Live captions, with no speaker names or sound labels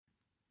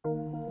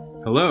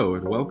Hello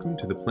and welcome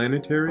to the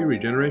Planetary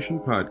Regeneration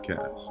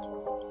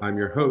Podcast. I'm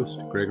your host,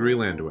 Gregory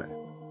Landaway.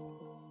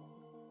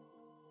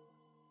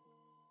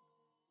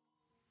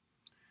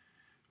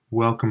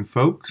 Welcome,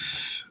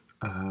 folks.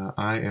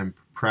 I am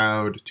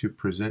proud to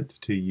present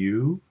to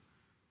you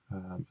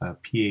a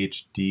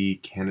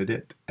PhD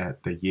candidate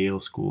at the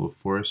Yale School of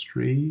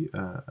Forestry,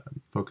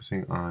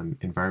 focusing on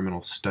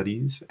environmental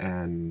studies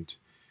and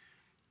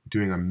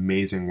doing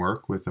amazing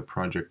work with a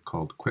project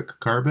called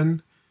Quick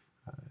Carbon,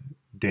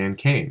 Dan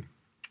Kane,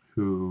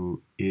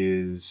 who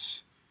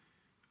is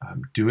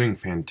doing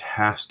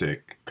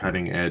fantastic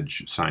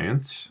cutting-edge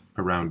science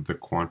around the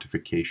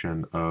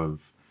quantification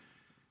of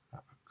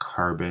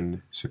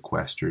carbon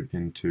sequestered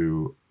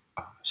into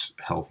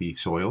healthy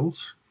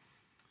soils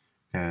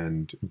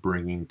and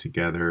bringing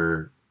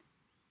together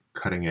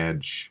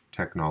cutting-edge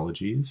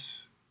technologies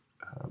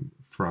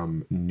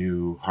from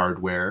new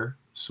hardware,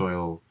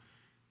 soil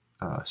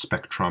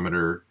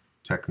spectrometer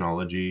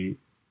technology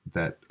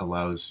that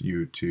allows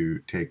you to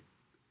take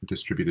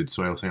distributed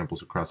soil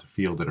samples across a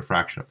field at a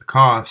fraction of the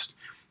cost,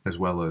 as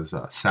well as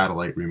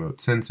satellite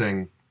remote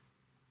sensing,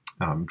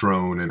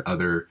 drone, and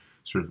other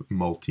sort of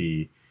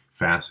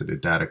multi-faceted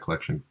data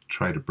collection to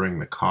try to bring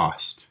the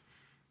cost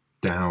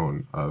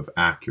down of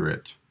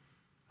accurate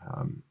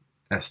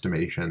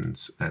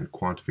estimations and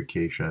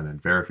quantification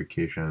and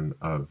verification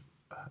of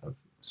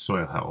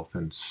soil health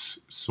and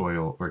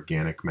soil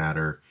organic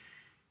matter,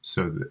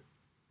 so that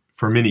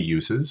for many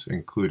uses,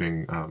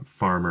 including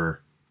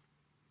farmer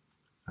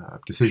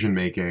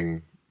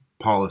decision-making,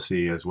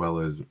 policy, as well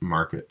as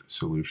market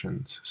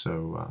solutions.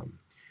 So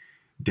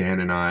Dan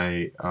and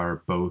I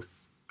are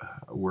both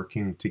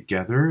working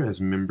together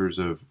as members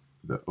of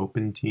the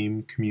Open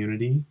Team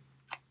community,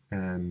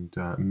 and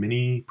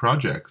many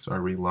projects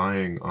are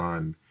relying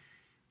on,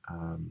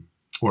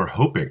 or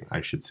hoping,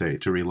 I should say,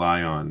 to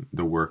rely on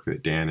the work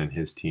that Dan and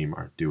his team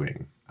are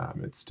doing.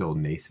 It's still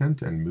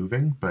nascent and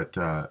moving, but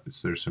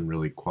there's some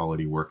really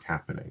quality work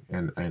happening.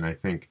 And I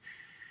think,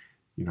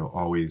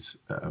 always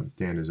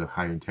Dan is a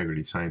high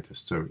integrity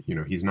scientist, so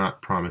he's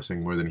not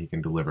promising more than he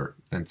can deliver.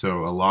 And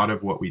so a lot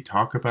of what we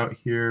talk about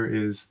here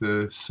is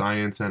the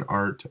science and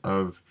art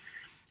of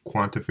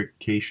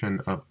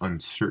quantification of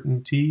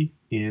uncertainty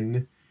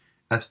in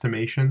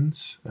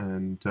estimations,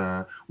 and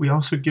we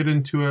also get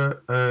into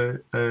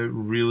a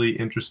really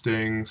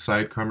interesting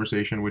side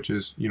conversation, which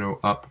is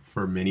up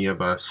for many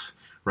of us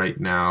right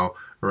now,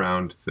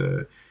 around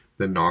the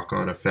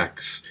knock-on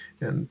effects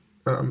and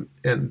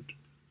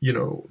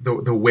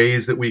the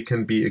ways that we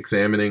can be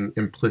examining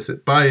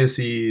implicit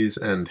biases,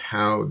 and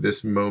how in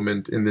this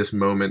moment,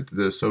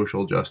 the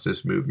social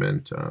justice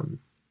movement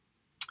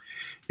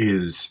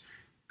is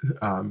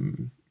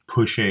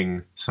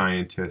pushing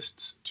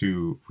scientists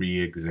to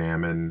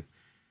re-examine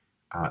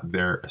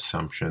their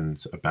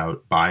assumptions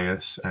about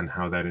bias and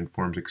how that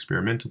informs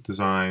experimental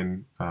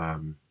design.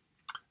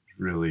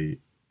 Really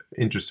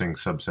interesting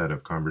subset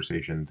of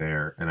conversation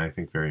there, and I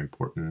think very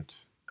important.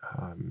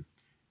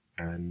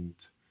 And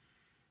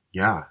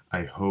yeah,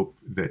 I hope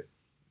that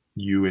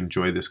you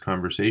enjoy this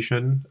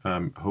conversation.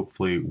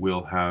 Hopefully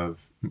we'll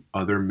have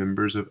other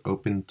members of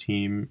Open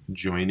Team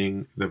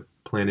joining the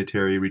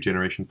Planetary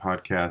Regeneration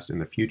Podcast in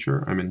the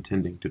future. I'm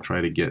intending to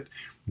try to get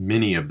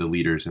many of the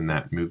leaders in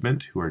that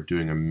movement who are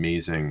doing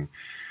amazing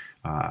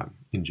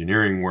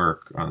engineering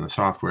work on the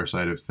software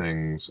side of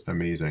things,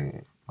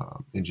 amazing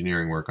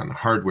engineering work on the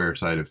hardware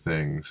side of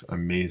things,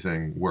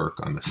 amazing work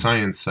on the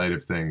science side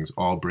of things,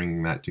 all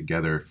bringing that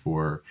together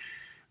for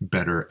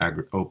better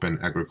open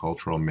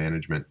agricultural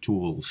management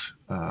tools.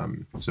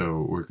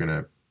 So we're going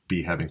to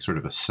be having sort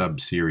of a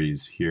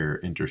sub-series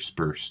here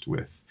interspersed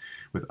with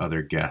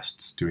other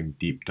guests, doing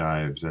deep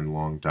dives and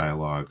long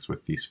dialogues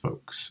with these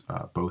folks,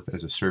 both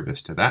as a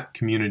service to that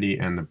community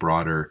and the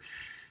broader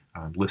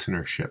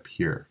listenership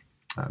here,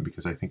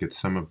 because I think it's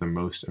some of the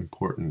most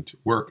important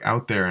work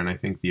out there. And I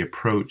think the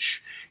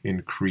approach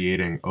in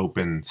creating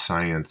open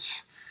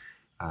science,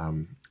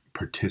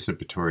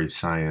 participatory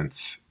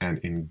science,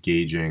 and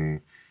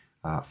engaging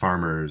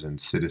farmers and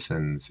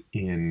citizens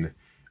in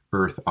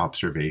Earth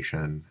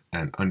observation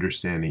and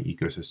understanding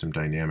ecosystem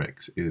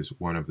dynamics is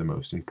one of the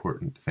most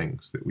important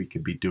things that we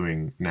could be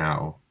doing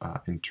now,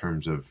 in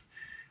terms of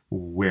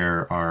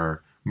where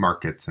our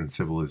markets and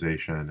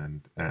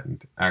civilization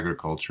and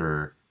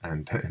agriculture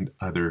and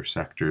other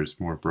sectors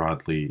more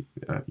broadly,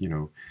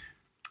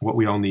 what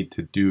we all need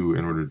to do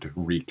in order to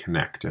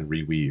reconnect and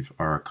reweave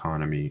our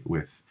economy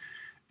with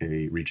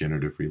a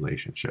regenerative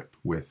relationship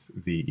with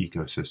the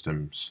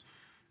ecosystems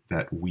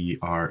that we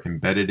are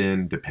embedded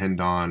in, depend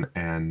on,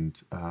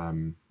 and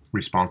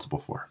responsible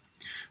for.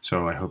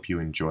 So I hope you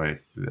enjoy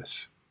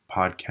this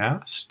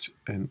podcast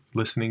and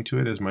listening to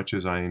it as much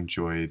as I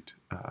enjoyed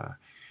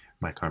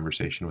my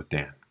conversation with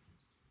Dan.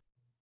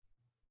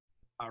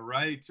 All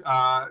right.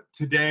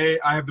 Today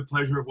I have the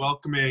pleasure of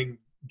welcoming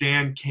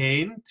Dan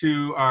Kane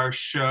to our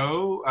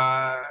show.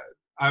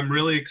 I'm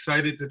really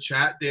excited to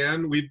chat,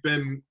 Dan. We've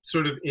been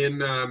sort of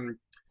in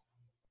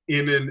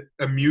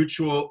a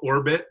mutual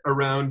orbit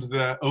around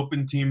the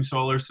Open Team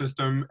solar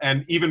system.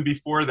 And even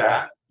before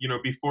that,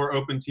 before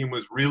Open Team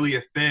was really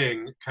a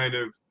thing, kind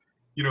of,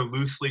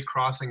 loosely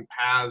crossing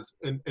paths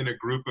in a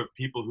group of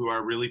people who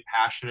are really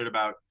passionate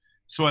about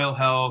soil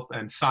health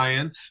and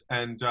science.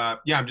 And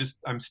yeah,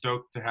 I'm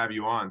stoked to have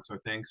you on. So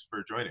thanks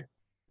for joining.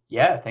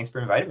 Yeah, thanks for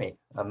inviting me.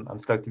 I'm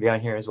stoked to be on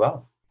here as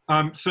well.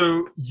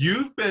 So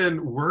you've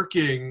been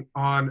working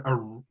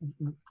on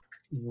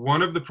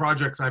one of the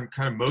projects I'm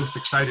kind of most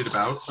excited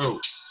about. Oh,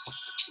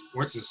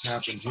 what just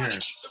happened here?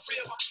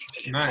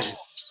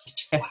 Nice.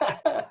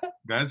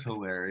 That's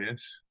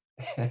hilarious.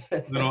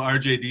 Little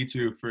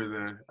RJD2 for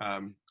the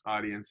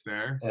audience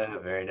there. Oh,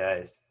 very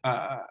nice.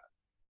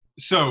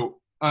 So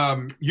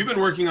you've been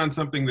working on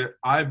something that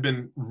I've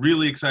been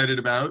really excited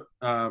about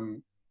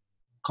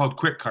called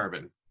Quick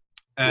Carbon.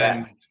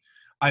 And yeah.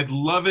 I'd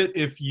love it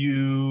if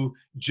you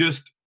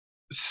just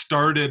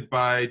started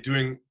by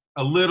doing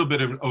a little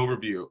bit of an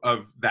overview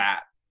of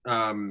that.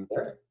 Sure.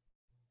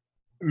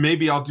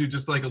 Maybe I'll do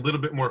just like a little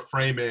bit more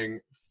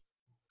framing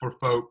for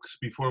folks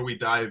before we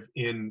dive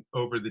in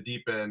over the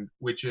deep end,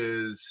 which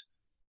is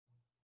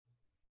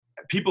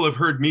people have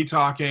heard me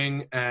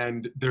talking,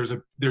 and there's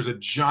a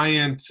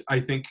giant, I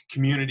think,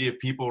 community of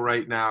people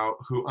right now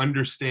who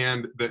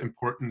understand the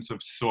importance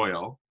of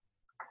soil.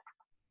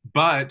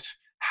 But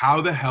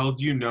how the hell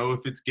do you know if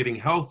it's getting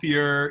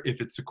healthier,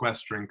 if it's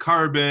sequestering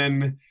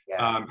carbon?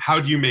 Yeah. How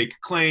do you make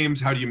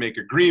claims? How do you make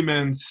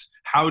agreements?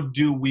 How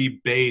do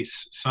we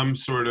base some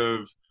sort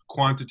of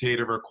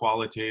quantitative or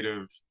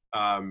qualitative,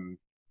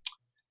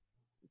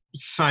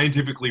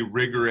 scientifically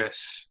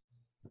rigorous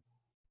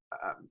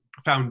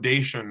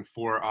foundation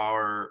for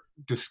our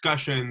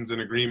discussions and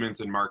agreements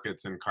and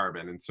markets and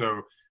carbon? And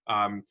so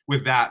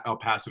with that, I'll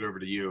pass it over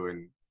to you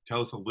and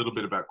tell us a little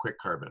bit about Quick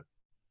Carbon.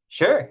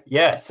 Sure.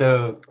 Yeah.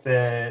 So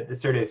the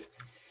sort of,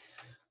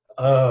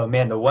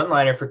 the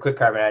one-liner for Quick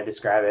Carbon, I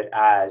describe it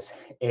as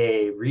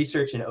a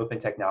research and open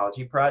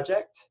technology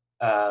project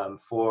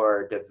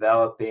for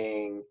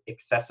developing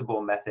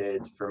accessible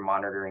methods for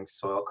monitoring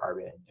soil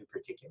carbon in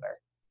particular,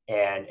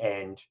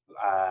 and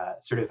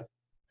sort of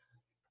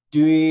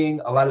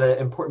doing a lot of the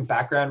important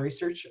background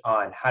research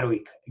on how do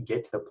we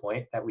get to the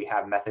point that we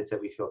have methods that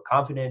we feel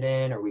confident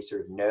in, or we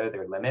sort of know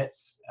their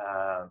limits.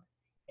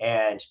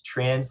 And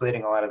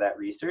translating a lot of that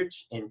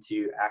research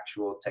into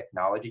actual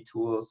technology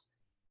tools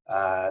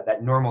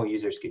that normal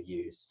users could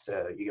use.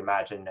 So you can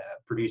imagine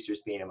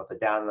producers being able to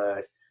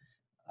download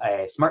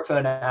a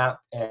smartphone app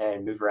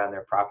and move around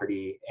their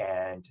property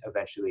and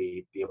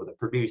eventually be able to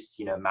produce,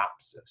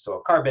 maps of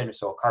soil carbon or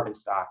soil carbon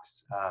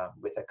stocks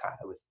with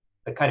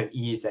the kind of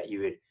ease that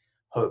you would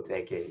hope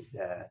they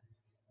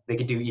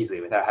could do easily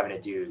without having to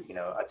do,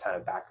 a ton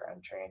of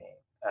background training.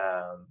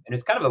 And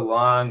it's kind of a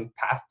long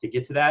path to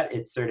get to that.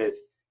 It sort of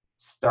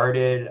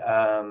started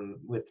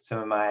with some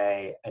of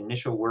my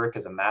initial work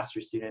as a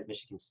master's student at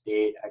Michigan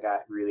State. I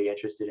got really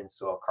interested in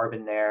soil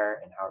carbon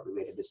there and how it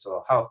related to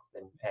soil health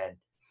and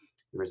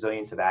the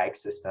resilience of ag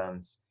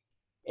systems,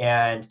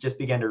 and just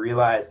began to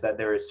realize that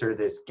there was sort of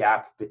this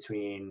gap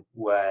between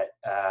what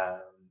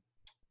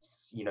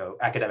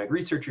academic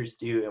researchers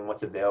do and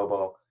what's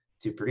available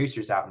to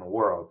producers out in the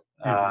world,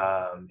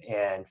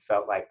 and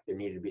felt like there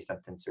needed to be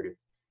something sort of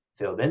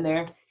filled in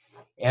there.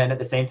 And at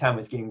the same time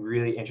was getting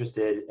really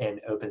interested in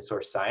open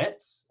source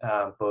science,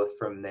 both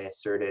from the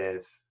sort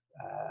of,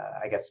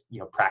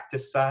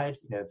 practice side,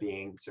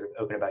 being sort of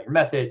open about your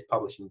methods,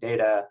 publishing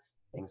data,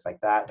 things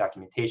like that,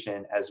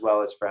 documentation, as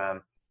well as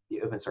from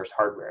the open source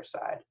hardware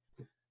side.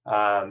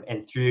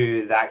 And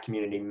through that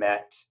community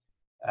met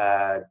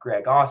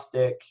Greg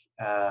Ostick,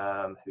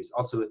 who's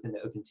also within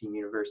the Open Team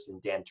universe,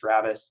 and Dan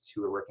Travis,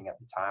 who were working at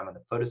the time on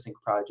the Photosync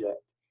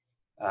project.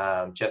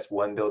 Just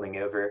one building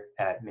over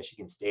at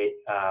Michigan State.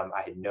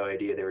 I had no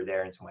idea they were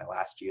there until my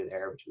last year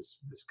there, which was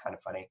kind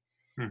of funny.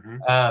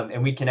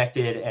 And we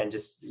connected and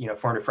just,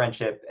 formed a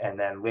friendship. And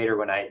then later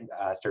when I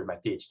started my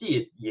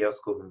PhD at Yale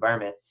School of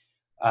Environment,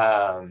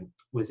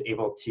 was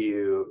able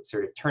to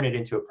sort of turn it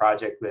into a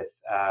project with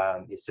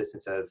the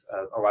assistance of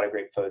a lot of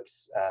great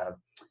folks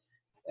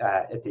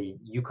at the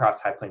UCross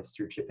High Plains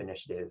Stewardship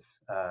Initiative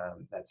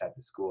that's at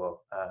the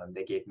school.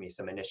 They gave me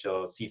some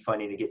initial seed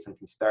funding to get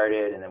something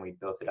started, and then we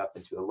built it up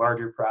into a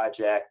larger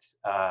project.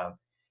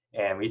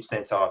 And we've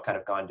since all kind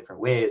of gone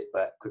different ways,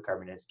 but Quick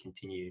Carbon has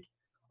continued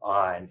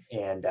on.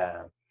 And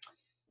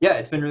yeah,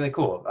 it's been really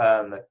cool.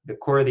 The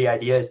core of the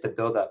idea is to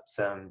build up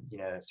some,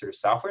 sort of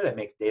software that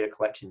makes data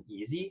collection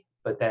easy,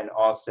 but then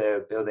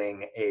also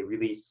building a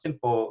really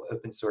simple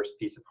open source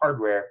piece of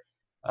hardware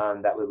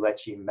that would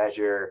let you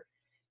measure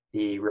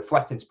the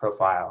reflectance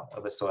profile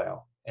of a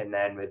soil. And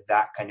then with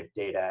that kind of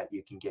data,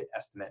 you can get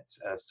estimates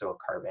of soil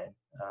carbon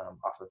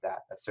off of that.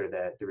 That's sort of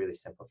the really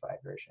simplified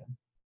version.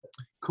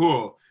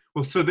 Cool.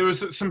 Well, so there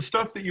was some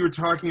stuff that you were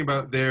talking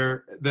about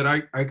there that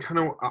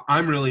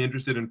I'm really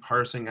interested in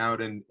parsing out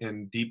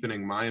and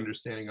deepening my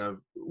understanding of.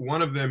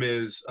 One of them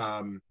is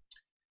part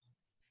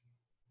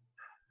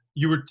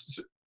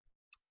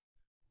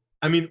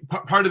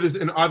of this,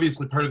 and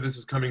obviously part of this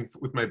is coming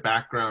with my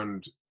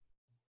background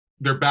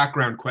they're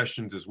background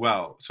questions as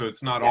well. So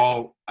it's not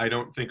all, I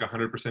don't think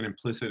 100%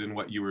 implicit in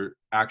what you were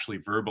actually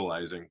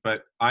verbalizing,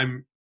 but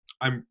I'm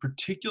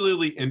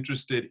particularly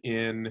interested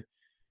in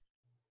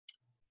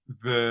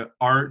the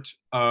art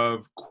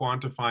of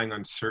quantifying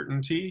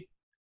uncertainty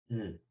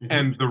Mm-hmm.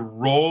 and the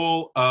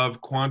role of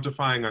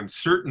quantifying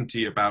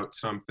uncertainty about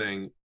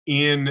something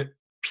in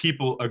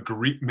people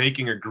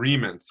making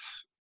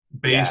agreements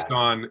based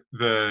on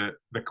the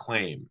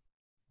claim.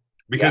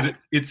 Because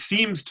it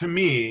seems to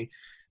me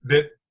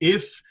that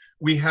if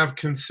we have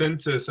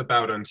consensus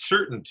about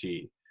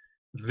uncertainty,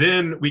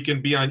 then we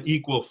can be on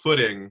equal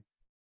footing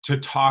to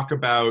talk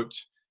about,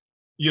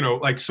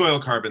 like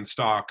soil carbon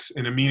stocks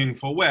in a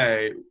meaningful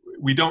way.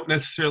 We don't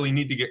necessarily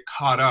need to get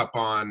caught up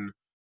on,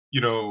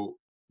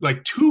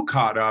 too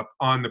caught up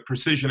on the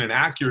precision and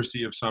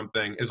accuracy of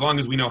something, as long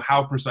as we know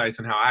how precise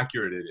and how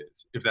accurate it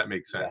is, if that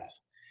makes sense.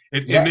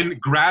 And then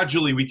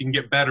gradually we can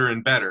get better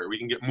and better. We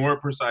can get more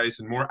precise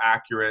and more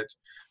accurate,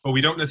 but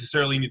we don't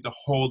necessarily need to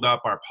hold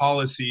up our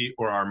policy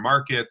or our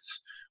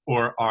markets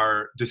or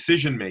our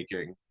decision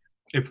making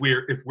if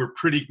we're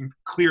pretty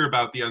clear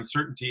about the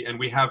uncertainty and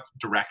we have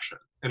direction.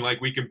 And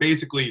like we can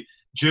basically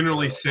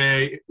generally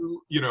say,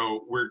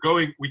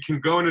 we can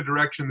go in a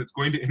direction that's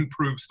going to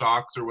improve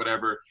stocks or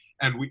whatever,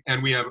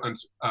 and we have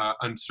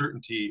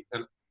uncertainty,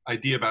 an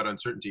idea about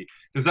uncertainty.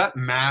 Does that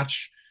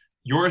match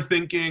your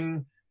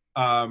thinking?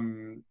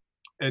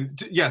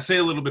 Say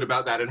a little bit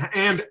about that,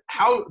 and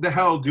how the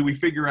hell do we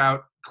figure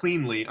out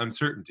cleanly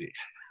uncertainty?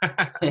 No,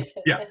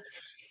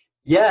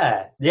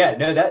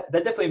 that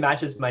definitely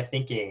matches my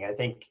thinking. I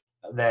think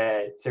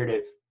that sort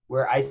of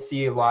where I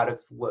see a lot of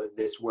what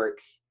this work,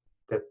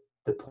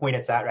 the point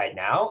it's at right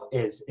now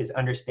is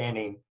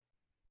understanding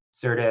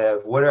sort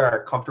of what are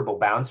our comfortable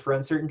bounds for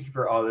uncertainty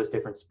for all those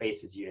different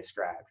spaces you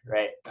described,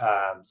 right?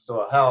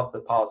 Soil health,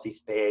 the policy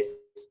space,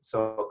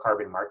 soil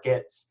carbon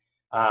markets.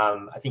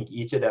 I think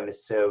each of them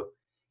is so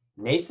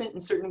nascent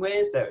in certain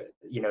ways that,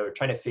 we're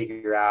trying to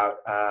figure out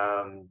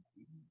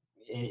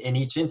in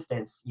each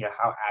instance,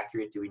 how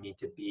accurate do we need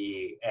to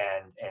be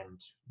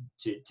and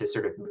to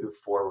sort of move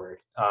forward,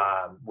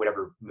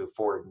 whatever move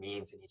forward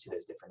means in each of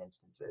those different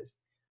instances.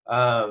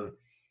 And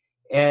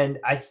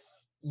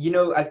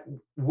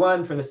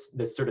one from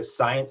this sort of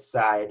science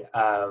side,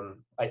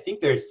 I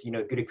think there's,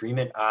 good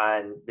agreement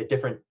on the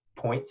different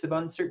points of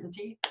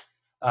uncertainty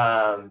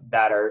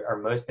that are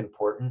most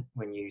important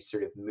when you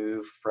sort of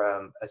move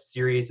from a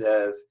series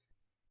of,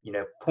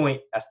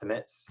 point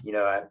estimates.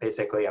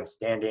 Basically I'm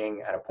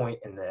standing at a point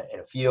in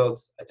a field.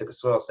 I took a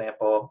soil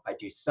sample. I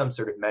do some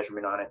sort of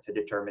measurement on it to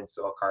determine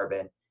soil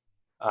carbon.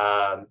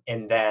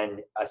 And then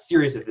a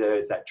series of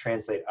those that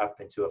translate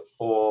up into a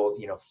full,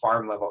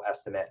 farm level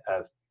estimate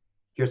of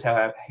here's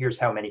how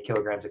many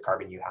kilograms of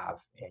carbon you have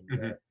in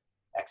your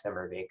X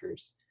number of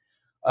acres.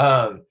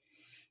 And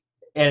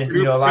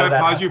a lot of that.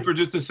 Can I pause you for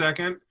just a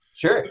second?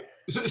 Sure.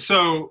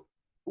 So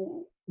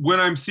when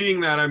I'm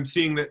seeing that,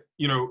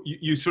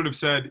 you sort of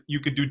said you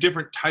could do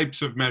different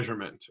types of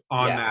measurement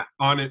on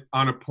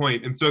a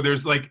point. And so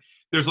there's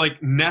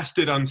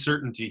nested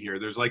uncertainty here.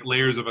 There's like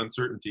layers of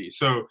uncertainty.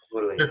 So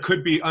there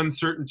could be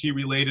uncertainty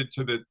related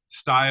to the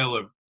style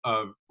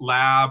of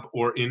lab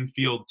or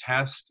in-field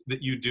test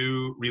that you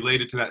do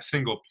related to that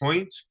single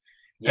point.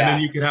 And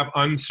then you could have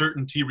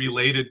uncertainty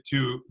related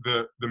to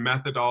the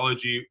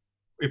methodology,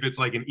 if it's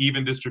like an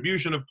even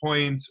distribution of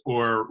points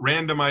or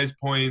randomized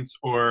points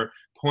or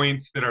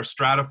points that are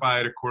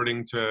stratified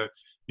according to,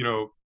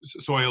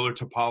 soil or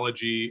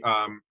topography,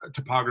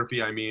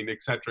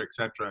 et cetera, et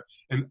cetera.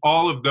 And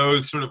all of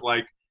those sort of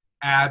like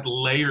add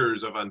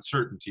layers of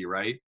uncertainty,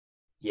 right?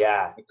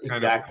 Yeah, It's kind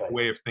exactly. of a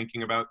way of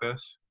thinking about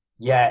this.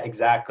 Yeah,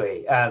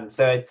 exactly.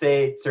 So I'd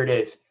say sort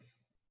of,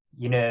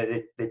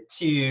 the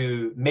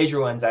two major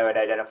ones I would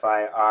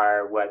identify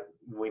are what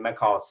we might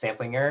call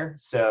sampling error.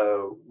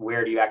 So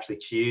where do you actually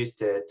choose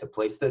to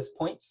place those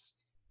points?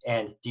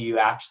 And do you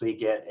actually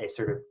get a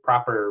sort of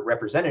proper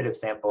representative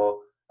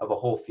sample of a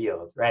whole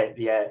field, right?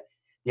 The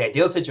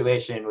ideal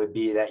situation would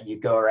be that you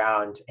go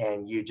around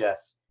and you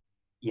just,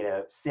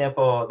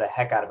 sample the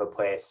heck out of a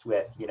place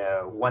with,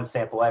 one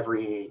sample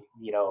every,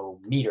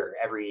 meter,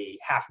 every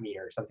half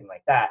meter, something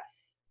like that.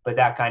 But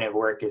that kind of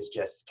work is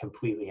just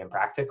completely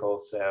impractical.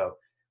 So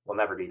we'll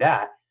never do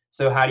that.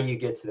 So how do you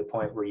get to the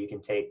point where you can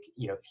take,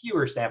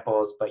 fewer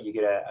samples, but you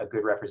get a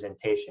good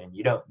representation?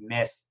 You don't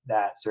miss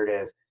that sort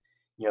of,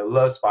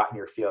 low spot in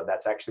your field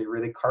that's actually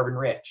really carbon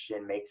rich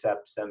and makes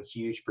up some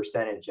huge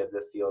percentage of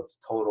the field's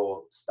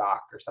total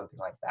stock or something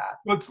like that.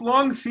 Well, it's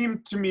long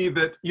seemed to me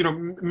that,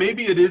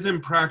 maybe it is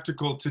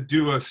impractical to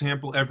do a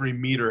sample every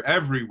meter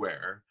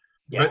everywhere,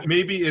 but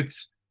maybe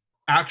it's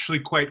actually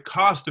quite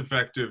cost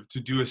effective to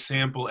do a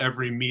sample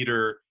every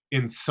meter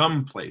in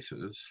some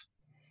places.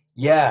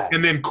 Yeah.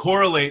 And then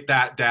correlate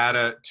that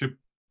data to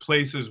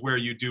places where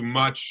you do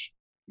much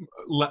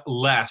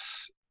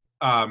less.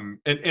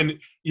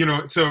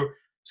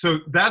 So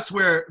that's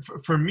where,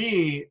 for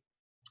me,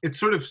 it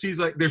sort of seems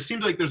like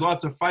there's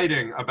lots of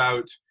fighting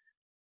about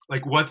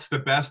like what's the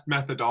best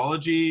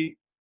methodology,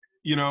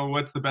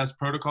 what's the best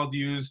protocol to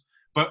use.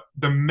 But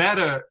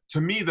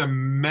to me, the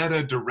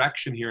meta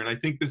direction here, and I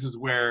think this is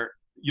where,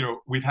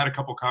 we've had a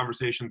couple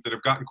conversations that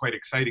have gotten quite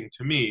exciting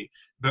to me.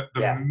 The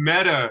Yeah.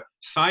 meta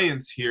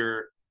science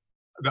here,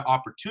 the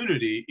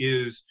opportunity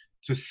is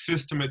to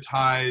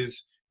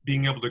systematize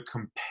being able to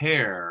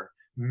compare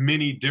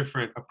many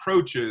different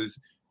approaches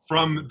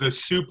from the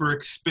super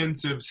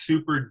expensive,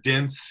 super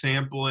dense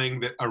sampling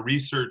that a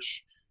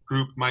research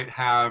group might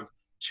have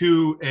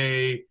to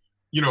a,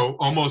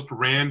 almost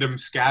random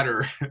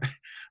scatter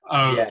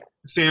of Yeah.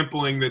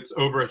 sampling that's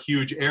over a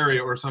huge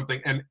area or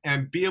something,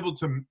 and be able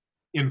to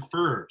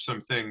infer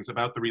some things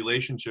about the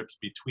relationships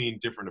between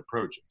different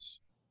approaches.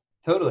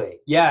 Totally.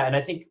 Yeah. And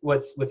I think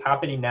what's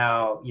happening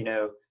now,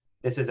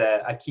 this is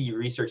a key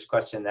research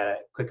question that at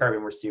Quick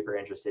Carbon we're super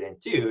interested in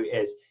too,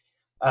 is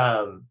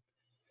um,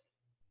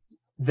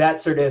 that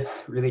sort of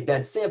really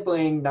dense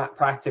sampling, not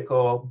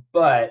practical,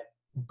 but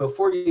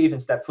before you even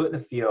step foot in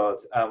the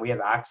field, we have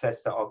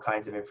access to all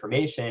kinds of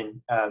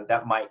information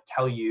that might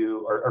tell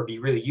you or be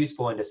really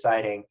useful in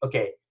deciding,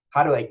 okay,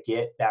 how do I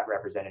get that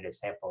representative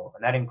sample?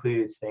 And that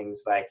includes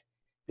things like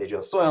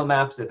digital soil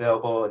maps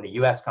available in the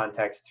US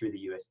context through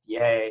the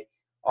USDA,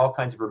 all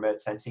kinds of remote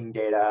sensing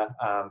data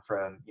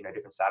from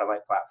different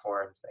satellite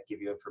platforms that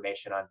give you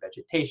information on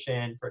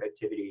vegetation,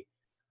 productivity,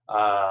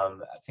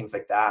 things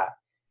like that.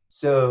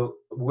 So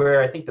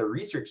where I think the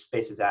research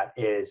space is at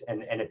is,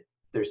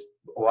 there's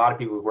a lot of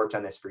people who've worked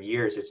on this for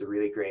years. There's a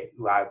really great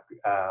lab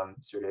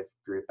sort of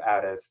group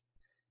out of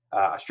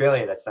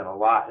Australia that's made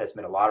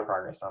a lot of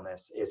progress on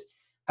this, is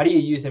how do you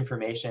use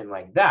information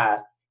like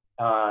that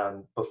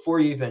before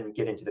you even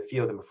get into the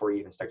field and before you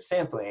even start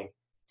sampling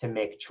to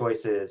make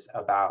choices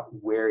about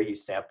where you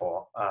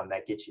sample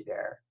that get you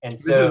there. And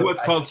so this is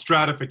what's called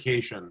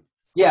stratification.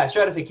 Yeah,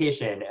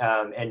 stratification,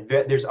 and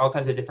there's all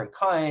kinds of different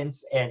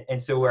kinds, and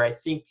so where I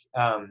think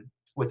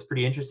what's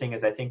pretty interesting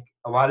is I think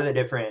a lot of the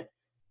different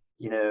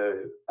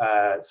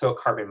soil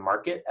carbon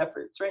market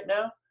efforts right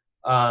now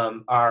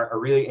are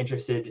really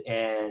interested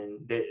in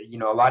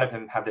a lot of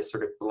them have this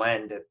sort of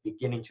blend of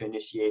beginning to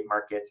initiate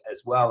markets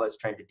as well as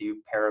trying to do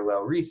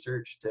parallel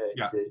research to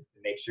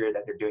make sure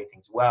that they're doing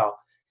things well.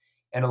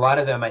 And a lot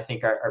of them I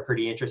think are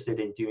pretty interested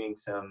in doing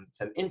some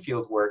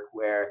in-field work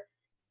where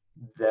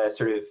the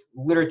sort of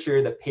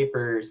literature, the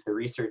papers, the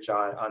research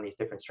on these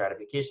different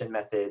stratification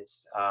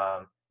methods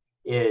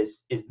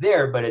is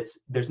there, but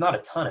there's not a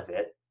ton of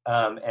it.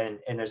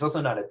 And there's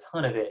also not a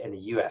ton of it in the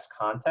US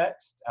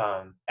context,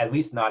 at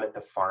least not at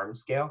the farm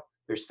scale.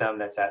 There's some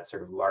that's at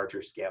sort of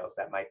larger scales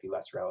that might be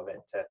less relevant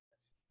to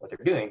what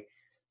they're doing.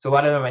 So a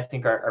lot of them I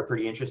think are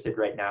pretty interested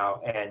right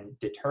now in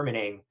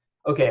determining,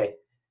 okay,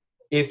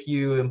 if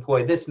you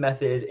employ this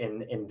method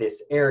in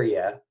this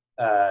area,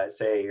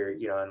 say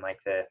you're in like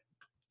the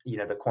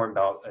Corn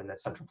Belt and the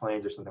Central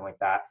Plains or something like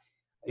that,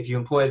 if you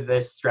employ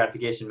this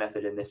stratification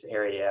method in this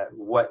area,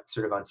 what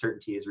sort of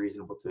uncertainty is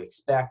reasonable to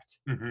expect?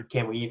 Mm-hmm.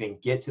 Can we even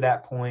get to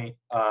that point?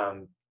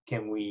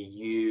 Can we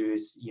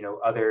use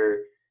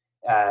other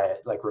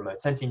like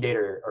remote sensing data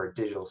or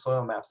digital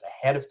soil maps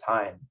ahead of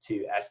time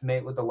to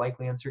estimate what the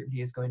likely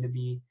uncertainty is going to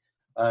be?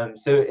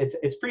 So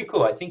it's pretty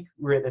cool. I think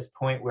we're at this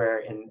point where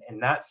in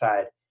that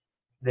side,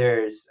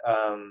 there's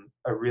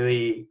a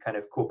really kind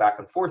of cool back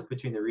and forth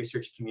between the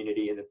research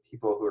community and the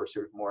people who are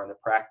sort of more on the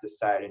practice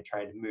side and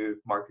trying to move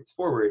markets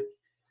forward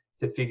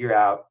to figure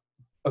out,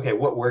 okay,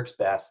 what works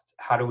best?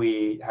 How do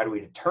we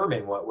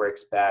determine what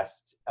works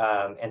best?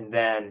 And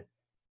then,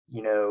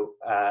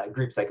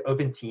 groups like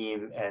Open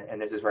Team,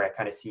 and this is where I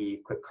kind of see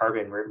Quick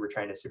Carbon, we're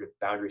trying to sort of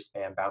boundary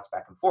span, bounce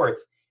back and forth,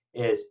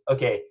 is,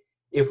 okay,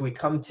 if we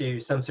come to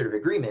some sort of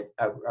agreement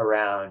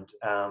around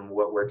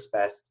what works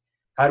best,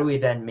 how do we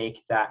then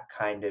make that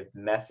kind of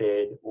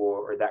method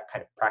or that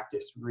kind of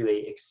practice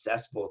really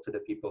accessible to the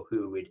people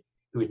who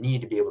would need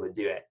to be able to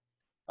do it?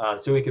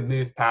 So we could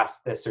move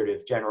past this sort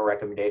of general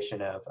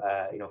recommendation of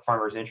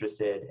farmers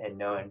interested in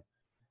knowing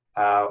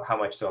how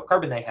much soil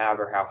carbon they have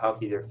or how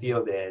healthy their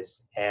field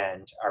is,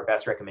 and our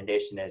best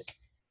recommendation is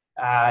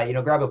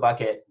grab a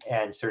bucket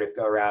and sort of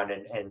go around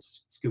and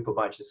scoop a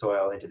bunch of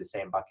soil into the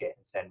same bucket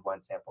and send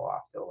one sample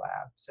off to the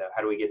lab. So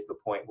how do we get to the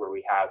point where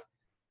we have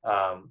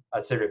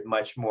a sort of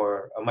much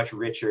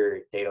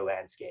richer data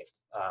landscape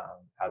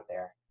out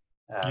there,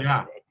 and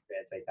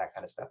translate that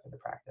kind of stuff into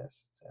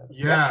practice. So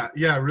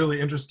yeah,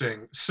 really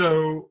interesting.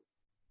 So,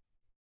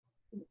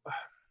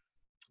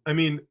 I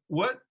mean,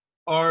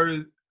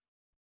 can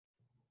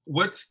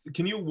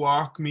you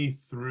walk me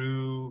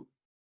through?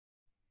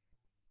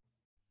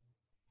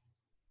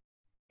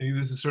 Maybe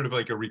this is sort of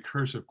like a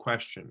recursive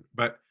question,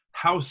 but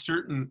how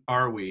certain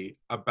are we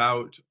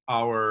about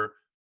our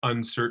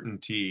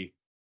uncertainty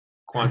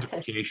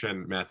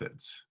quantification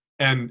methods?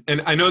 And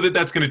I know that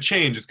that's going to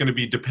change. It's going to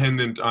be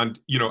dependent on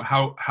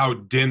how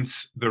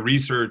dense the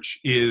research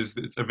is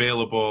that's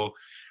available.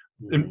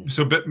 And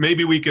so, but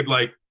maybe we could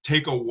like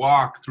take a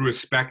walk through a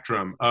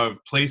spectrum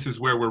of places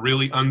where we're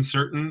really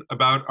uncertain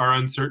about our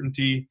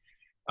uncertainty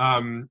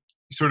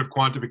sort of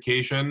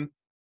quantification,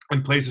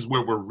 and places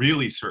where we're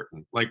really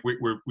certain, like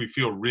we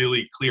feel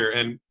really clear.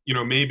 And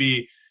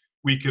maybe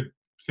we could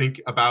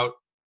think about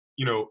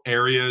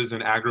areas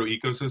and agro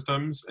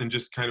ecosystems, and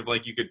just kind of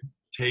like you could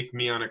take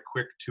me on a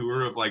quick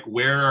tour of like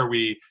where are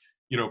we,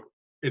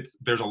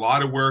 there's a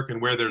lot of work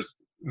and where there's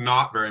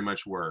not very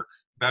much work.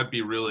 That'd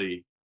be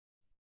really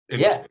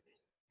interesting. Yeah,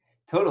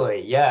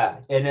 totally. Yeah.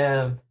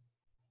 And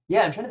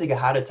yeah, I'm trying to think of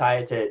how to tie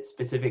it to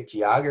specific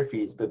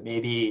geographies, but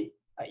maybe,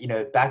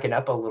 backing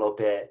up a little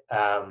bit,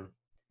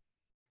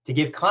 to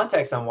give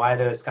context on why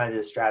those kinds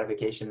of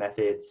stratification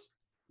methods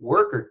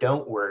work or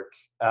don't work.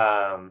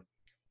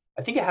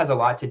 I think it has a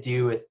lot to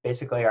do with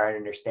basically our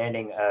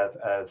understanding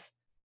of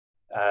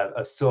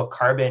soil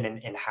carbon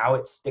and how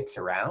it sticks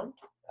around,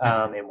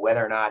 and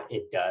whether or not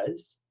it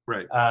does.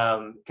 Right.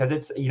 Because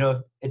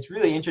it's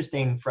really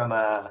interesting from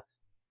a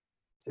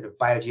sort of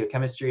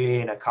biogeochemistry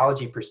and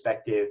ecology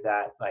perspective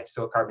that like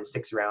soil carbon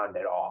sticks around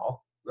at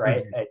all,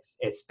 right? Mm-hmm.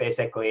 It's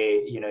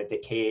basically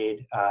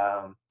decayed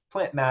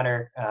plant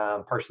matter,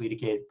 partially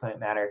decayed plant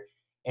matter,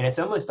 and it's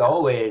almost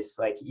always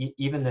like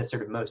even the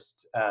sort of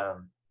most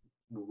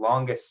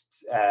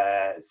longest,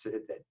 sort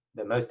of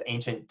the most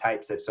ancient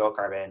types of soil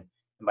carbon.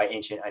 And by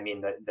ancient, I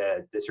mean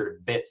the sort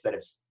of bits that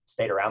have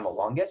stayed around the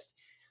longest.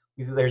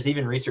 There's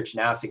even research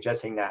now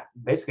suggesting that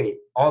basically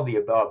all of the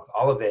above,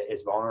 all of it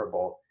is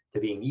vulnerable to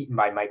being eaten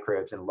by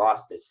microbes and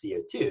lost as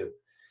CO2.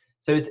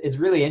 So it's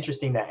really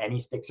interesting that any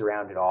sticks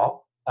around at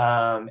all.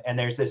 And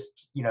there's this,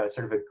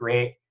 sort of a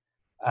great,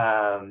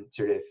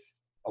 sort of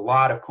a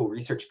lot of cool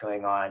research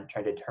going on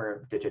trying to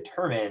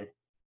determine,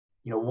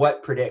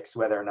 what predicts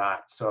whether or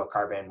not soil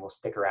carbon will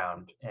stick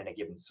around in a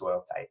given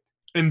soil type.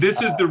 And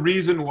this is the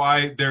reason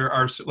why there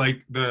are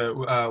like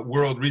the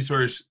World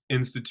Resource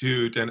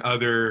Institute and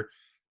other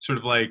sort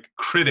of like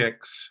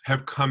critics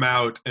have come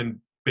out and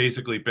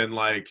basically been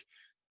like,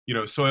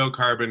 soil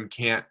carbon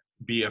can't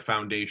be a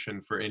foundation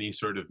for any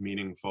sort of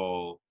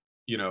meaningful,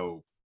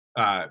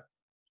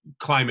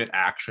 climate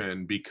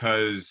action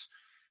because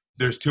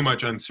there's too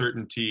much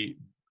uncertainty.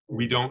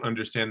 We don't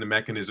understand the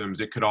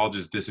mechanisms. It could all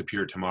just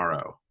disappear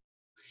tomorrow.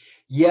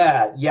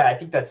 Yeah, I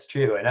think that's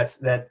true, and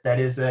that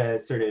is a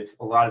sort of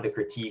a lot of the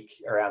critique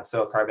around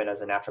soil carbon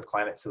as a natural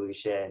climate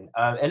solution,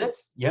 and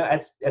it's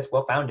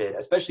well founded,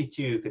 especially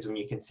too because when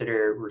you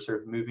consider we're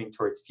sort of moving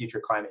towards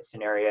future climate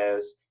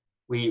scenarios,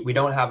 we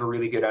don't have a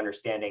really good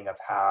understanding of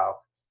how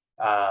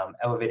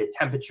elevated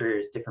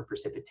temperatures, different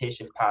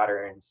precipitation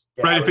patterns.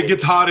 Right. If it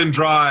gets hot and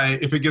dry,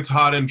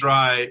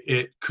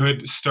 it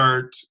could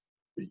start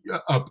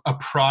a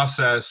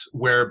process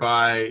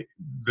whereby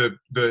the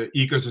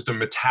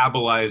ecosystem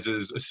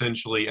metabolizes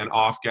essentially and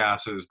off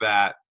gases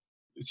that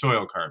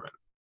soil carbon.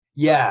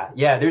 Yeah.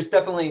 There's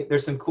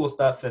some cool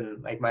stuff,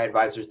 and like my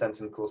advisor's done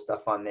some cool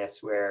stuff on this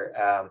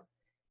where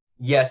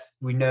yes,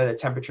 we know that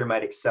temperature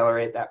might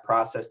accelerate that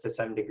process to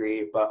some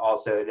degree, but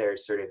also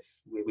there's sort of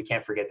we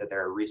can't forget that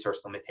there are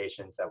resource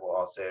limitations that will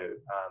also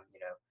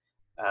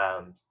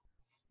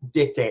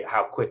dictate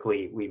how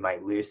quickly we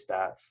might lose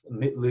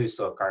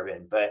soil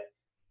carbon. But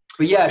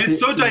yeah, it's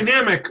so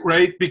dynamic,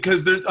 right?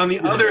 Because there's, on the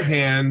other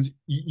hand,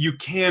 you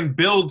can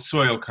build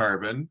soil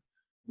carbon.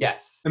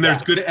 Yes. And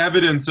there's good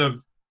evidence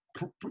of,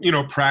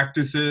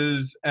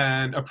 practices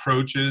and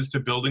approaches to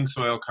building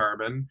soil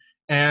carbon.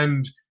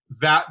 And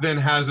that then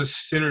has a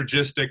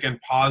synergistic and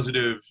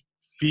positive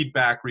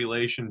feedback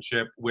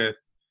relationship with,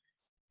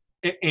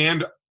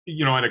 and,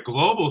 at a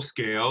global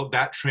scale,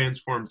 that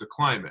transforms the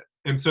climate.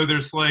 And so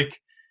there's like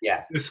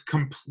this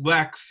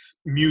complex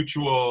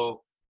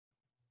mutual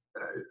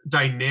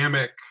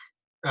dynamic,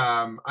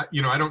 I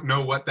don't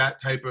know what that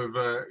type of,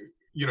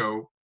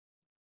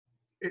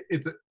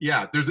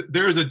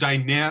 there's a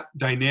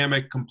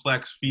dynamic,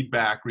 complex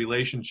feedback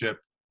relationship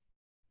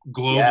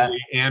globally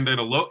and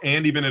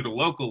and even at a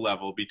local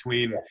level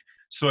between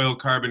soil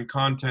carbon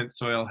content,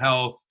 soil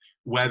health,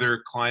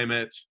 weather,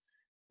 climate,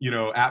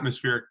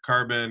 atmospheric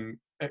carbon,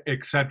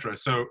 etc.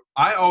 So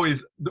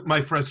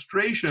my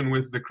frustration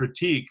with the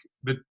critique,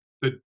 the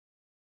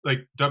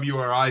like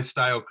WRI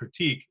style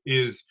critique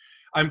is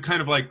I'm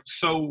kind of like,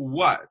 so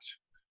what?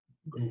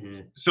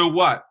 Mm-hmm. So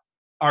what?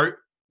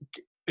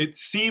 It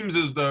seems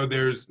as though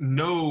there's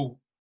no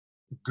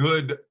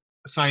good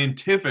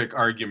scientific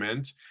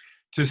argument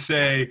to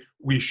say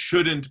we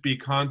shouldn't be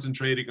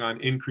concentrating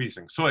on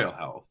increasing soil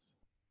health.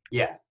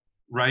 Yeah.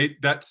 Right?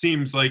 That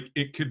seems like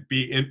it could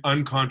be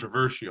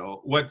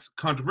uncontroversial. What's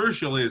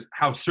controversial is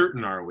how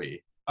certain are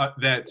we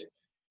that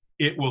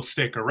it will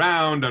stick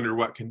around, under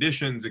what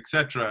conditions,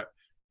 etc.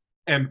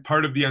 And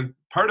part of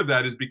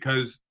that is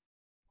because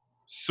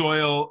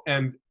soil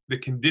and the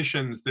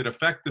conditions that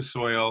affect the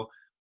soil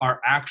are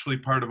actually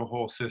part of a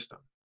whole system.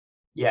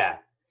 Yeah,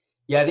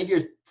 I think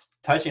you're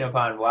touching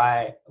upon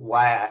why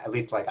at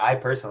least like I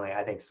personally,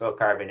 I think soil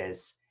carbon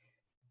is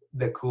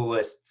the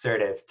coolest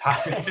sort of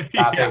topic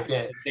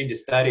thing to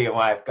study, and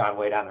why I've gone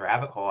way down the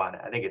rabbit hole on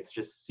it. I think it's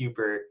just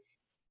super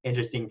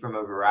interesting from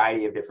a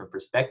variety of different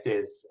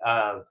perspectives.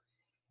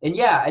 And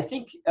yeah, I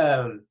think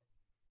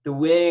the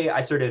way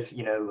I sort of,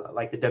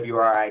 like the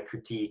WRI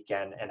critique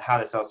and how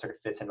this all sort of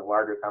fits into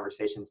larger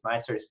conversations, my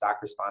sort of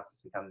stock response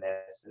has become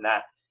this, and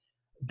that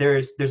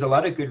there's a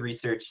lot of good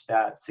research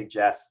that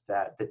suggests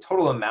that the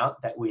total amount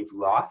that we've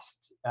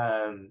lost,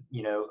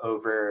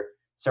 over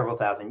several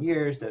thousand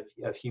years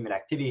of human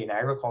activity in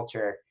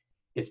agriculture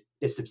is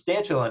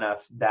substantial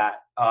enough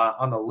that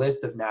on the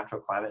list of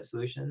natural climate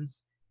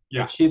solutions,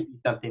 Yeah. it should be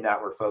something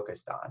that we're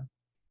focused on.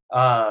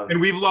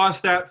 And we've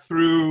lost that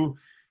through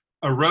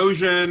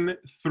erosion,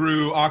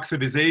 through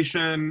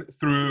oxidization,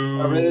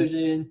 through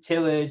erosion,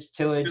 tillage,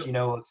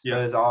 will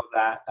expose all of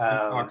that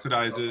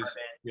oxidizes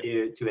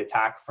to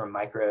attack from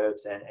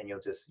microbes, and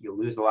you'll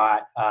lose a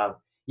lot.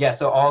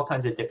 So all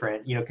kinds of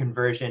different,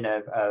 conversion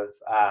of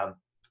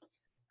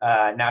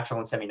natural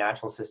and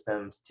semi-natural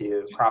systems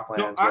to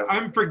croplands. No,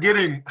 I'm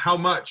forgetting how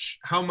much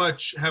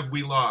have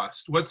we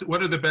lost? What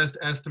are the best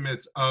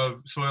estimates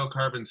of soil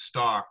carbon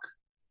stock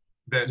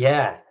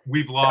that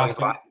we've lost?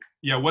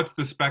 What's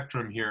the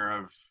spectrum here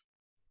of?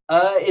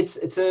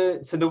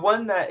 So the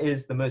one that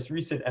is the most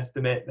recent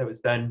estimate that was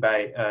done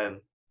by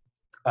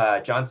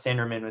John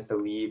Sanderman was the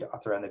lead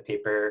author on the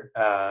paper,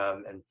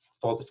 and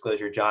full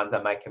disclosure, John's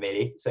on my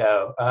committee.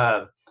 So,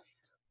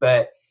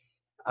 but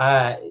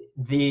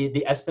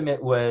the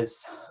estimate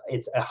was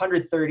it's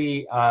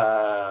 130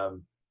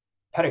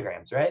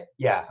 petagrams, right?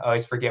 Yeah, I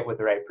always forget what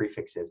the right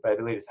prefix is, but I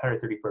believe it's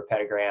 134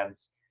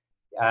 petagrams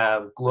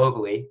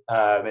globally.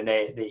 And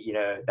they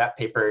that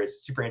paper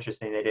is super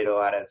interesting. They did a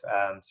lot of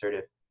sort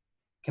of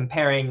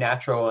comparing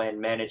natural and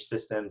managed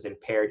systems and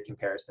paired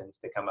comparisons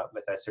to come up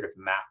with a sort of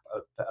map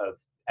of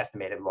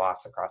estimated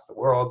loss across the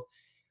world.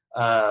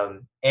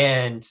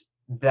 And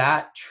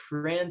that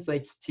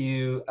translates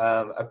to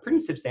a pretty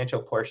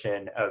substantial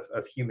portion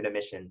of human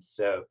emissions.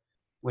 So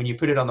when you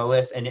put it on the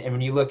list, and when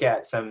you look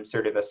at some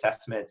sort of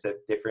assessments of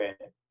different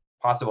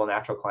possible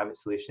natural climate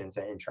solutions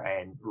and try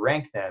and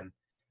rank them,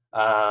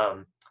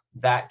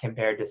 that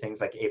compared to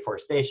things like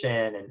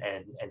afforestation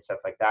and stuff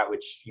like that,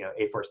 which,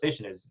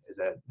 afforestation is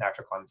a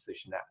natural climate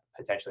solution that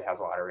potentially has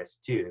a lot of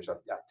risk too. There's a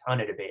ton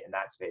of debate in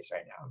that space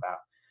right now about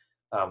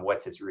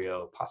what's its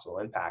real possible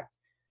impact.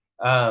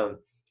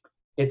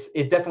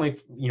 It definitely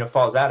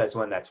falls out as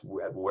one that's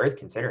worth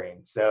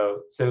considering.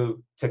 So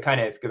to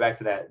kind of go back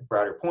to that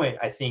broader point,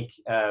 I think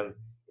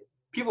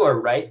people are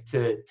right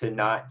to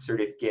not sort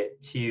of get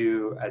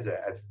too, as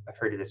I've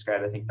heard it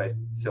described, I think by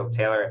Phil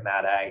Taylor at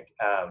Mad Ag,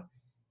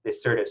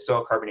 this sort of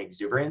soil carbon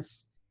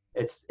exuberance.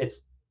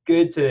 It's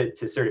good to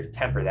sort of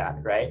temper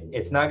that, right?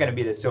 It's not going to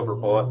be the silver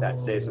bullet that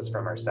saves us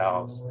from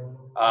ourselves.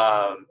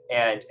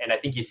 And I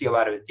think you see a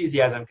lot of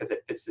enthusiasm because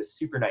it fits this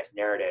super nice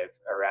narrative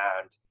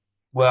around,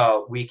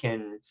 well, we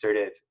can sort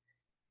of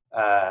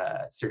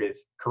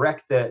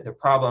correct the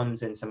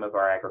problems in some of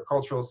our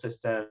agricultural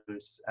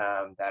systems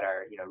that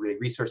are really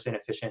resource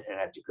inefficient and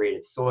have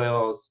degraded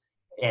soils,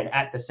 and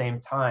at the same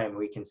time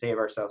we can save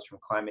ourselves from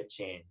climate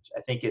change.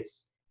 I think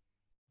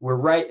we're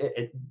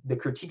right. The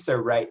critiques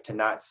are right to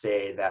not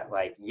say that,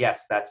 like,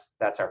 yes,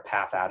 that's our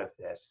path out of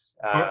this.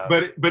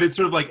 But it's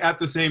sort of like at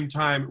the same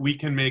time we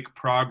can make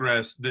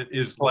progress that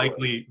is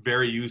likely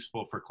very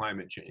useful for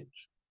climate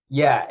change.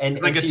 Yeah, and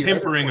it's like a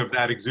tempering of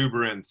that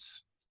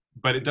exuberance,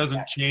 but it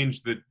doesn't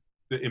change the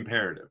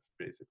imperative,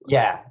 basically.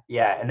 Yeah,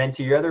 and then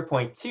to your other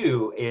point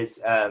too is,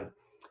 and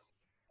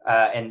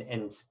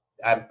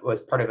I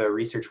was part of a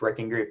research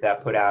working group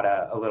that put out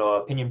a little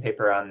opinion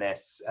paper on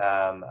this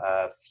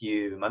a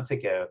few months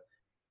ago,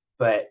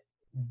 but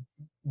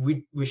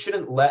we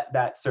shouldn't let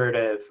that sort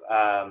of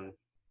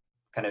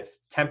kind of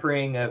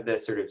tempering of the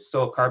sort of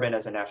soil carbon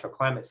as a natural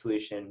climate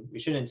solution, we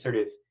shouldn't sort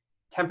of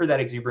temper that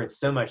exuberance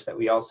so much that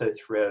we also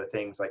throw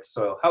things like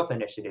soil health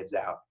initiatives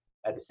out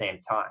at the same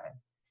time.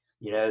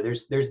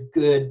 There's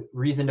good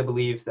reason to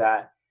believe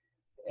that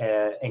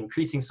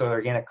increasing soil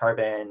organic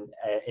carbon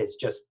is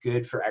just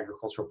good for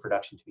agricultural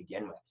production to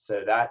begin with.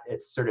 So that's a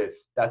sort of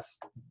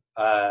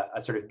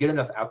good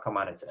enough outcome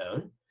on its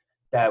own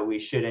that we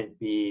shouldn't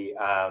be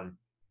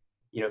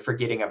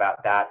forgetting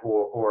about that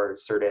or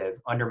sort of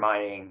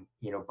undermining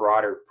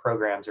broader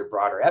programs or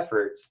broader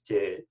efforts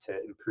to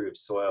improve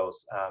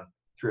soils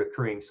through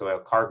accruing soil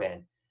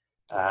carbon,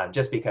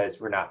 just because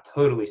we're not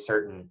totally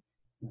certain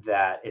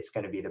that it's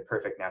going to be the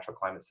perfect natural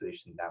climate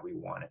solution that we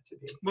want it to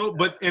be. Well,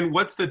 and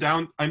what's the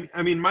down?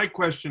 I mean, my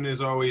question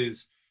is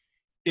always,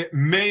 it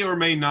may or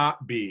may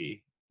not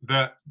be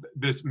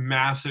this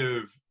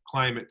massive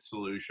climate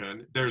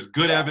solution. There's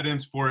good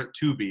evidence for it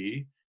to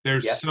be.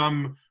 There's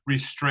some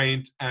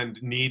restraint and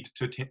need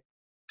to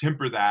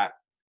temper that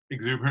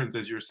exuberance,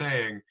 as you're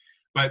saying,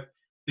 but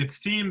it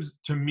seems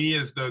to me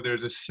as though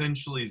there's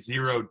essentially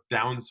zero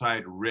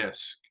downside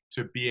risk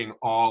to being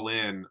all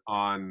in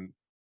on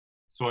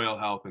soil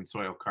health and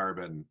soil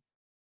carbon.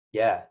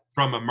 Yeah.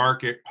 From a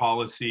market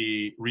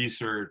policy,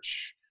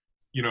 research,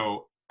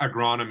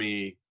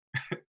 agronomy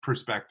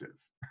perspective.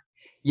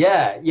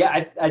 Yeah.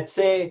 I'd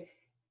say.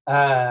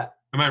 Am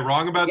I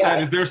wrong about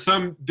that? Is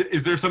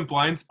there some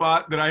blind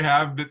spot that I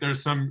have that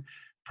there's some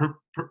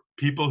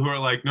people who are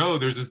like, no,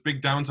 there's this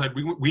big downside.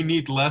 We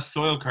need less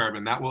soil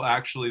carbon.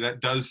 That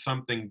does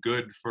something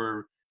good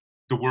for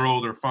the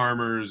world or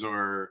farmers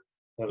or.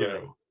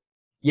 Totally.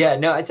 Yeah,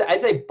 no, I'd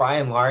say by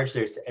and large,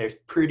 there's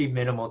pretty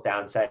minimal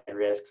downside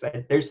risks.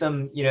 There's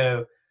some,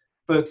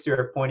 folks who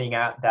are pointing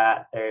out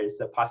that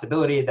there's a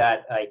possibility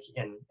that, like,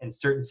 in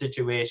certain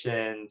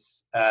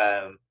situations,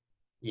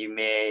 you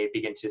may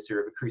begin to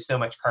sort of accrue so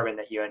much carbon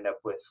that you end up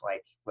with,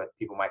 like, what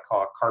people might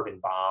call a carbon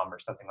bomb or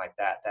something like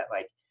that. That,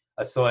 like,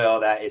 a soil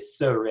that is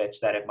so rich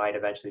that it might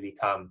eventually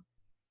become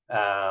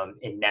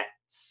a net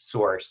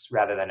source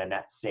rather than a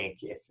net sink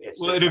if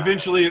Well, it certain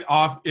eventually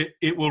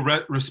it will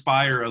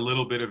respire a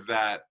little bit of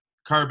that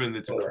carbon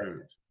that's totally.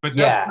 accrued. But that's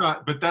Yeah,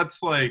 not. But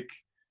that's like.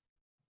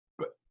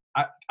 But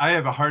I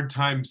have a hard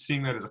time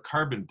seeing that as a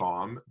carbon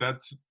bomb.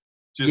 That's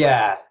just.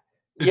 yeah,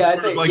 It's yeah. I sort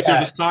of think, like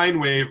there's yeah, a sine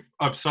wave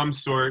of some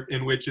sort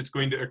in which it's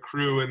going to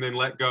accrue and then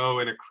let go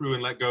and accrue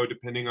and let go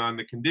depending on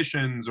the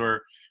conditions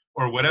or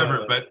whatever.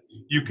 totally. But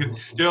you could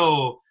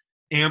still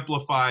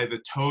amplify the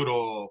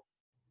total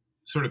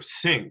sort of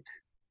sink,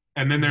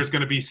 and then there's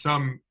going to be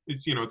some,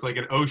 it's like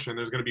an ocean,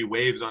 there's going to be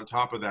waves on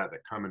top of that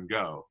come and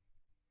go.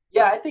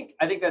 Yeah, I think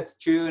that's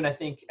true, and I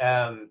think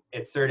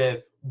it's sort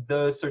of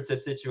those sorts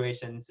of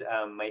situations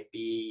might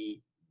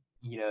be,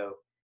 you know,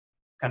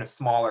 kind of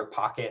smaller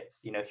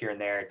pockets, here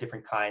and there,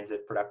 different kinds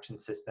of production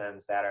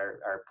systems that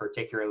are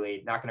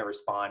particularly not going to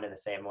respond in the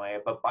same way.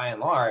 But by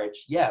and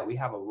large, yeah, we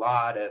have a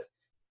lot of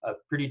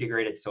pretty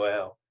degraded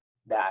soil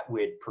that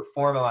would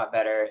perform a lot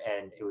better,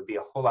 and it would be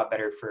a whole lot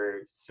better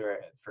for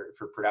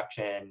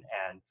production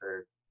and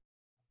for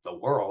the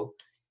world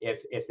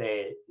if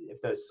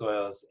those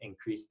soils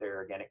increase their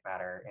organic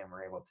matter and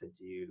we're able to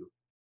do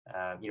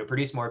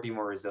produce more, be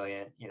more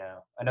resilient.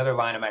 Another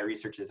line of my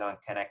research is on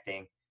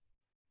connecting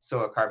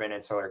soil carbon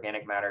and soil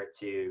organic matter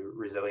to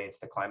resilience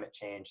to climate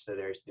change. So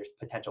there's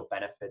potential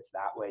benefits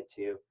that way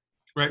too,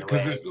 Right, in a because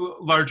way. there's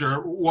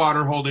larger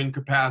water holding Yep.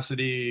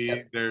 capacity. Yeah.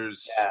 Better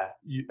There's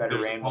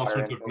all rainwater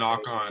sorts of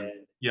knock on.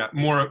 infiltration. Yeah,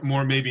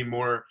 more maybe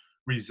more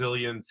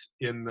resilience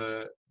in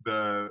the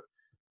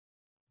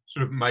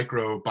sort of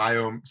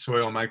microbiome,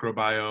 soil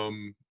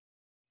microbiome,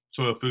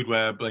 soil food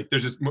web. Like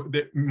there's just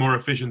more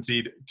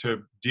efficiency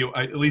to deal.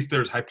 At least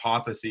there's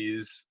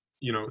hypotheses,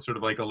 sort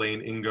of like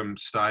Elaine Ingham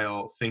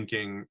style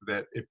thinking,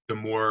 that if the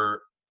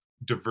more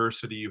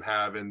diversity you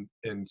have in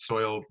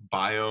soil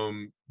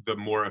biome, the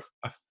more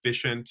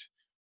efficient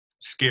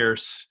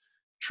scarce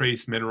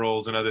trace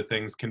minerals and other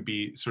things can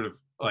be sort of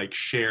like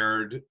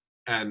shared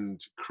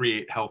and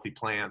create healthy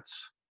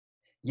plants.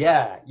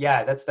 Yeah,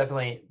 that's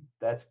definitely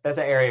that's an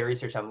area of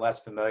research I'm less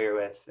familiar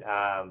with.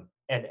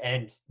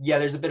 And yeah,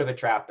 there's a bit of a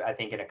trap, I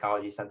think, in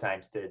ecology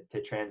sometimes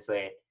to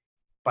translate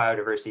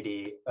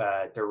biodiversity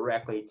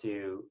directly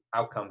to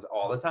outcomes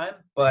all the time.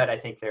 But I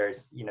think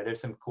there's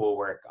some cool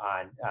work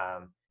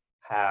on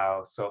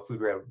how soil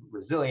food web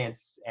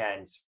resilience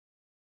and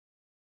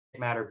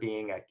matter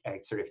being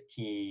a sort of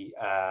key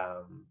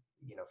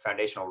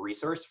foundational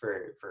resource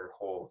for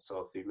whole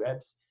soil food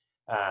webs.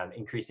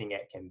 Increasing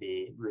it can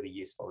be really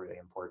useful, really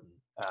important.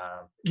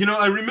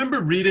 I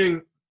remember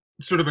reading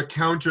sort of a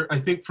counter, I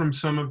think from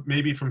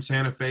maybe from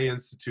Santa Fe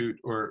Institute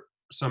or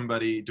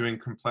somebody doing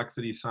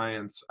complexity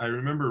science. I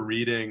remember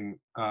reading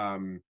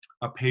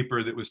a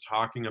paper that was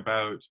talking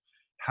about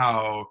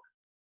how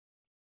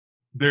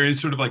there is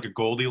sort of like a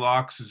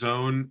Goldilocks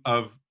zone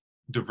of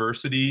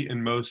diversity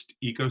in most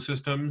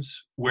ecosystems,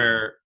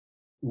 where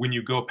when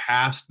you go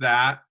past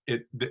that,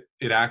 it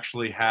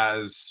actually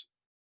has,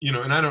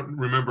 and I don't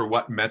remember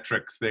what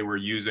metrics they were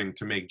using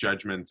to make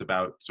judgments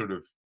about sort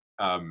of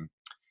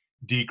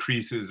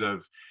decreases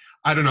of,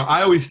 I don't know.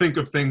 I always think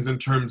of things in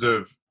terms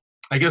of,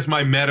 I guess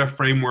my meta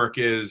framework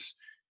is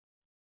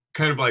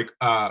kind of like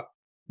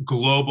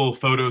global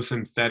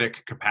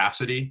photosynthetic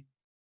capacity.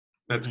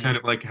 That's kind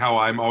of like how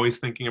I'm always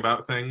thinking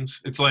about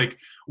things. It's like,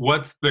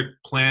 what's the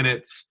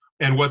planet's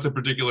and what's a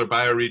particular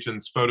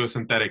bioregion's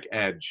photosynthetic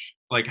edge?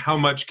 Like, how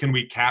much can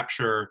we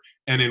capture,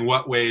 and in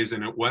what ways,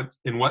 and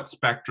in what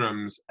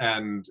spectrums,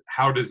 and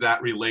how does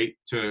that relate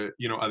to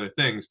other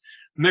things?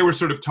 And they were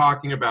sort of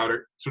talking about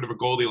it, sort of a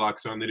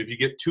Goldilocks zone, that if you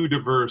get too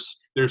diverse,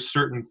 there's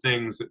certain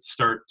things that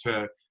start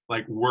to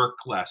like work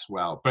less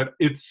well. But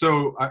it's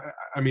so,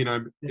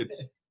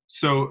 it's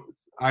so,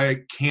 I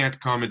can't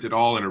comment at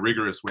all in a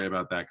rigorous way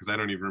about that, because I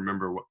don't even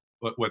remember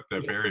what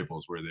the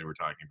variables were they were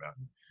talking about.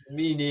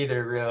 Me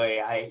neither,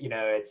 really. I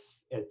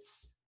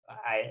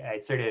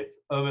sort of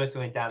almost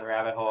went down the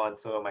rabbit hole on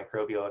soil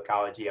microbial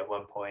ecology at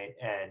one point,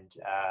 and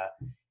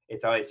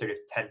it's always sort of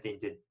tempting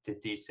to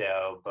do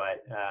so,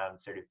 but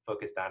sort of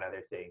focused on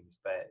other things.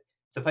 But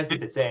suffice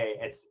it to say,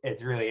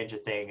 it's really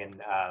interesting,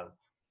 and I'm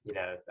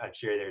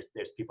sure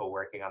there's people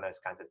working on those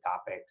kinds of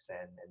topics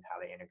and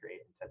how they integrate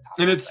into topics.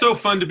 And it's so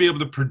fun to be able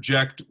to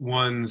project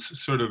one's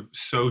sort of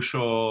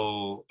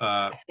social,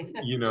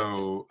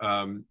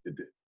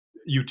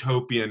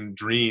 utopian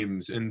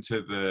dreams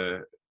into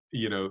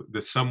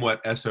the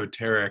somewhat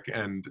esoteric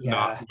and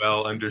not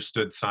well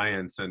understood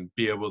science, and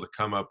be able to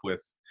come up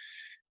with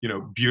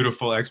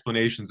beautiful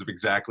explanations of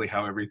exactly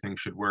how everything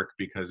should work,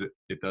 because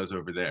it does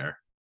over there.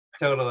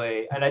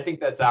 Totally, and I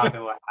think that's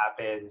often what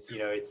happens.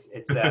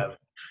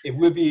 It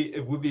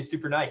would be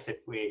super nice if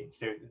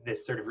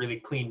this sort of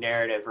really clean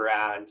narrative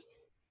around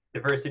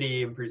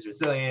diversity improves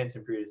resilience,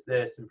 improves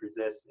this,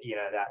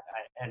 that.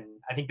 And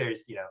I think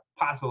there's,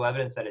 possible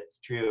evidence that it's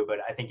true, but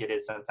I think it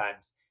is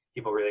sometimes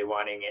people really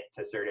wanting it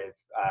to sort of,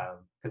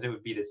 because it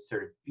would be this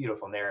sort of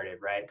beautiful narrative,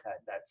 right?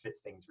 That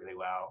fits things really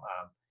well.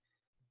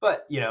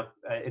 But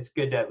it's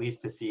good to at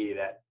least to see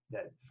that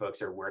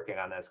folks are working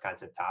on those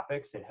kinds of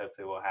topics, and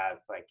hopefully we'll have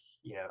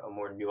a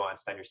more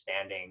nuanced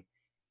understanding.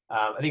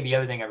 I think the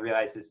other thing I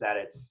realized is that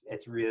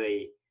it's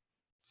really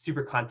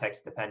super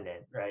context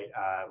dependent, right?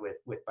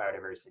 With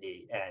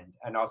biodiversity,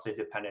 and also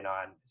dependent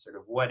on sort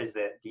of what is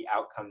the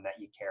outcome that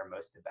you care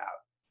most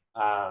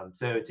about.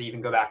 So to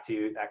even go back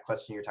to that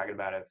question you're talking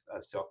about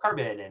of soil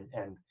carbon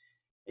and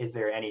is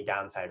there any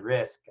downside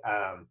risk?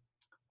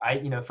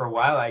 For a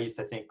while I used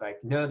to think like,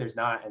 no, there's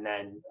not. And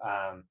then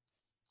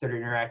started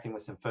interacting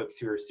with some folks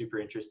who are super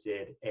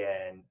interested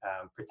in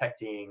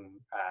protecting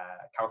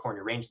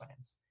California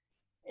rangelands.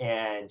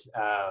 And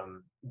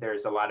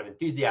there's a lot of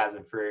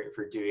enthusiasm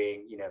for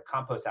doing,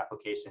 compost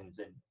applications,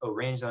 and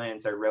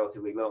rangelands are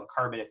relatively low in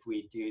carbon. If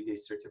we do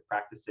these sorts of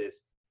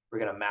practices, we're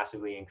going to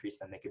massively increase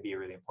them. They could be a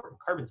really important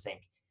carbon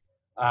sink.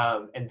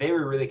 And they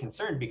were really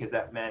concerned because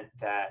that meant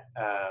that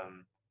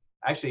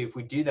actually, if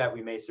we do that,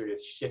 we may sort of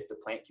shift the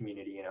plant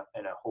community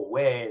in a whole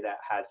way that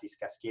has these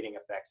cascading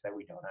effects that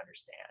we don't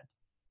understand.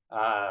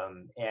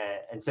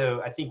 And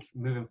so I think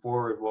moving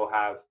forward, we'll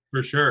have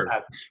for sure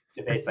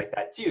debates like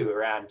that too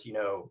around,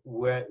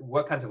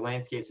 what kinds of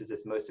landscapes is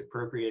this most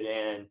appropriate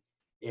in?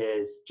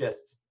 Is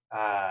just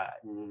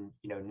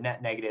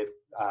net negative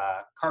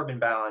carbon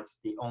balance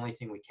the only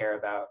thing we care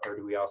about, or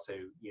do we also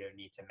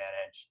need to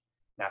manage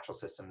natural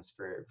systems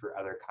for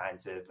other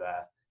kinds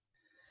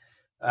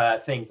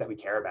of things that we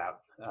care about?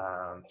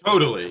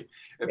 Totally.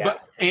 Yeah.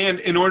 But and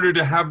in order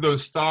to have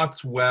those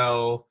thoughts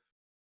well,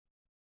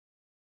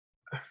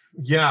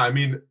 yeah, I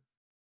mean,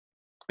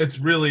 it's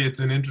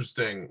an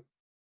interesting,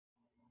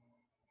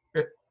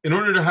 in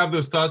order to have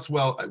those thoughts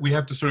well, we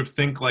have to sort of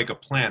think like a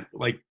plant,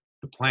 like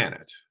the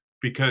planet,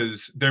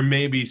 because there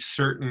may be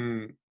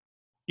certain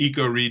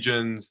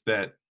ecoregions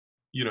that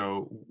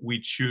we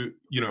choose,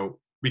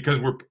 because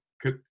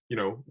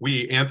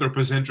we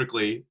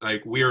anthropocentrically,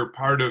 like, we are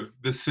part of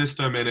the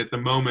system, and at the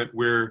moment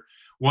we're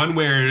one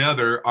way or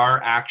another, our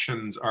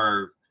actions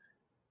are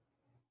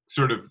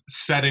sort of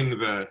setting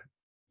the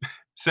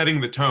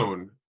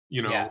tone,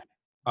 Yeah.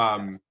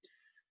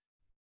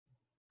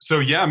 So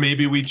yeah,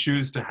 maybe we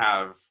choose to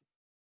have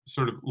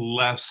sort of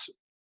less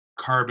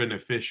carbon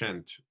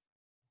efficient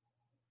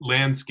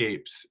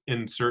landscapes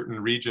in certain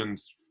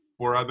regions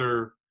in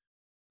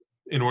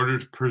order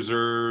to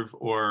preserve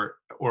or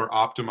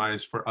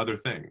optimize for other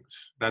things.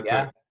 That's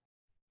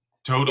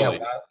totally.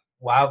 Yeah,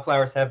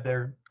 wildflowers have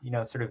their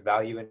sort of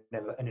value in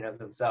and of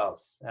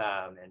themselves,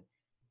 and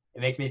it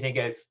makes me think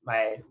of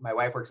my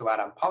wife works a lot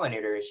on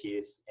pollinator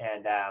issues,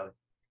 and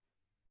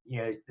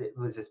it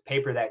was this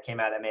paper that came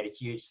out that made a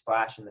huge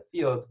splash in the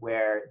field,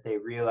 where they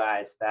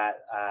realized that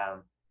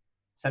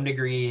some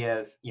degree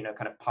of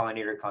kind of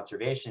pollinator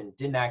conservation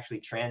didn't actually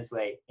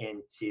translate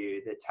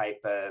into the type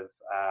of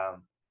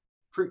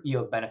fruit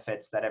yield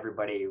benefits that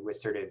everybody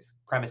was sort of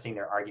premising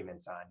their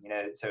arguments on.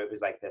 So it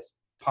was like this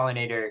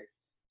pollinator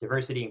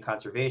diversity and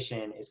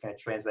conservation is going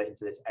to translate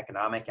into this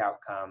economic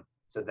outcome,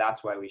 so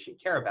that's why we should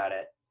care about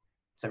it.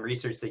 Some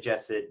research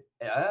suggested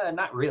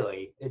not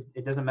really.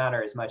 It doesn't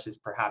matter as much as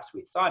perhaps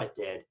we thought it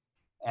did.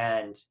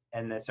 And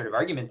the sort of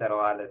argument that a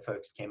lot of the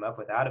folks came up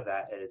with out of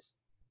that is,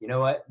 you know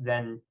what,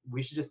 then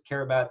we should just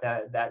care about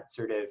that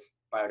sort of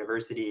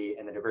biodiversity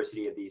and the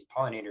diversity of these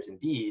pollinators and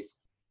bees,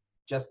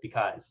 just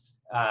because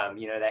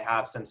they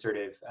have some sort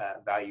of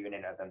value in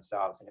and of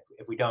themselves. And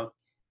if we don't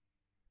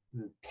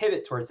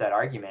pivot towards that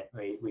argument,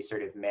 we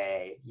sort of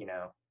may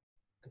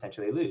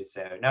potentially lose.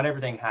 So not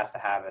everything has to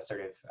have a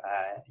sort of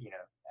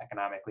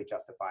economically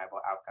justifiable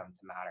outcome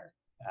to matter.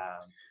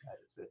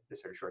 It's the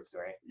sort of short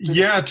story.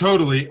 Yeah,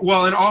 totally.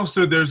 Well, and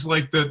also there's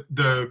like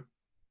the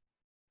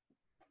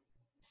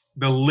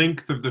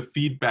length of the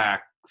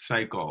feedback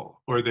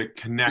cycle, or the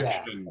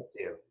connection,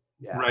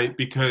 right?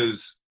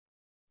 Because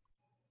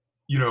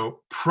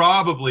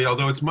probably,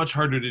 although it's much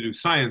harder to do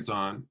science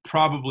on,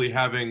 probably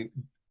having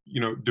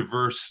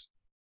diverse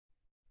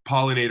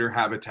pollinator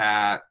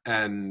habitat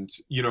and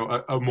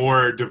a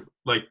more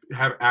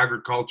have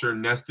agriculture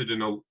nested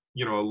in a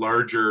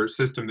larger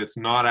system that's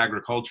not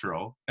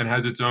agricultural and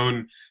has its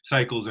own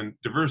cycles and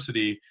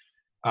diversity.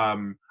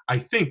 I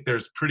think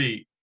there's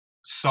pretty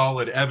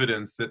solid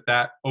evidence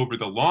that over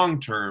the long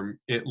term,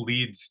 it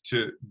leads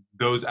to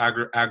those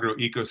agro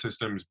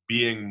ecosystems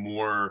being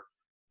more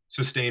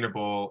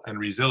sustainable and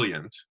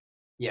resilient.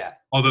 Yeah.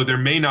 Although there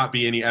may not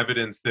be any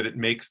evidence that it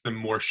makes them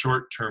more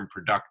short-term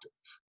productive.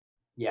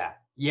 Yeah,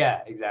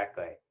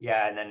 exactly.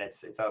 Yeah, and then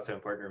it's also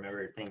important to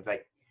remember things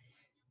like,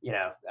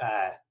 it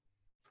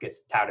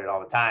gets touted all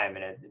the time,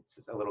 and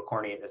it's a little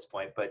corny at this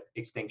point, but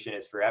extinction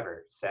is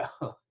forever. So,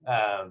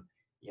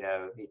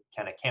 you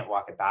kind of can't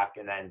walk it back.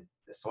 And then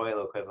the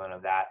soil equivalent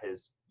of that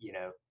is,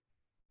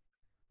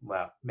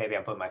 well, maybe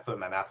I'm putting my foot in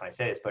my mouth when I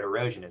say this, but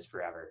erosion is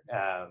forever.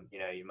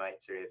 You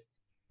might sort of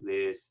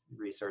lose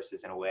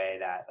resources in a way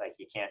that like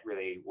you can't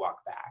really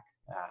walk back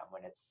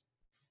when it's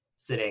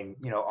sitting,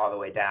 all the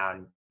way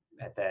down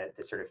at the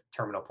sort of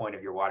terminal point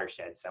of your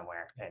watershed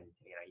somewhere, and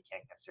you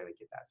can't necessarily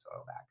get that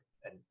soil back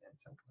in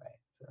some way.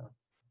 So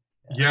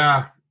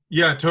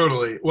yeah,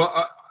 totally.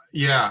 Well,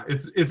 yeah,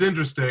 it's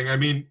interesting. I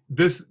mean,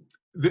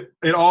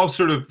 it all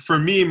sort of, for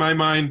me, my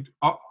mind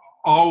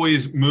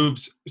always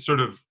moves sort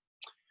of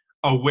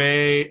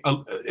away.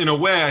 In a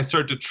way, I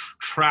start to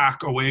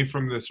track away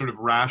from the sort of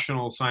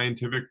rational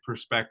scientific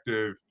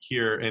perspective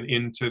here and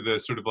into the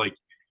sort of like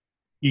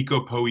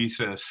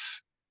ecopoiesis,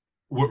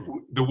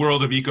 the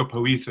world of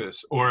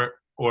ecopoiesis, or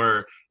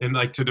and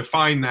like to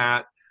define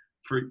that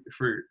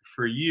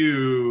for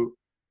you,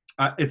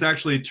 it's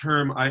actually a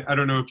term. I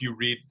don't know if you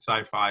read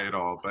sci-fi at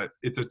all, but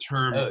it's a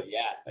term. Oh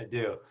yeah, I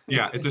do.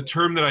 Yeah, it's a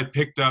term that I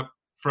picked up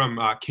from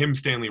Kim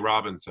Stanley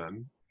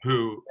Robinson,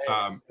 who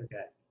Nice.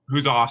 Okay.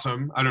 who's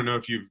awesome. I don't know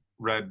if you've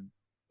read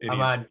any. I'm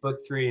on book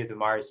 3 of the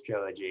Mars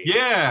trilogy.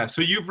 Yeah,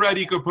 so you've read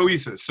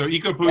Ecopoiesis. So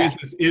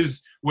Ecopoiesis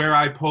is where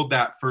I pulled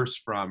that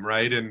first from,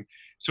 right? And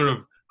sort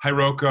of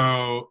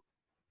Hiroko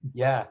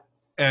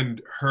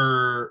and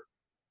her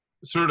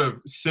sort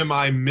of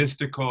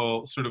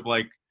semi-mystical sort of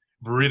like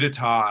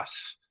viriditas,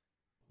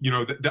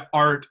 the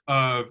art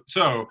of,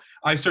 so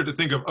I start to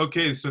think of,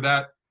 okay, so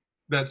that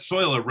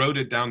soil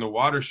eroded down the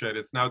watershed.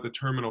 It's now the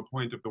terminal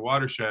point of the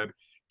watershed.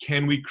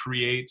 Can we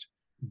create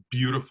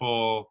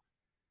beautiful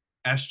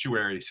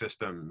estuary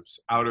systems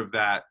out of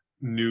that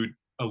new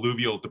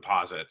alluvial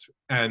deposit?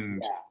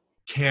 And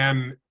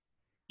can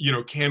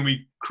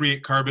we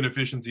create carbon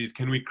efficiencies?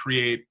 Can we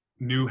create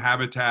new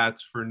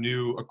habitats for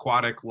new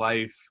aquatic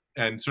life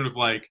and sort of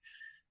like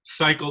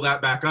cycle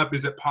that back up?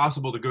 Is it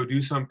possible to go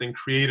do something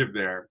creative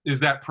there? Is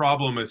that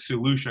problem a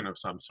solution of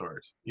some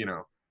sort?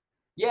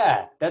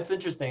 Yeah, that's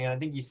interesting. And I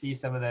think you see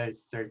some of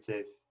those sorts of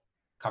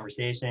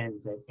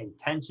conversations and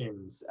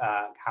tensions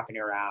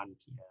happening around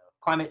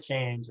climate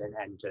change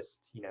and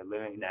just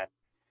living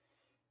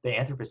the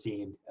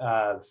Anthropocene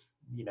of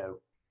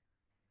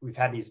we've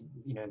had these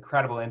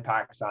incredible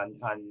impacts on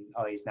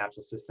all these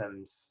natural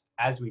systems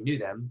as we knew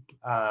them.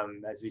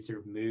 As we sort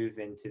of move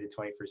into the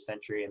 21st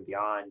century and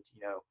beyond,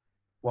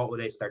 what will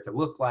they start to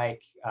look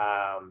like?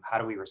 How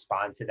do we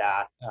respond to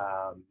that?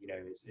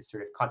 Is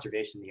sort of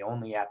conservation the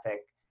only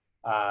ethic?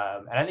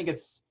 And I think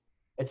it's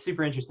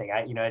super interesting.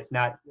 It's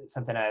not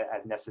something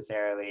I've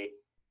necessarily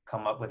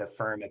come up with a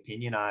firm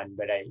opinion on,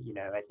 but I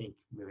think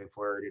moving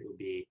forward it will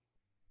be,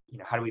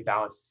 how do we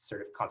balance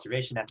sort of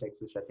conservation ethics,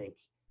 which I think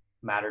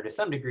matter to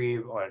some degree,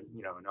 or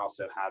and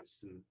also have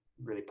some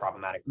really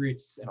problematic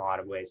roots in a lot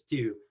of ways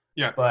too.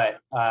 Yeah. But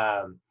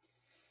how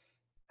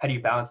do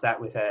you balance that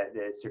with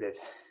the sort of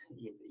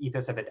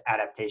ethos of Exactly.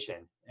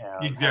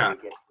 How do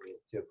we get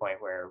to a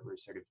point where we're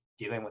sort of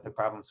dealing with the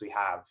problems we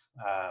have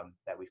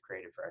that we've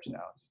created for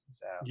ourselves?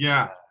 So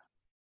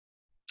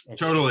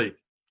totally.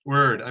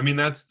 Word. I mean,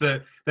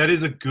 that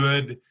is a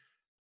good,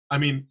 I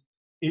mean,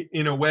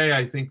 in a way,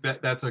 I think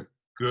that's a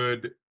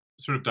good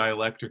sort of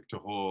dialectic to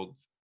hold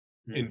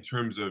in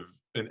terms of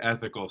an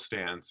ethical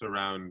stance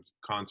around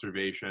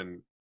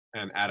conservation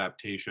and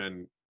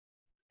adaptation,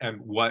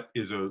 and what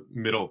is a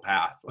middle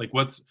path. Like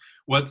what's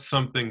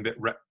something that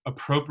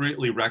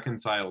appropriately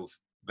reconciles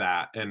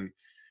that, and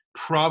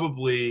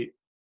probably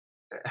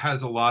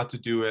has a lot to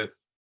do with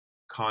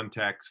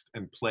context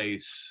and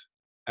place.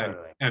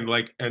 Totally.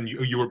 And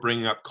you were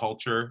bringing up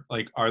culture.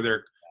 Like, are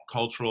there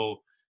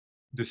cultural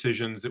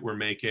decisions that we're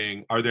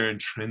making? Are there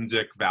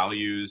intrinsic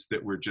values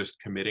that we're just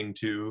committing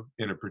to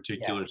in a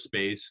particular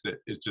space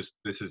that is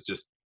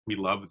just, we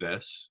love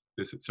this,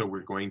 so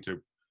we're going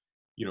to,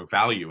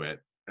 value it.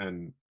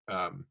 And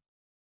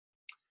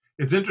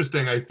it's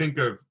interesting. I think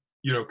of,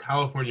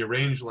 California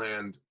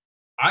rangeland.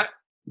 I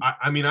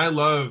mean, I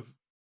love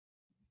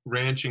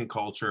ranching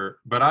culture,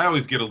 but I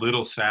always get a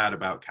little sad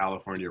about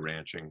California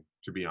ranching,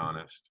 to be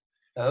honest.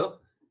 Oh.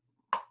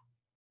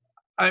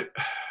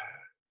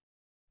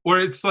 Or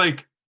it's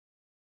like,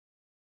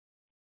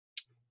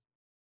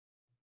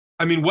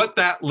 I mean, what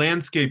that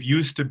landscape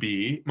used to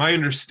be, my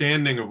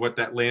understanding of what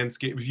that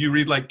landscape, if you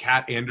read like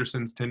Kat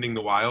Anderson's Tending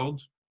the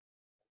Wild.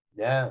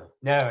 No,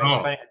 it's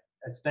funny.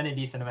 I spent a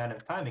decent amount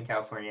of time in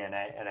California, and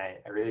I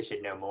really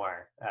should know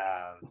more.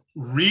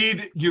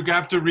 You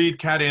have to read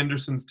Kat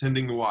Anderson's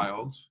Tending the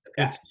Wild.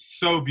 Okay. It's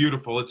so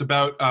beautiful. It's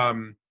about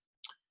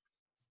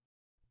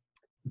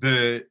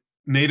the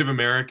Native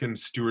American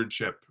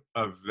stewardship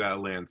of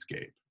that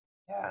landscape.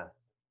 Yeah.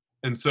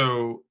 And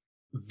so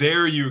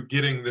there you're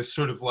getting this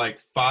sort of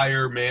like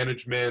fire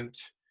management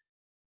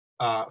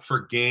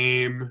for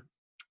game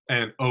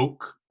and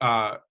oak,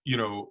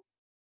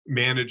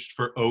 managed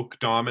for oak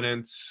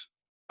dominance,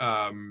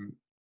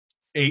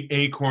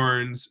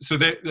 acorns. So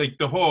that like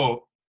the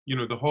whole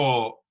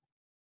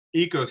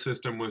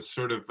ecosystem was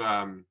sort of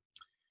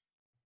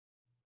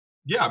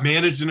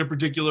managed in a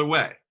particular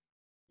way.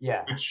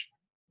 Yeah.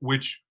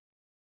 Which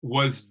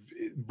is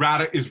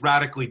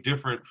radically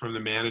different from the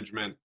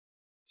management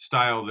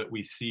style that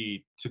we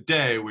see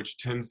today, which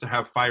tends to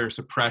have fire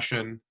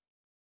suppression,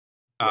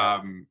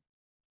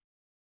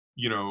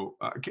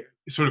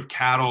 sort of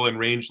cattle and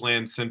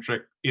rangeland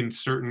centric in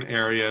certain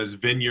areas,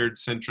 vineyard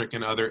centric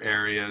in other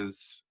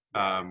areas,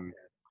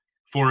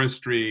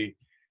 forestry,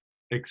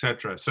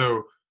 etc.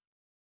 So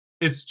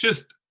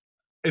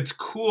it's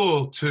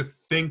cool to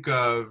think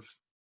of.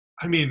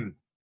 I mean,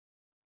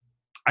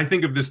 I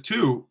think of this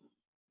too.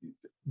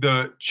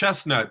 The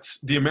chestnuts,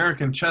 the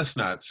American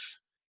chestnuts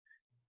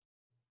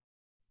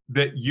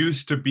that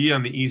used to be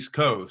on the East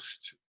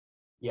Coast.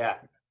 Yeah.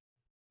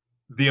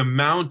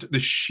 The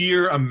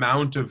sheer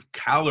amount of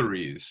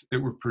calories that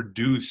were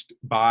produced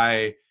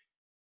by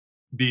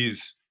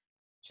these,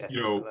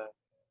 Chestnuts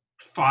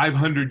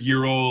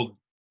 500-year-old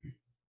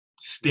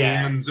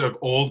stands of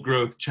old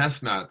growth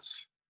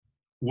chestnuts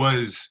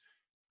was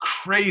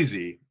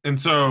crazy.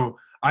 And so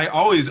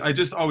I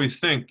just always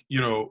think,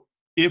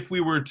 if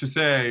we were to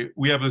say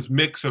we have this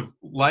mix of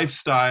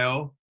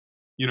lifestyle,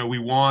 we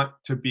want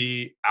to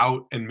be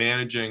out and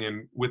managing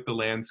and with the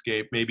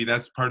landscape. Maybe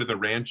that's part of the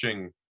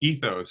ranching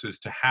ethos, is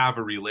to have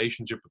a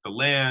relationship with the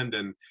land.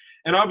 And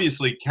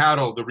obviously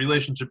cattle, the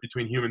relationship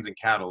between humans and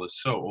cattle is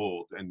so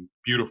old and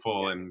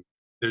beautiful. Yeah. And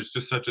there's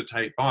just such a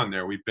tight bond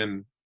there. We've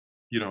been,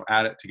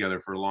 at it together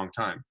for a long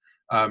time.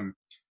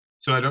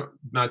 So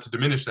not to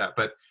diminish that,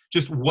 but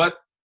just what's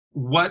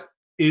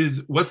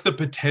the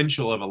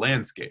potential of a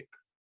landscape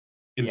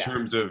in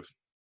terms of,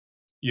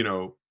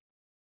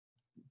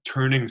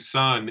 turning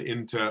sun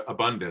into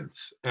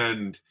abundance.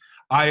 And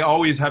I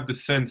always have the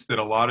sense that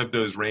a lot of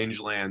those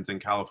rangelands in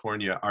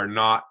California are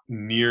not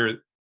nearly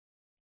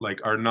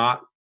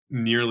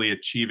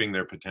achieving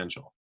their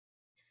potential.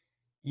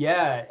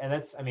 Yeah, and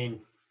that's,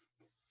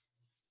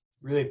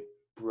 really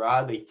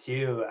broadly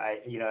too. I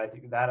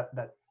think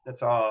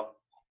that's all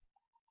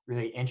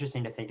really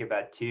interesting to think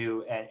about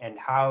too, and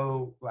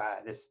how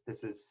this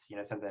is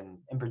something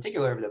in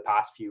particular over the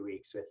past few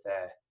weeks with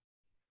the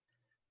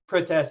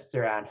protests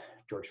around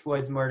George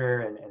Floyd's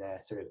murder and the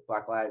sort of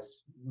Black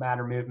Lives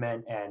Matter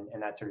movement, and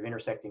that sort of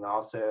intersecting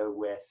also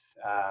with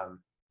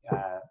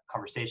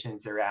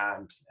conversations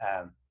around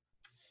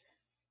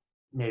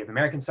Native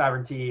American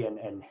sovereignty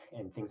and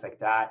things like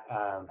that.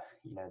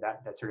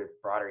 That sort of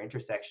broader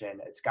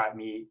intersection, it's got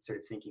me sort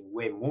of thinking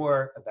way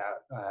more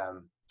about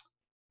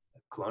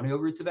colonial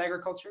roots of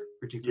agriculture,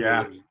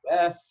 particularly in the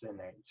US, and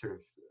the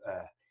sort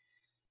of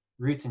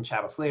roots in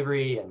chattel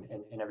slavery and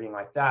everything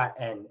like that,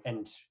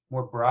 and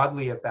more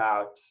broadly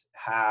about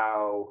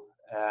how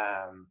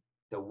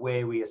the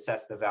way we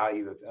assess the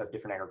value of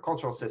different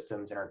agricultural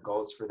systems and our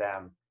goals for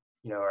them,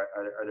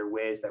 are there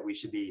ways that we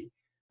should be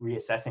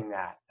reassessing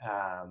that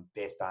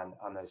based on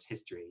those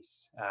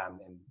histories,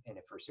 and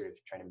if we're sort of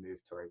trying to move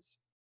towards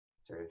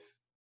sort of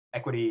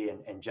equity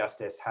and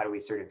justice, how do we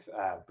sort of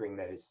bring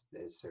those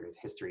sort of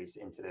histories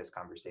into those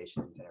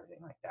conversations and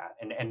everything like that,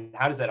 and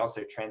how does that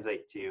also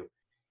translate to,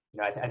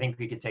 I think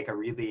we could take a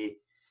really,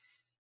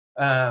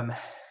 climate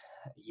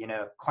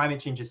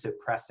change is so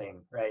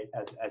pressing, right,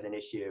 as an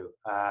issue,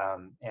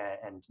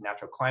 and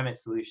natural climate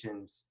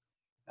solutions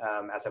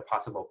as a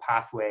possible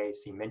pathway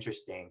seem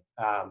interesting,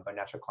 but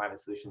natural climate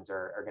solutions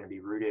are going to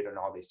be rooted in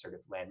all these sort of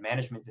land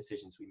management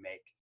decisions we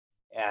make.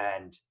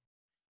 And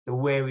the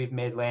way we've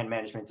made land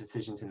management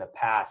decisions in the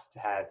past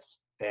have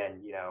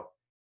been,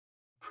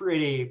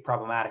 pretty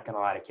problematic in a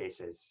lot of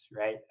cases,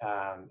 right?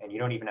 And you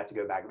don't even have to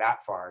go back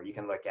that far. You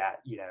can look at,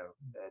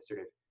 the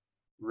sort of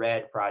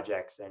RED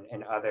projects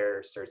and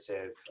other sorts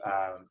of,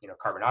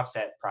 carbon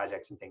offset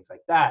projects and things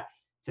like that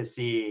to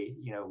see,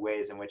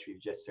 ways in which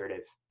we've just sort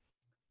of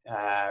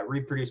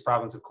reproduced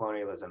problems of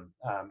colonialism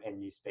in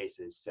new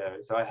spaces.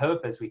 So I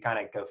hope as we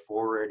kind of go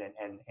forward and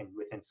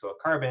within soil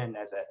carbon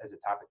as a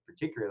topic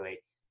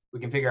particularly, we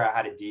can figure out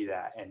how to do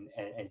that and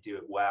do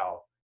it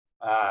well.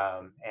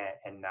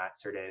 And not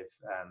sort of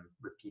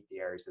repeat the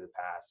errors of the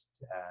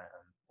past,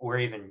 or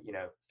even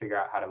figure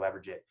out how to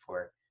leverage it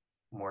for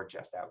more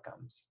just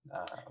outcomes,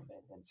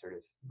 and sort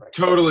of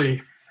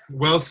totally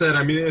well said.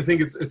 I mean, I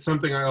think it's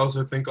something I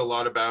also think a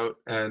lot about,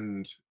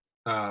 and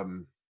I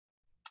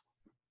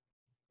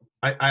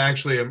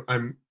actually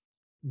I'm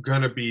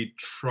gonna be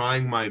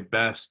trying my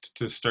best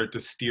to start to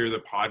steer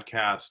the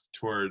podcast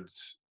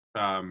towards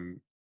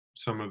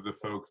some of the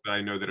folks that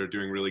I know that are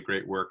doing really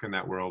great work in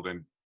that world,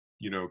 and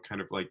kind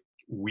of like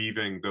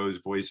weaving those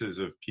voices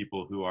of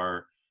people who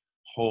are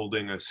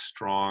holding a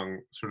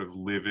strong sort of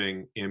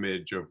living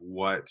image of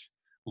what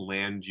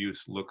land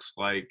use looks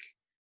like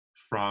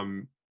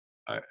from,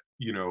 an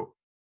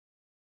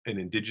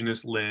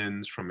indigenous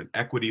lens, from an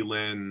equity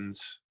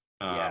lens,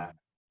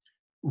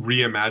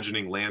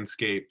 reimagining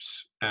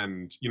landscapes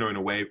and, in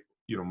a way,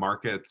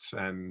 markets,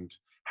 and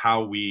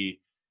how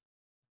we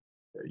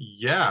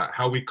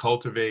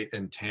cultivate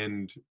and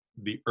tend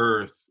the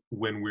earth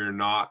when we're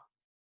not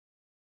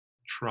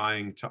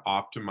trying to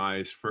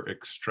optimize for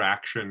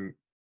extraction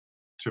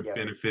to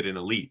benefit an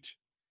elite,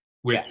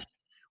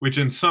 which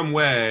in some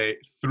way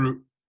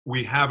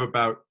we have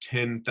about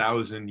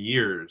 10,000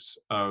 years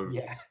of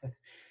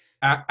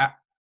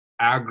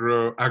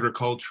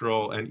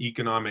agricultural and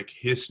economic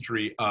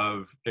history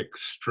of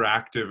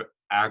extractive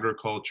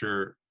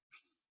agriculture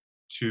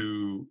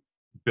to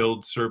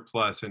build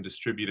surplus and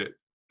distribute it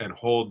and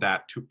hold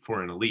that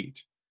for an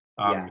elite.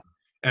 Yeah.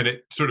 And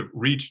it sort of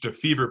reached a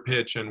fever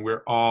pitch, and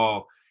we're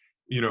all,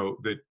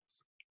 the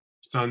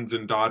sons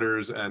and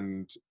daughters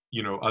and,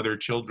 other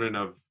children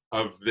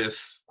of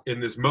this in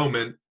this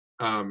moment.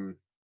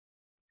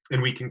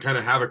 And we can kind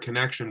of have a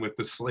connection with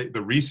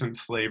the recent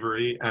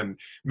slavery and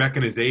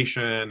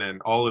mechanization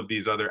and all of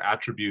these other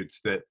attributes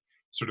that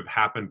sort of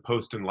happened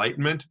post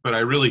Enlightenment. But I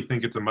really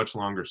think it's a much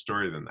longer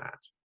story than that.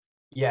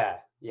 Yeah,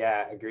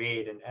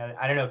 agreed. And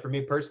I don't know, for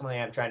me personally,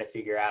 I'm trying to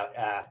figure out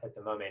at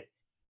the moment,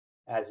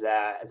 as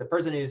a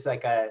person who's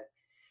like a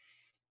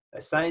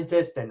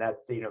scientist, and that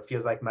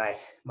feels like my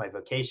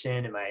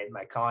vocation and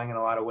my calling in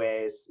a lot of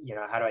ways.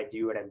 How do I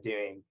do what I'm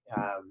doing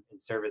in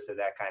service of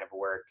that kind of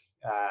work?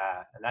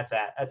 And that's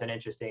an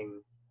interesting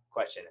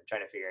question. I'm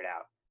trying to figure it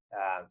out.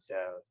 So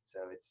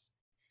it's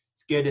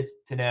good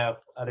to know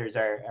others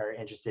are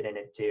interested in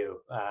it too.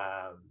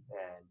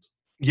 And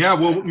yeah,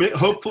 well,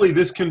 hopefully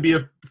this can be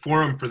a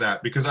forum for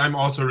that, because I'm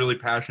also really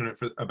passionate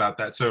about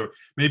that. So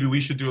maybe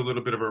we should do a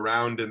little bit of a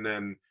round, and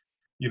then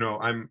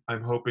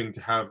I'm hoping to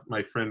have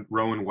my friend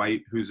Rowan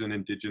White, who's an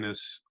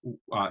indigenous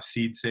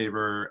seed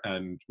saver,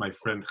 and my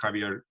friend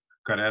Javier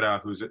Carrera,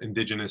 who's an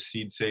indigenous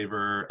seed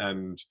saver.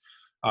 And,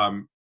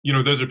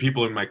 those are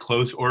people in my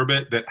close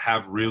orbit that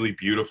have really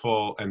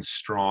beautiful and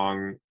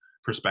strong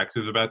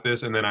perspectives about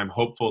this. And then I'm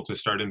hopeful to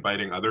start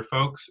inviting other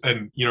folks.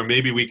 And,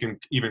 maybe we can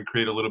even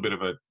create a little bit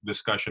of a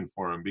discussion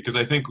forum, because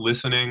I think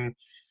listening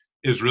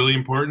is really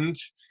important,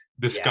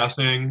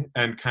 discussing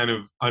and kind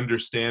of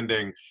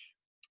understanding,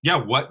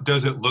 what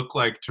does it look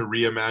like to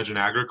reimagine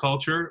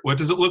agriculture? What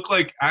does it look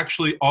like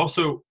actually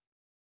also,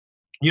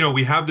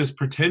 we have this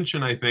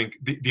pretension, I think,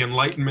 the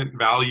Enlightenment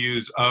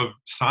values of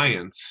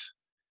science,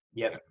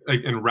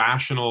 like, and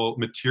rational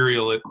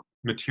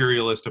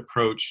materialist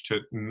approach to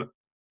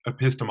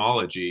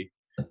epistemology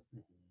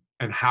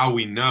and how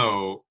we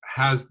know,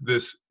 has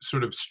this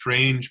sort of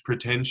strange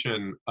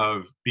pretension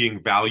of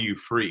being value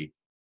free.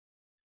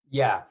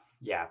 Yeah.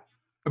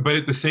 But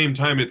at the same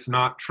time, it's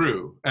not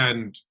true.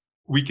 And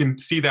we can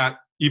see that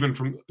even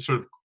from sort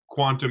of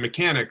quantum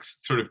mechanics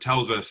sort of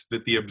tells us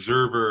that the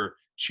observer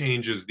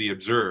changes the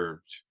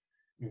observed.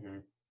 Mm-hmm.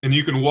 And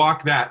you can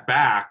walk that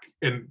back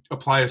and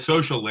apply a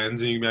social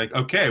lens, and you can be like,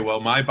 okay, well,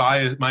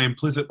 my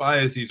implicit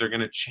biases are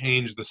going to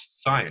change the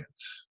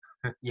science.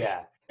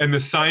 Yeah. And the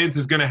science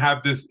is going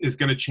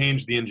to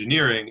change the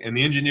engineering, and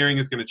the engineering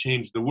is going to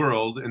change the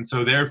world. And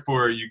so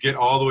therefore you get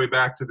all the way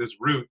back to this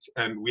root,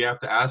 and we have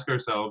to ask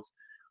ourselves,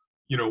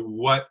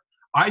 what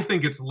I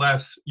think it's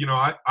less,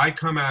 I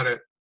come at it.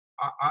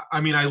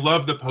 I mean, I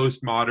love the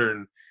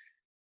postmodern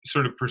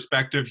sort of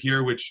perspective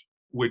here, which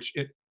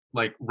it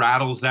like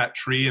rattles that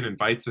tree and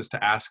invites us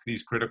to ask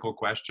these critical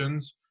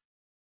questions.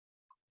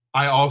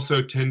 I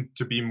also tend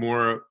to be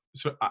more,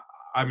 so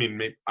I mean,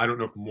 maybe, I don't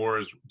know if more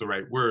is the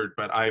right word,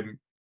 but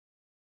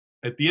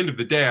at the end of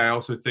the day, I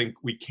also think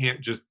we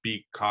can't just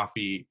be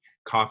coffee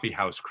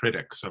house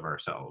critics of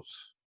ourselves.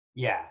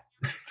 Yeah,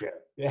 that's true.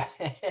 Yeah.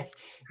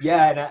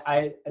 Yeah. And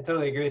I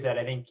totally agree with that.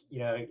 I think,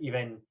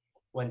 even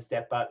one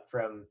step up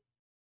from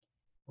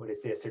what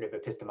is this sort of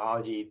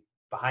epistemology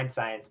behind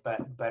science,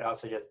 but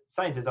also just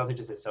science is also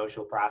just a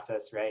social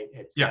process, right?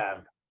 It's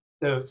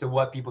so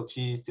what people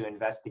choose to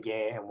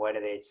investigate, and what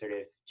do they sort of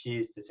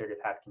choose to sort of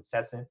have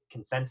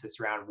consensus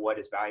around what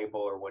is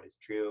valuable or what is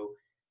true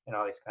in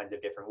all these kinds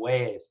of different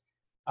ways.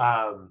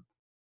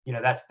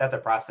 That's a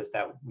process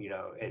that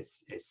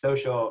is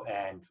social,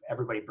 and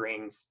everybody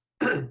brings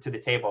to the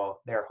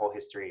table their whole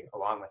history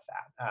along with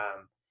that.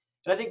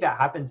 And I think that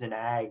happens in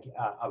ag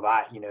a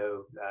lot.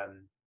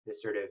 This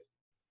sort of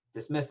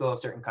dismissal of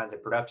certain kinds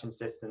of production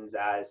systems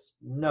as,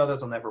 no,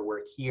 those will never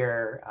work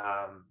here,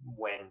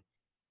 when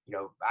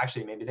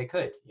actually maybe they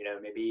could.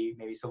 Maybe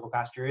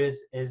silvopasture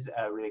is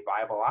a really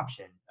viable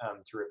option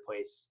to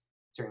replace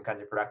certain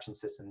kinds of production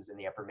systems in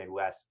the upper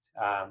Midwest.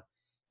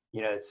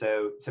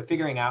 So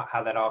figuring out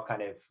how that all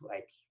kind of,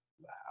 like,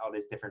 all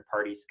these different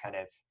parties kind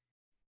of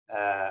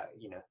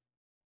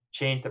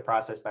change the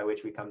process by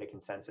which we come to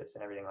consensus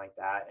and everything like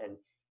that. And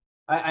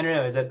I don't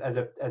know,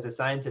 as a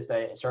scientist,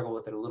 I struggle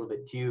with it a little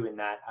bit too, in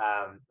that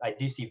I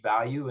do see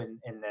value in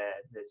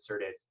the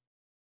sort of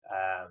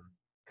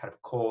kind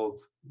of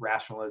cold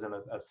rationalism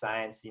of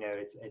science.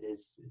 It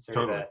is sort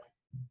totally. of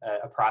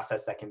a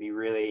process that can be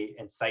really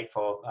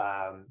insightful.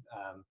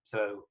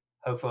 So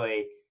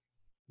hopefully,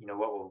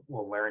 what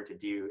we'll learn to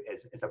do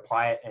is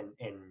apply it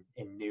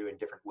in new and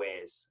different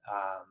ways,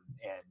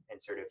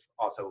 and sort of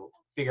also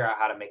figure out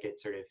how to make it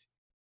sort of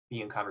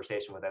be in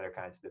conversation with other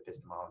kinds of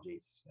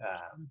epistemologies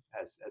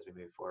as we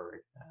move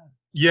forward.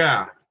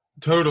 Yeah,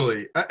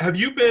 totally. Have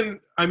you been,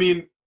 I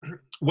mean,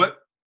 what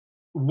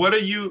are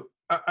you,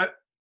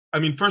 I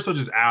mean, first I'll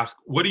just ask,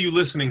 what are you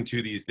listening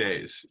to these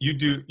days? You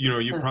do,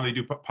 you probably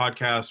do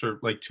podcasts or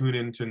like tune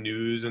into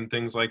news and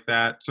things like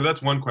that. So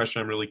that's one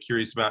question I'm really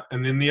curious about.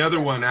 And then the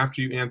other one,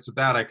 after you answered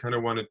that, I kind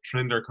of want to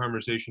trend our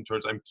conversation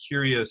towards, I'm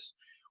curious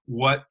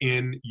what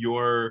in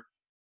your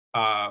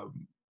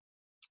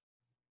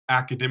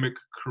academic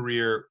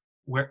career,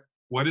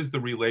 what is the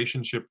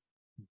relationship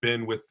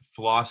been with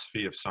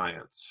philosophy of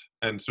science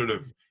and sort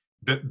of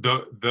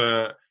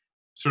the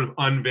sort of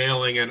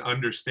unveiling and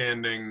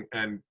understanding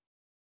and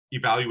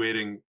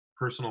evaluating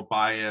personal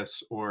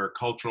bias or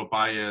cultural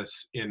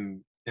bias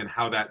in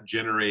how that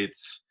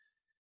generates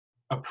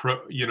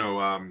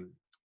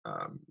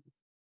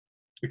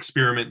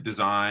experiment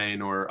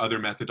design or other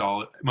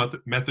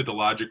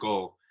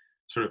methodological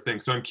sort of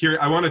things. So I'm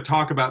curious, I want to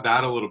talk about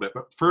that a little bit,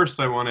 but first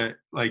I want to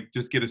like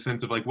just get a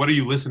sense of like, what are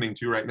you listening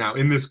to right now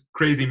in this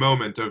crazy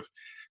moment of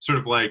sort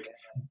of like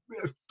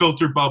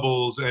filter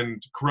bubbles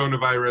and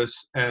coronavirus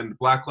and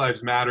Black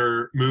Lives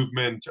Matter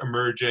movement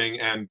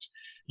emerging and,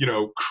 you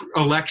know,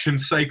 election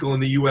cycle in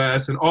the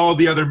US and all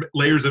the other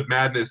layers of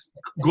madness,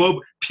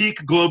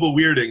 peak global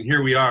weirding.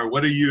 Here we are.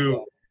 What are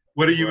you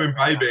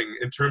imbibing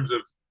in terms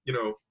of, you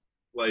know,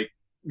 like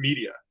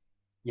media?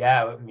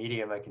 Yeah, what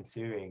media am I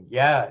consuming?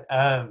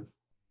 Yeah,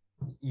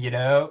 you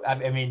know,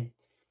 I mean,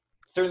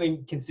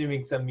 certainly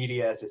consuming some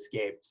media as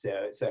escape.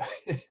 So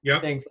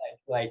Yep. things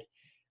like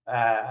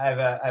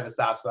I have a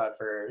soft spot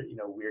for, you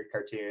know, weird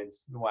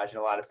cartoons. Been watching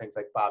a lot of things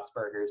like Bob's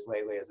Burgers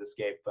lately as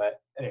escape. But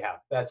anyhow,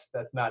 that's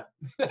not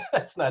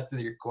that's not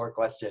your core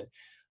question.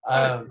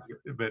 But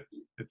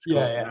it's cool.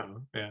 Yeah.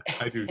 Yeah,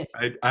 I do.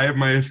 I have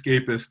my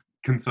escapist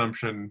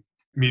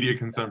media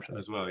consumption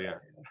as well. Yeah.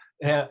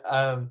 Yeah.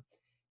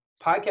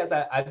 Podcast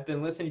I've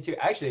been listening to,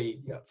 actually,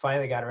 you know,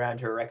 finally got around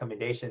to a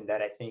recommendation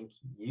that I think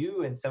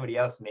you and somebody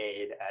else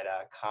made at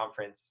a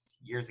conference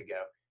years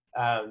ago.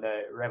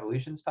 The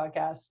Revolutions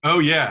podcast. Oh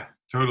yeah,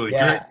 totally.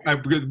 Yeah.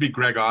 It'd be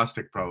Greg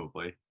Ostick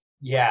probably.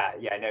 Yeah,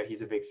 I know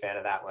he's a big fan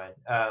of that one.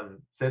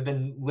 So I've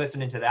been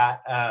listening to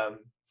that.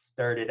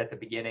 Started at the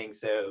beginning,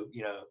 so,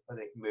 you know, I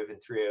think moving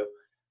through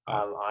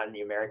on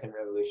the American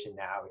Revolution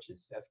now, which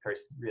is of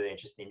course really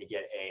interesting to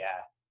get a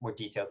more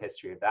detailed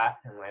history of that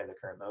in light of the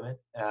current moment.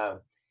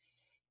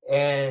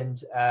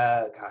 And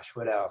gosh,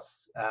 what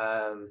else?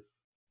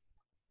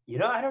 You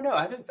know, I don't know.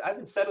 I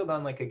haven't settled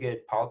on like a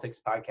good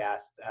politics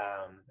podcast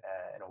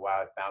in a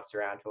while. I've bounced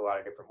around to a lot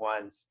of different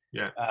ones.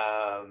 Yeah.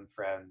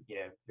 From, you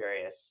know,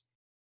 various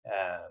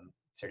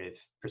sort of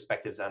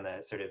perspectives on the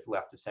sort of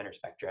left of center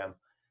spectrum,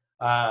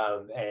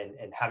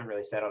 and haven't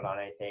really settled on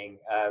anything.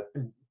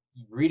 Been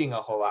reading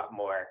a whole lot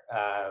more.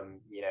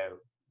 You know,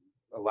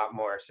 a lot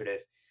more sort of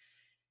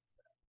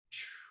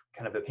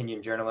kind of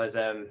opinion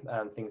journalism,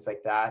 things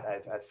like that.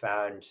 I've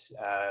found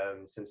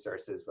some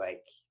sources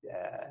like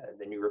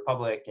the New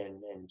Republic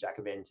and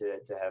Jacobin to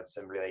have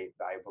some really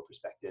valuable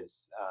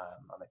perspectives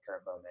on the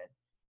current moment.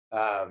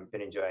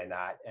 Been enjoying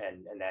that,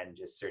 and then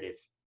just sort of,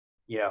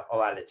 you know, a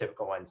lot of the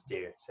typical ones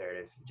too. Sort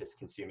of just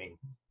consuming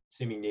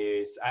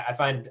news. I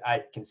find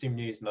I consume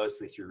news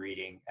mostly through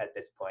reading at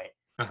this point.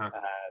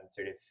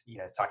 Sort of, you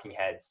know, talking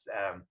heads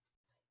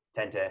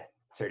tend to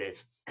sort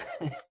of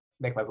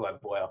make my blood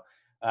boil.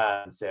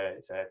 So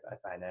I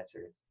find that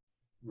sort of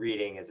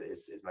reading is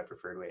my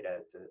preferred way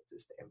to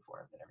stay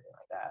informed and everything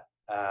like that.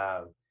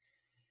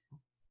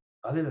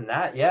 Other than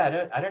that,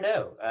 yeah, I don't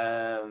know.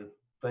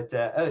 But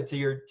to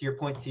your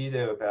point too,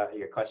 though, about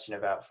your question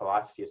about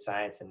philosophy of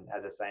science and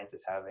as a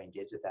scientist, how I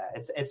engage with that,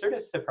 it's sort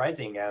of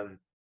surprising.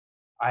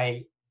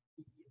 I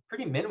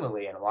pretty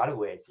minimally in a lot of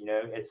ways. You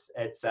know, it's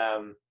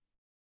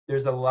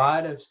there's a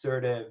lot of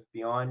sort of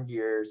beyond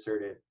your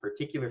sort of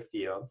particular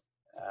field.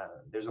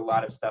 There's a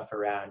lot of stuff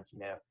around, you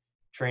know,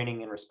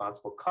 training and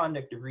responsible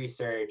conduct of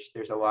research.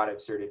 There's a lot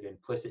of sort of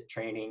implicit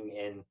training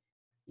in,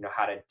 you know,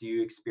 how to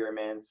do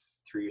experiments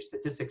through your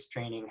statistics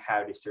training,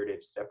 how to sort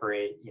of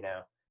separate, you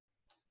know,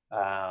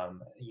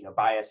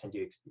 bias and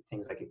do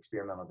things like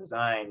experimental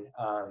design.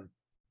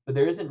 But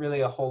there isn't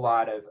really a whole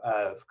lot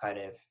of kind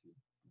of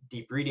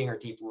deep reading or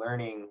deep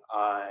learning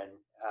on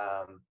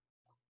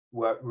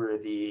what were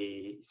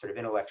the sort of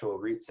intellectual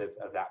roots of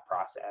that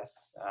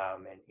process,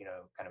 and, you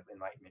know, kind of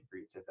enlightenment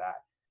roots of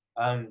that.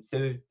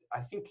 So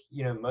I think,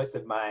 you know, most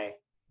of my,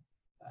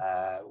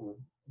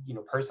 you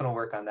know, personal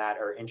work on that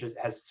or interest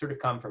has sort of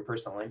come from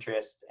personal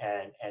interest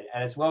and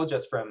as well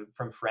just from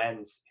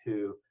friends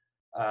who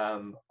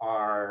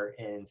are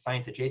in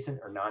science adjacent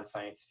or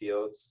non-science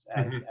fields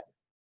as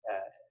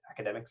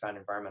academics on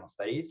environmental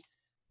studies,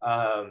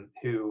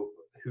 who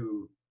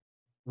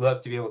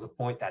love to be able to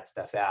point that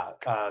stuff out,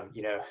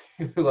 you know,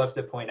 who love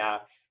to point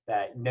out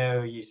that,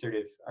 no, you sort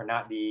of are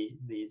not the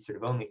sort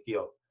of only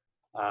field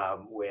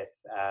with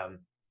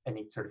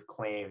any sort of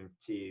claim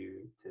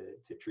to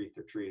truth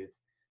or truth.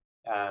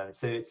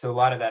 So a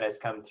lot of that has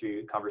come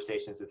through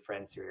conversations with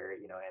friends who are,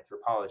 you know,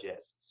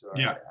 anthropologists or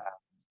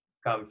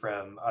come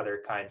from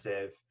other kinds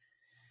of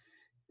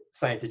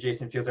science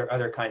adjacent fields or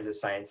other kinds of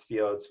science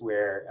fields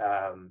where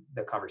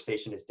the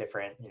conversation is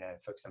different, you know,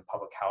 folks in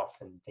public health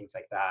and things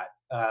like that.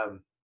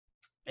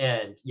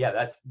 And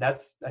yeah,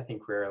 that's I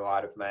think where a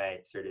lot of my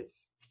sort of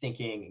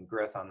thinking and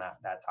growth on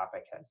that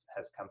topic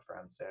has come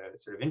from. So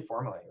sort of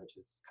informally, which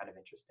is kind of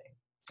interesting.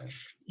 So.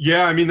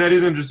 Yeah, I mean, that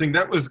is interesting.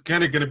 That was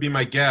kind of going to be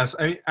my guess.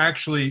 I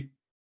actually,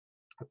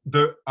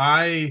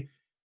 I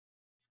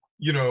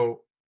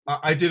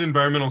I did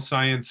environmental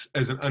science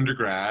as an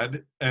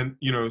undergrad, and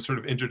sort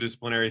of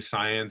interdisciplinary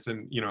science,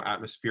 and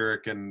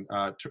atmospheric and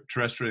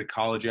terrestrial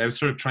ecology. I was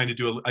sort of trying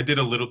to I did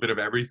a little bit of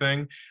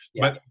everything,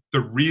 Yeah. but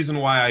the reason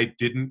why I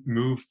didn't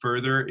move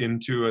further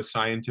into a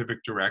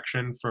scientific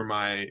direction for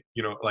my,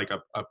 like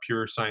a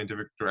pure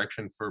scientific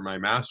direction for my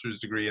master's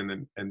degree, and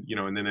then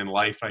in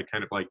life I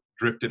kind of like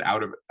drifted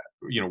out of,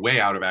 way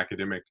out of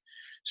academic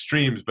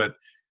streams. But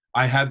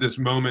I had this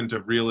moment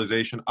of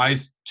realization. I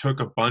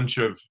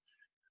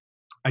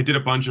did a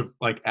bunch of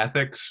like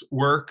ethics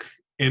work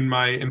in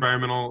my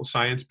environmental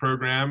science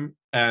program,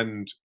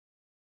 and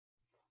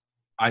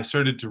I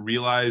started to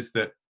realize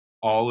that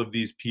all of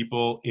these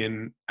people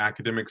in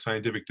academic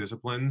scientific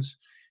disciplines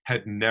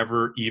had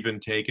never even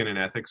taken an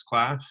ethics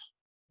class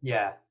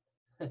Yeah.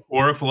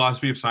 or a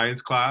philosophy of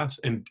science class,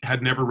 and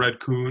had never read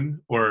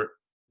Kuhn, or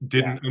Yeah.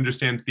 didn't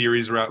understand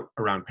theories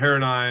around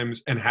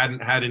paradigms, and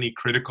hadn't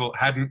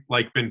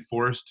like been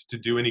forced to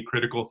do any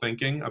critical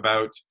thinking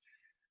about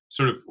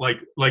sort of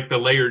like the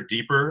layer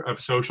deeper of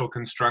social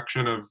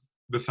construction of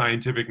the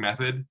scientific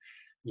method. And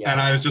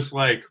Yeah. I was just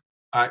like,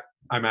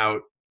 I'm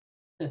out.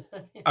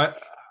 I,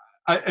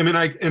 I mean,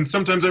 and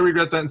sometimes I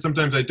regret that, and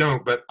sometimes I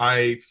don't. But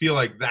I feel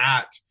like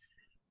that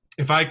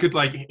if I could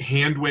like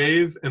hand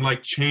wave and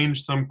like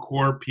change some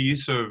core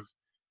piece of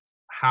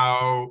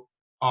how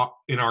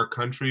in our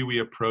country we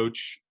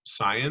approach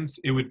science,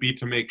 it would be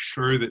to make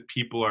sure that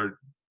people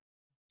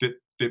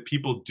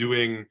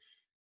doing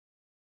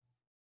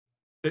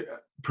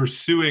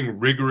pursuing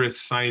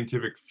rigorous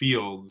scientific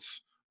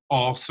fields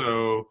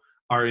also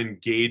are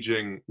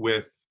engaging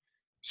with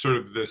sort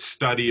of the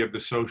study of the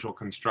social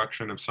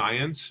construction of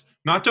science,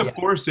 not to Yeah.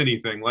 force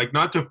anything, like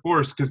not to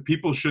force, because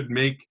people should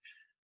make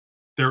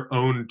their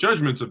own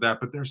judgments of that,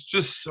 but there's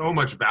just so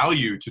much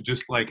value to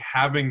just like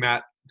having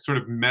that sort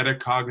of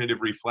metacognitive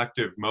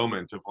reflective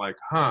moment of like,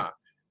 how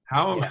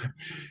Yeah.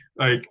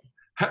 like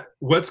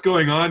what's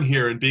going on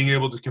here, and being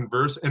able to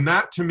converse. And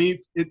that to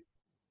me,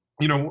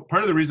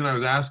 part of the reason I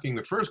was asking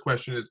the first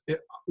question is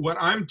what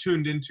I'm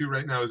tuned into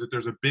right now is that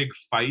there's a big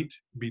fight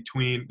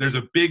there's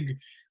a big,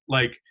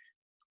 like,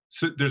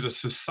 there's a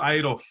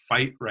societal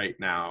fight right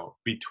now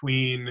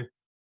between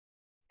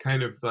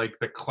kind of like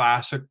the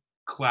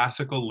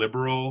classical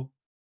liberal,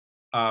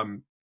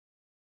 um,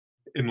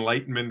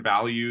 Enlightenment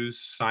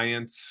values,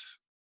 science,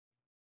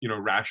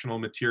 rational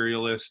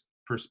materialist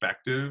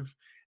perspective,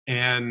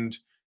 and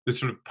the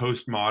sort of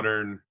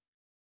postmodern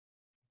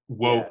Yeah.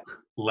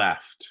 woke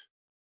left.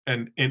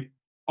 And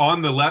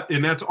on the left,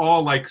 and that's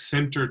all like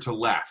center to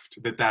left,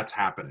 that's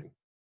happening.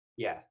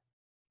 Yeah.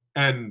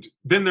 And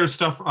then there's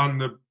stuff on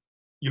the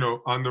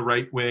on the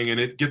right wing, and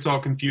it gets all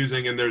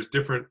confusing, and there's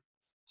different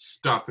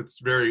stuff.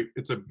 It's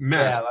a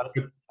mess.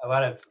 Yeah. A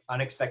lot of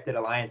unexpected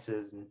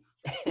alliances and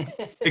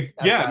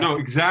Yeah, across no,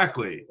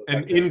 exactly. the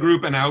And spectrum.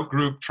 in-group and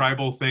out-group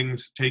tribal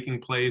things taking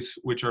place,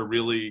 which are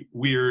really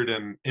weird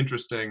and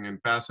interesting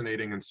and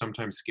fascinating and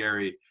sometimes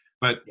scary.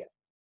 But Yeah.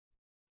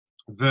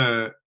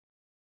 the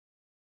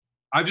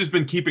I've just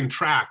been keeping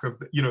track of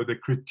the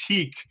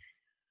critique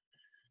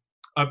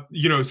of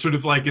sort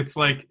of like, it's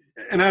like,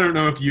 and I don't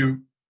know if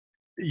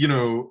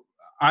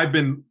I've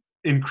been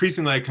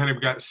increasingly, I kind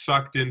of got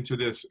sucked into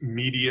this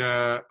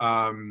media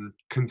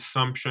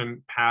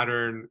consumption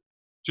pattern,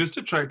 just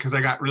to try, because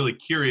I got really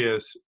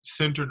curious,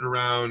 centered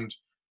around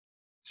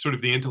sort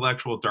of the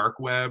intellectual dark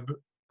web,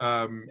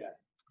 Yeah.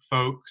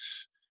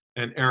 folks,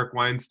 and Eric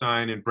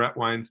Weinstein and Brett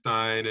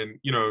Weinstein, and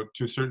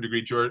to a certain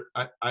degree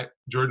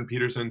Jordan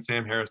Peterson,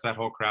 Sam Harris, that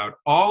whole crowd.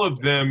 All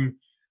of them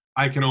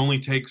I can only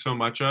take so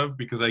much of,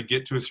 because I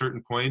get to a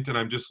certain point and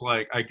I just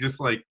like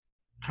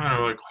kind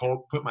of like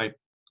put my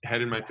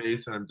head in my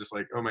face, and I'm just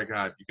like, oh my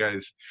god, you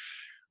guys,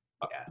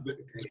 Yeah.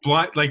 it's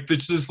blind. Like,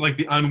 this is like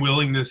the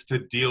unwillingness to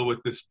deal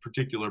with this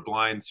particular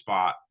blind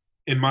spot,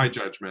 in my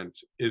judgment,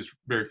 is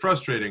very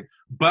frustrating.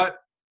 But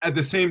at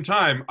the same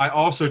time, I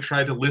also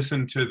try to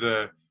listen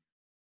to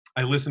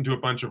a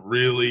bunch of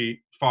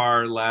really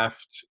far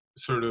left,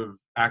 sort of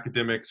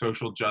academic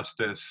social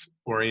justice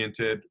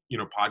oriented,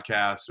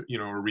 podcasts,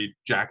 or read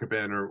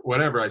Jacobin or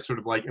whatever. I sort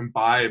of like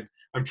imbibe.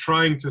 I'm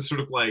trying to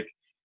sort of like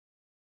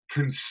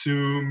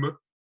consume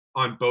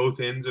on both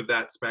ends of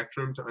that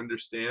spectrum to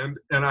understand.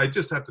 And I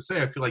just have to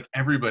say, I feel like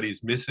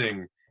everybody's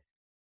missing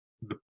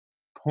the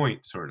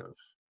point, sort of.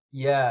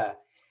 Yeah.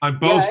 On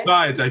both Yeah.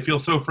 sides, I feel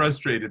so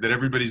frustrated that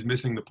everybody's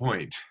missing the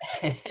point.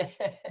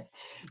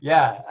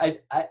 Yeah.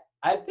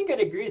 I think I'd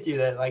agree with you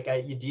that like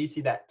you do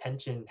see that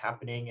tension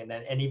happening,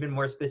 and even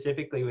more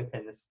specifically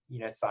within this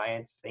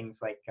science,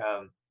 things like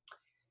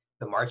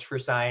the March for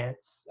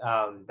Science,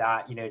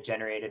 that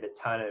generated a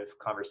ton of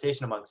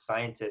conversation amongst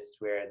scientists,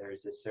 where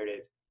there's this sort of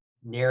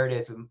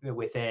narrative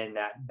within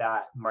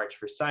that March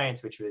for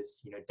Science, which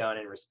was done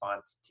in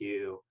response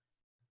to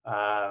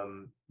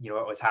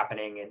what was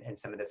happening in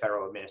some of the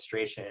federal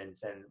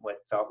administrations, and what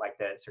felt like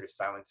the sort of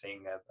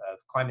silencing of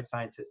climate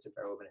scientists and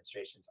federal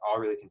administrations, all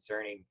really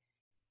concerning.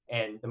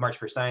 And the March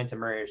for Science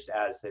emerged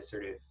as this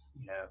sort of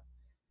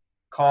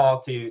call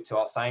to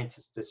all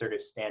scientists to sort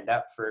of stand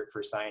up for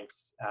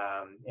science,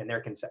 and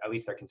at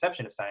least their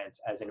conception of science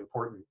as an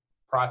important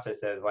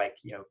process of, like,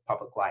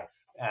 public life,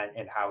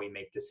 and how we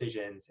make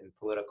decisions in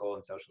political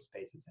and social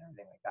spaces and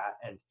everything like that.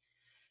 And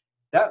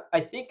that, I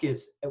think,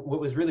 is what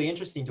was really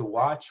interesting to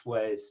watch.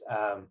 Was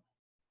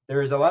there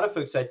was a lot of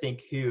folks, I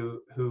think,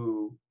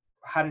 who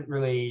hadn't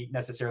really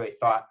necessarily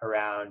thought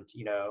around,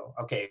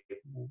 okay,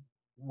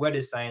 what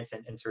is science,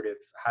 and sort of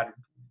how to,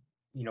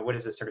 what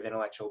is the sort of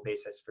intellectual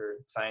basis for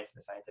science and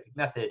the scientific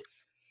method,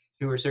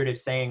 who were sort of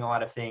saying a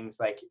lot of things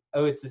like,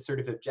 oh, it's this sort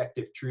of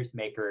objective truth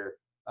maker.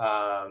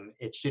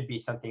 It should be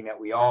something that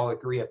we all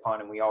agree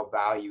upon and we all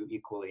value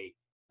equally,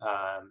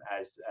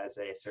 as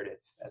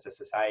a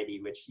society,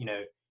 which,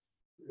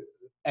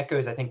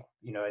 echoes, I think,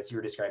 as you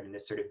were describing,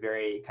 this sort of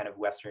very kind of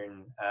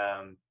Western,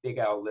 big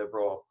L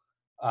liberal,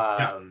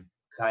 Yeah.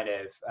 kind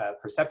of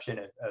perception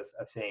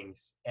of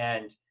things.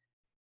 And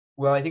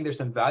well, I think there's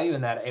some value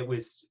in that. It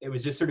was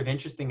just sort of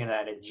interesting in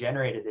that it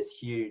generated this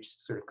huge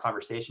sort of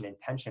conversation and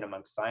tension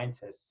amongst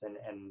scientists.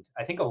 And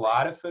I think a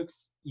lot of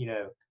folks,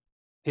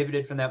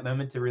 pivoted from that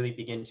moment to really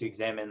begin to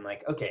examine,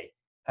 like, okay,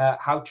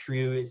 how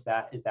true is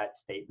that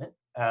statement?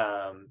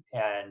 And,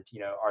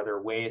 are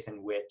there ways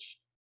in which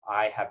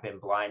I have been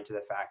blind to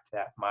the fact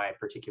that my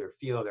particular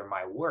field or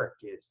my work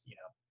is,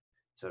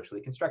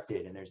 socially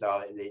constructed, and there's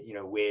all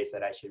the, ways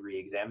that I should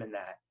re-examine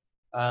that.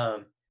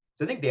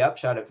 So I think the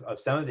upshot of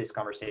some of this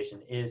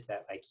conversation is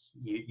that, like,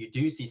 you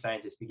do see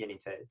scientists beginning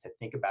to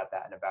think about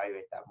that and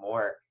evaluate that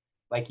more.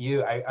 Like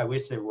you, I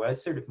wish there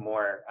was sort of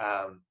more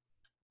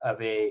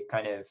of a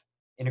kind of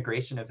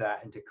integration of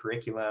that into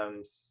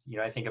curriculums.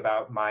 I think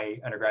about my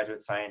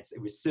undergraduate science;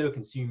 it was so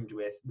consumed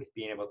with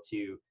being able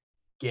to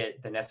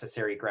get the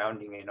necessary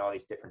grounding in all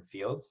these different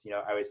fields.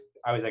 I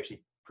was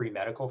actually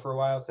pre-medical for a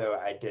while, so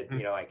I did,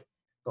 like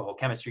the whole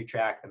chemistry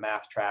track, the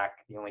math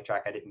track. The only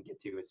track I didn't get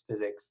to was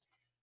physics.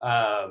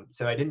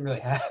 So I didn't really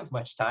have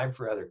much time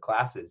for other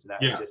classes, and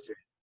that was just,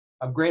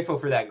 I'm grateful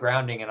for that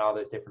grounding in all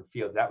those different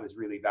fields. That was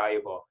really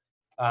valuable.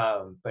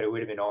 But it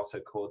would have been also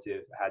cool to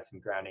have had some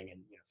grounding in,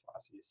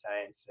 philosophy of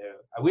science. So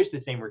I wish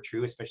the same were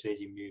true, especially as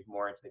you move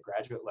more into the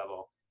graduate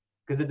level.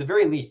 Because at the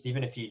very least,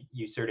 even if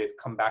you sort of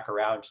come back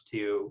around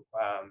to,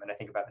 and I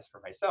think about this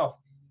for myself,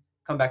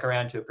 come back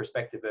around to a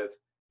perspective of,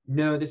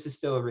 no, this is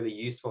still a really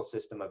useful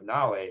system of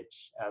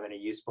knowledge, and a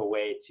useful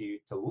way to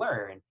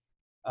learn.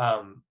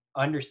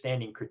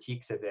 Understanding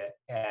critiques of it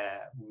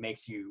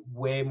makes you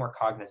way more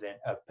cognizant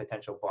of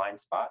potential blind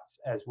spots,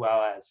 as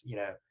well as,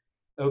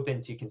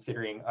 open to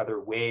considering other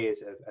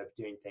ways of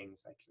doing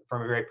things. Like,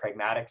 from a very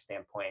pragmatic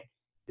standpoint,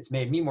 it's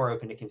made me more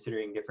open to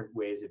considering different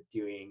ways of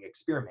doing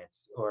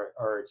experiments,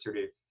 or sort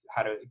of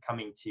how to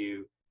coming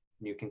to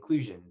new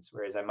conclusions.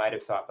 Whereas I might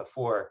have thought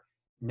before,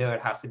 no,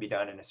 it has to be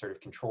done in a sort of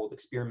controlled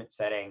experiment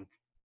setting,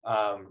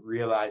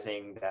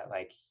 realizing that,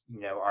 like,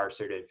 our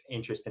sort of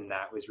interest in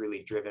that was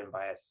really driven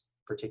by a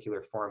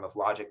particular form of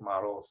logic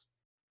models.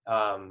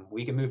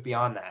 We can move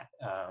beyond that,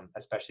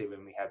 especially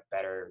when we have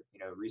better,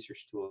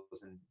 research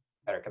tools and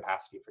better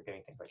capacity for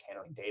doing things like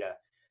handling data.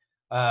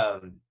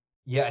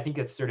 Yeah, I think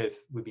that sort of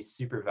would be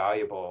super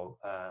valuable.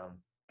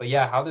 But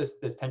yeah, how those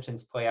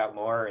tensions play out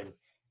more in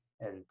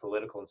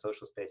political and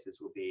social spaces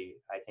will be,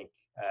 I think,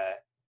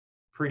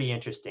 pretty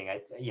interesting.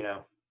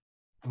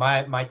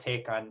 My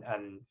take on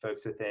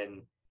folks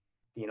within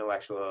the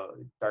intellectual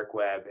dark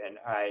web, and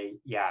I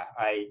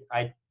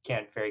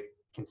can't very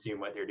consume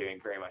what they're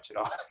doing very much at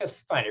all, because I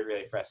find it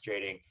really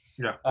frustrating.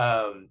 Yeah.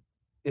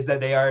 Is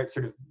that they are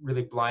sort of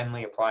really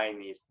blindly applying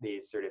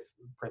these sort of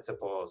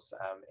principles,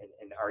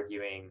 and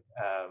arguing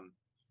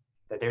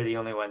that they're the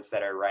only ones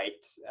that are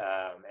right,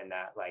 and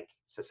that, like,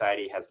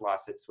 society has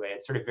lost its way.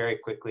 It sort of very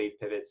quickly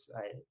pivots.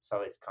 I saw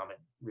this comment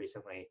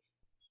recently.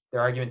 Their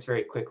arguments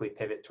very quickly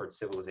pivot towards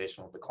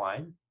civilizational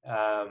decline,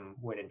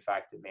 when in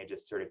fact it may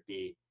just sort of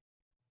be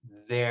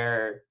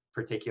their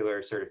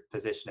particular sort of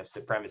position of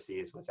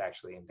supremacy is what's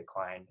actually in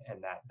decline,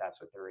 and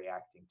that's what they're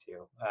reacting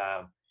to.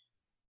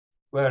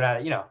 Whether or not,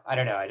 I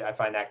don't know. I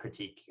find that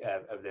critique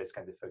of those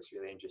kinds of folks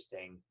really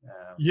interesting.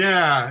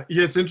 Yeah,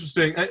 it's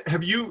interesting.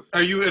 Are you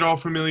at all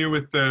familiar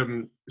with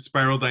the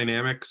spiral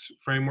dynamics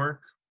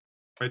framework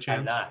by chance?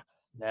 I'm not.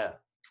 No.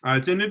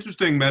 It's an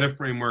interesting meta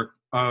framework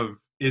of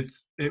it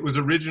was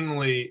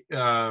originally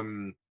a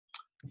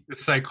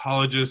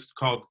psychologist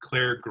called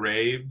Claire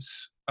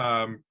Graves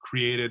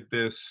created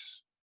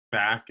this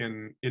back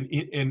in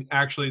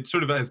actually it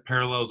sort of has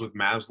parallels with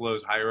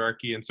Maslow's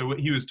hierarchy. And so what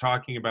he was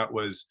talking about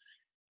was,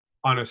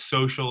 on a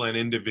social and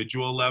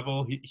individual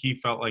level, he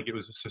felt like it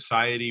was a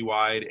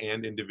society-wide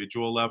and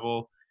individual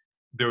level.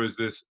 There was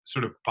this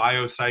sort of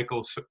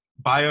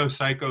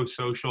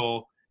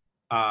biopsychosocial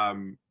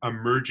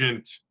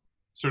emergent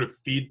sort of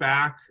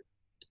feedback,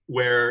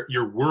 where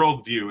your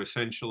worldview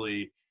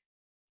essentially,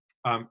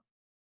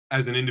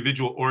 as an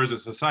individual or as a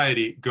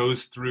society,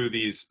 goes through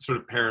these sort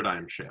of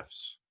paradigm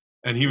shifts.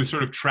 And he was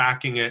sort of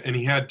tracking it, and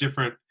he had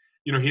different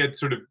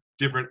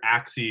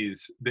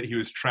axes that he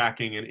was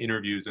tracking in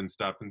interviews and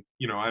stuff. And,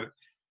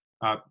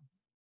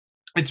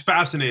 it's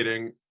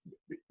fascinating.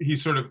 He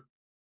sort of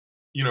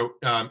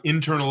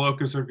internal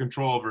locus of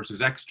control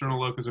versus external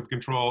locus of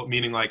control,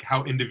 meaning like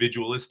how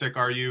individualistic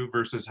are you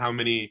versus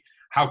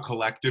how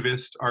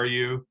collectivist are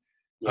you,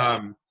 Yeah.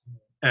 um,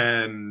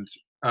 and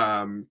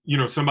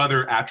some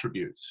other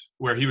attributes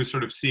where he was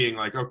sort of seeing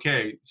like,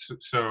 okay,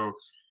 so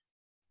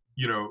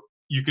you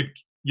could,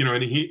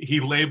 and he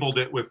labeled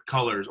it with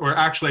colors, or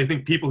actually I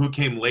think people who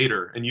came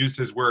later and used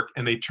his work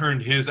and they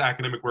turned his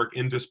academic work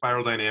into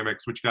spiral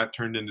dynamics, which got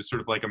turned into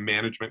sort of like a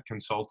management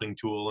consulting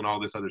tool and all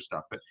this other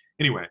stuff. But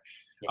anyway,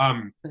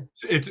 Yeah.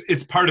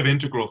 it's part of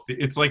integral.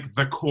 It's like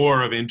the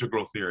core of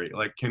integral theory,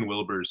 like Ken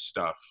Wilber's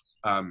stuff,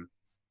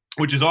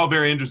 which is all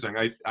very interesting.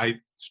 I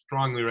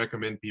strongly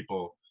recommend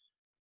people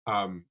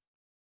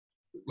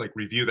like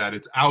review that.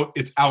 It's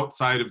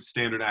outside of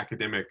standard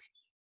academic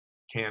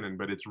canon,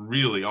 but it's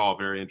really all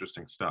very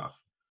interesting stuff.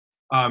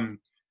 Ken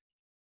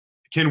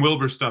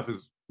Wilber's stuff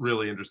is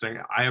really interesting.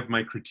 I have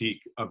my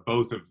critique of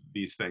both of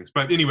these things.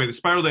 But anyway, the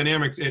spiral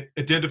dynamics, it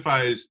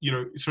identifies,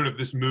 sort of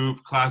this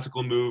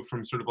classical move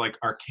from sort of like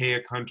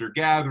archaic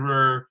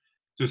hunter-gatherer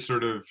to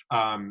sort of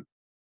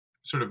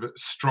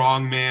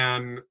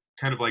strongman,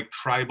 kind of like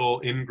tribal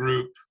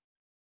in-group,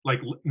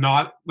 like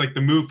not like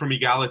the move from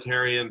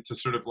egalitarian to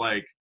sort of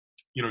like,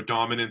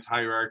 dominance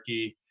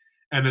hierarchy.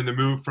 And then the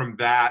move from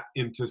that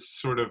into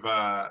sort of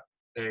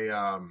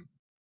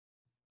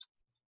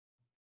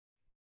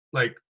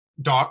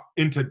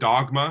into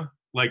dogma,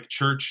 like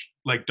church,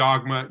 like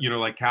dogma,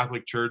 like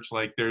Catholic Church,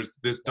 like there's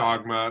this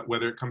dogma,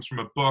 whether it comes from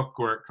a book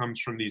or it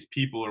comes from these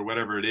people or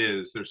whatever it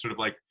is, there's sort of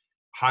like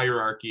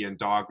hierarchy and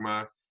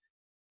dogma.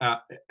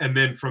 And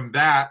then from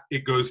that,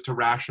 it goes to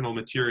rational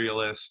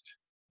materialist,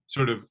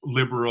 sort of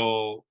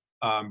liberal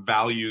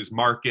values,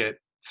 market,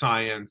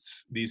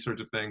 science, these sorts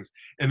of things.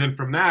 And then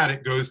from that,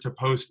 it goes to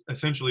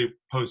essentially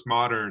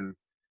postmodern,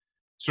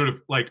 sort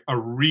of like a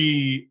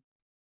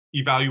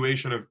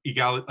re-evaluation of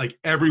equality, like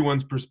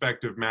everyone's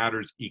perspective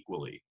matters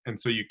equally. And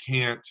so you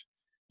can't,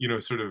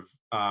 sort of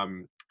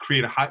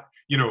create a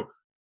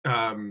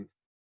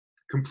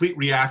complete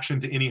reaction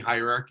to any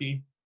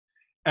hierarchy.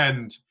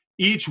 And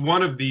each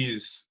one of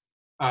these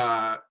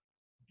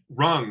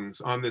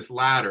rungs on this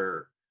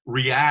ladder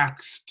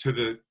reacts to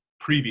the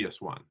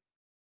previous one.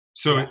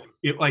 So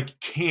it like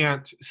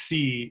can't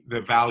see the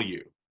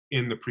value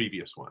in the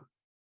previous one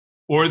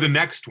or the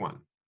next one.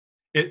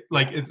 It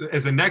like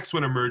as the next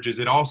one emerges,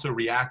 it also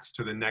reacts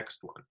to the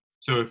next one.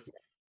 So if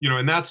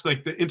and that's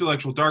like the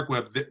intellectual dark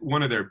web.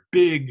 One of their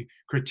big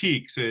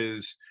critiques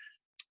is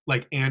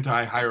like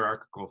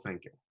anti-hierarchical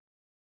thinking.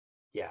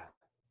 Yeah.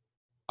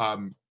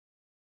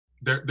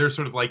 They're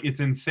sort of like, it's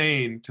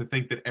insane to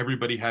think that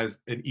everybody has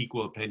an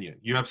equal opinion.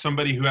 You have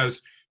somebody who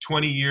has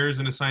 20 years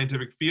in a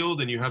scientific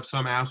field and you have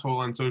some asshole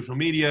on social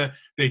media.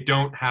 They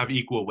don't have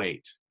equal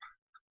weight.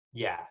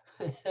 Yeah.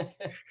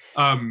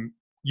 And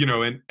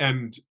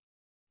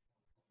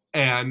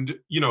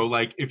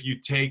like if you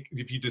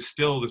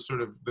distill the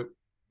sort of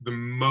the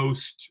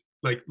most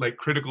like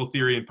critical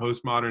theory and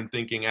postmodern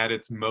thinking at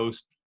its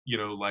most,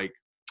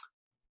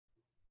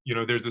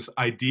 there's this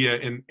idea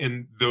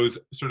in those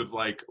sort of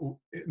like,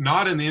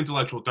 not in the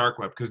intellectual dark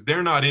web, because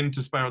they're not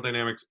into spiral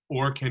dynamics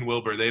or Ken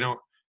Wilber. They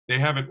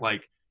haven't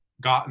like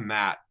gotten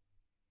that,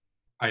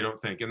 I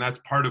don't think. And that's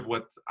part of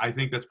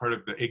that's part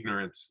of the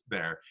ignorance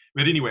there.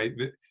 But anyway,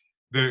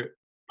 the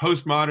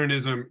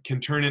postmodernism can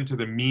turn into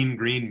the mean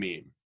green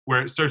meme,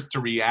 where it starts to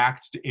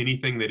react to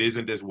anything that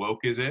isn't as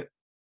woke as it.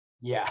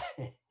 Yeah.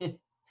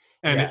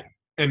 And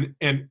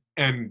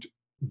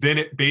then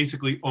it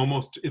basically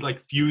it like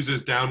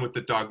fuses down with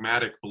the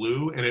dogmatic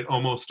blue, and it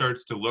almost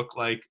starts to look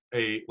like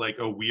a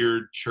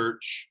weird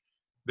church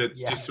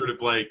that's just sort of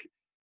like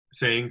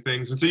saying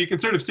things. And so you can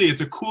sort of see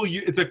it's a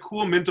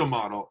cool mental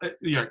model.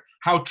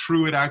 How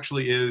true it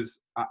actually is,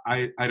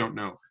 I don't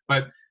know.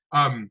 But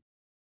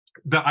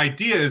the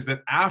idea is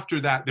that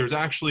after that, there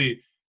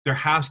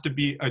has to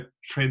be a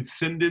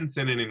transcendence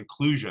and an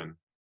inclusion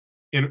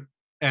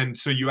and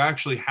so you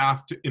actually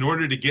have to, in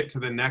order to get to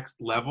the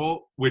next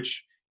level,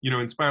 which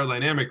in spiral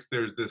dynamics,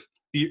 there's this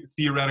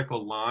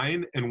theoretical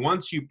line. And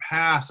once you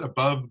pass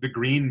above the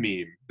green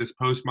meme, this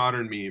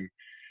postmodern meme,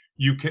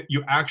 you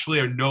actually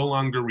are no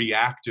longer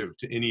reactive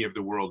to any of the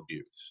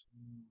worldviews.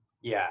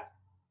 Yeah.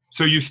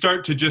 So you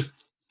start to just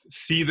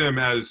see them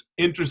as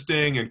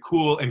interesting and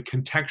cool and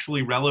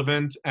contextually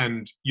relevant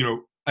and,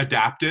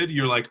 adapted.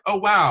 You're like, oh,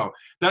 wow,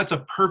 that's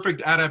a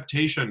perfect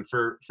adaptation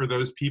for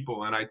those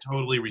people. And I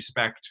totally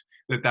respect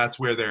that's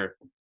what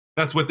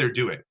they're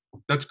doing.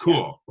 That's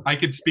cool. I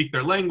could speak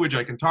their language.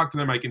 I can talk to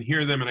them. I can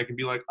hear them. And I can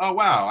be like, oh,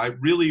 wow, I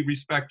really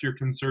respect your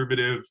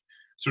conservative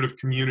sort of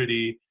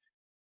community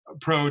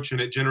approach. And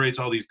it generates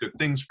all these good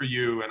things for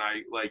you. And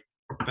I like,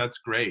 that's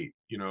great,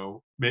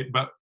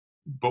 but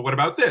what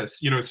about this?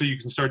 So you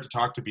can start to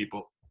talk to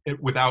people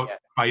without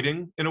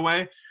fighting in a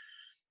way.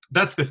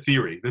 That's the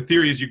theory. The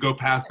theory is you go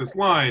past this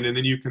line and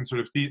then you can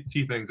sort of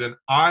see things. And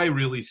I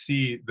really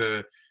see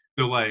the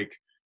like,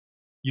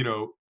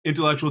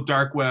 intellectual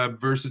dark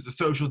web versus the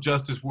social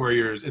justice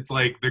warriors. It's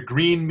like the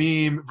green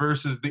meme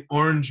versus the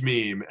orange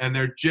meme. And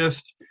they're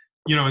just,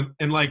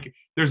 and like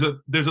there's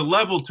a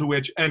level to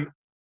which, and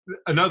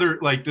another,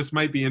 like, this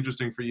might be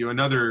interesting for you.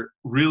 Another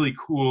really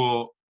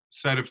cool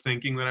set of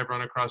thinking that I've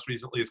run across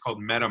recently is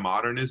called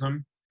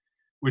metamodernism,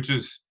 which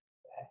is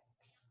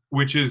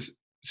which is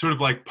sort of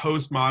like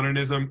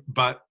postmodernism,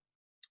 but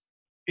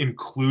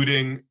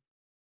including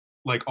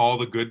like all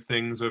the good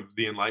things of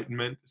the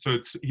Enlightenment. So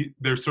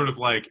there's sort of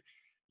like,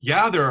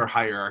 yeah, there are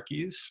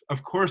hierarchies.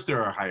 Of course,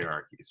 there are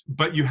hierarchies,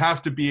 but you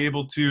have to be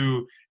able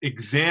to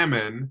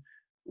examine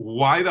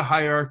why the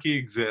hierarchy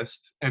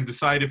exists and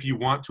decide if you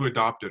want to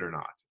adopt it or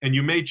not. And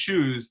you may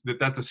choose that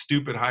that's a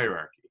stupid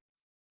hierarchy.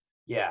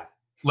 Yeah.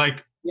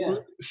 Like Yeah.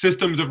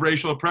 systems of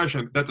racial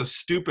oppression, that's a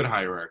stupid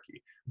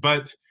hierarchy.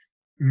 But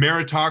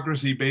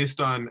meritocracy based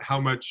on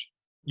how much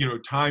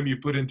time you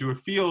put into a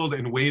field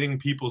and weighting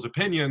people's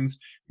opinions,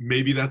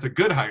 maybe that's a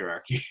good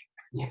hierarchy.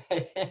 Yeah.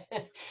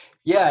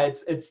 Yeah,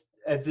 it's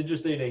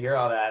interesting to hear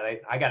all that.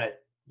 Like,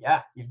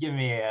 yeah, you've given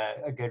me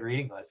a good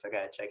reading list I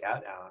gotta check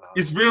out now.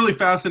 It's really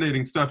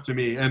fascinating stuff to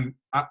me, and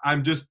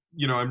I'm just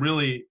I'm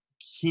really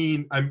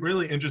keen, I'm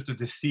really interested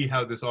to see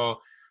how this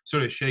all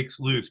sort of shakes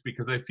loose,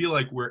 because I feel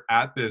like we're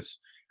at this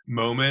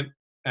moment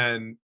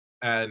and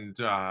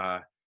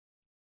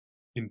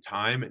in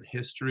time and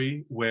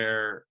history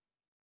where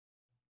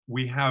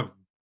we have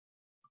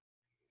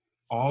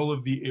all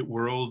of the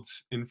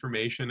world's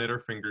information at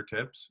our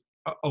fingertips.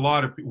 A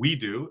lot of we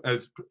do,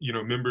 as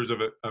members of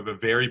a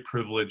very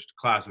privileged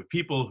class of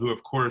people who,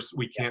 of course,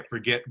 we can't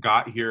forget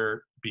got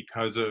here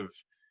because of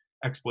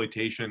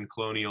exploitation,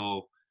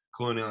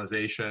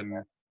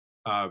 colonialization,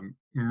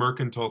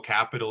 mercantile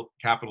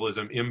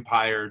capitalism,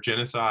 empire,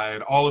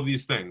 genocide. All of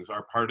these things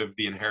are part of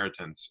the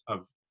inheritance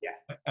of,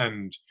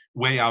 and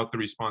weigh out the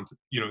response.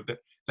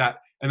 That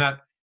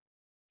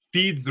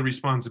feeds the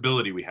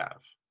responsibility we have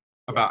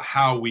about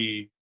how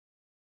we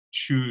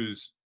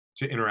choose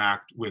to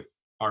interact with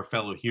our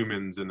fellow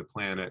humans and the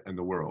planet and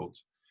the world.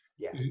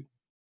 Yeah.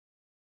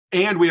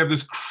 And we have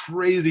this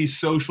crazy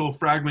social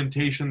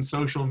fragmentation,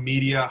 social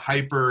media,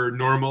 hyper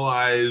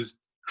normalized,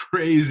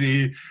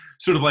 crazy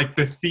sort of like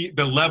the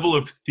level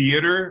of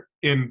theater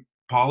in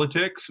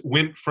politics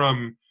went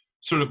from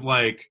sort of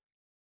like,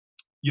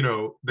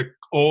 the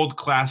old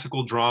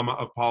classical drama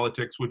of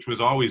politics, which was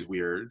always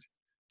weird,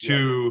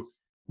 to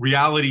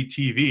reality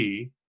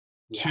TV,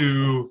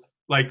 to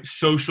like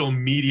social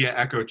media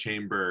echo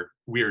chamber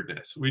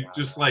weirdness. We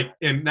just like,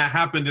 and that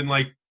happened in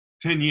like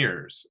 10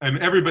 years. And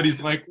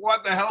everybody's like,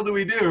 what the hell do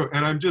we do?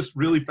 And I'm just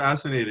really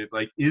fascinated.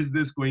 Like, is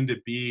this going to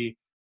be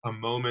a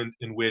moment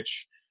in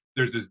which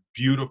there's this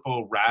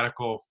beautiful,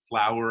 radical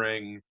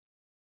flowering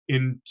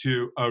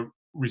into a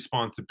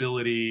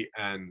responsibility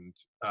and,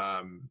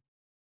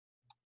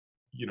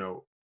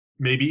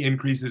 maybe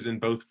increases in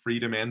both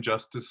freedom and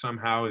justice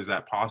somehow? Is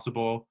that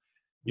possible?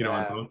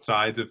 On both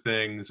sides of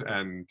things,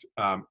 and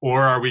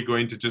or are we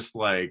going to just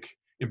like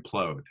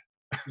implode?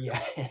 Yeah.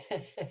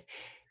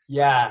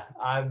 Yeah,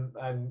 I'm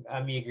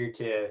eager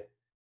to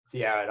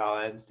see how it all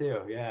ends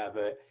too. Yeah,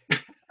 but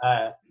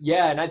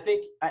and I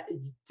think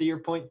to your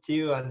point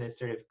too on this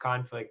sort of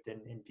conflict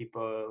and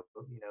people,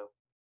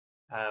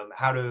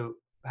 how to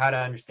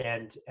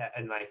understand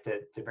and like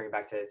to bring it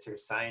back to sort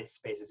of science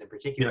spaces in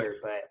particular,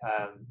 but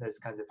those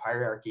kinds of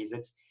hierarchies.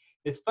 It's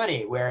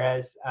funny,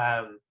 whereas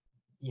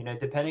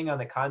depending on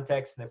the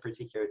context and the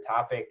particular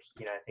topic,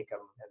 I think I'm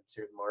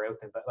sort of more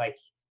open. But like,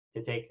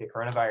 to take the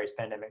coronavirus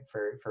pandemic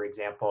for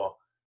example,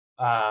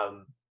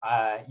 and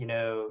I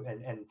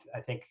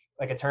think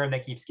like a term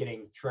that keeps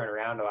getting thrown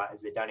around a lot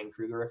is the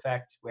Dunning-Kruger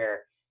effect,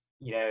 where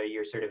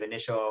your sort of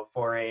initial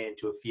foray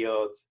into a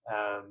field,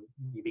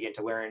 you begin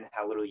to learn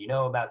how little you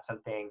know about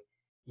something,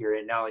 your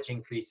knowledge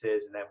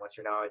increases, and then once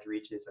your knowledge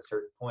reaches a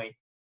certain point,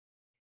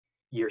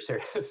 your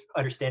sort of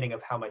understanding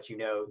of how much you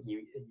know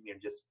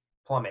just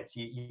plummets.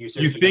 You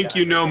think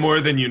you know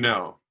more than you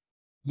know.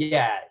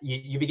 Yeah,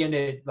 you begin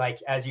to, like,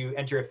 as you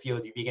enter a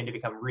field, you begin to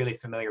become really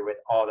familiar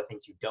with all the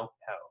things you don't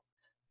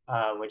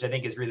know, which I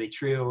think is really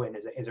true and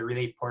is a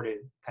really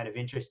important kind of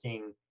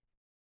interesting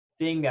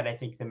thing that I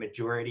think the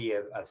majority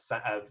of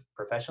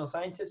professional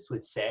scientists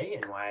would say,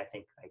 and why I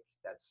think like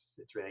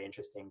it's really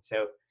interesting.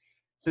 So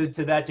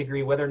to that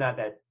degree, whether or not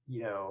that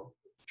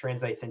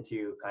translates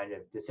into kind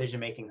of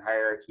decision-making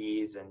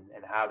hierarchies and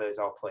how those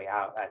all play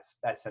out,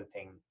 that's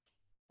something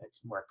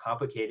that's more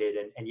complicated.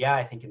 And yeah,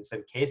 I think in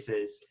some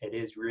cases it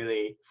is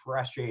really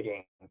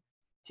frustrating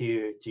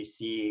to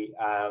see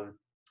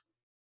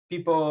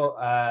people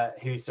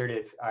who sort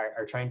of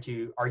are trying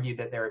to argue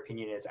that their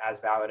opinion is as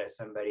valid as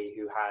somebody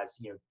who has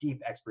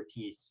deep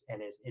expertise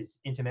and is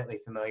intimately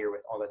familiar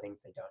with all the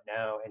things they don't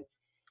know.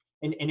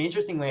 And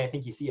interestingly, I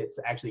think you see it's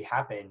actually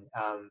happen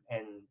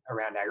and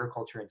around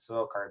agriculture and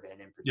soil carbon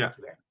in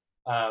particular.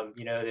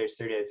 There's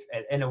sort of,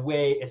 in a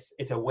way, it's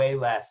a way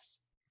less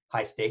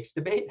high stakes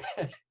debate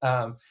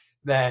than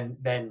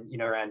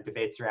around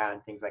debates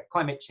around things like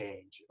climate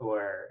change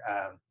or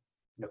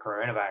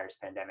coronavirus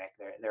pandemic.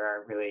 There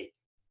aren't really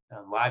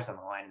lives on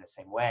the line in the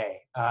same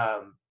way.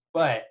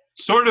 But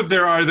sort of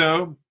there are,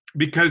 though,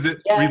 because it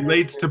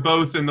relates to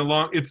both in the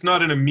long. It's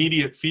not an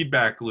immediate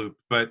feedback loop,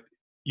 but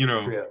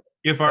true.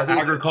 If our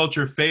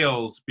agriculture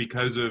fails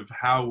because of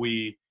how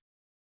we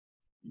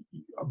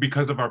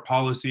because of our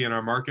policy and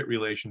our market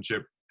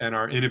relationship and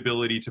our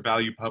inability to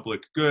value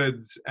public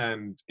goods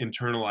and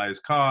internalize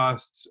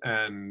costs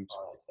and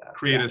all that stuff.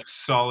 create Yeah, a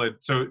solid,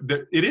 so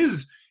it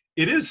is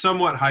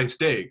somewhat high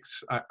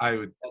stakes. I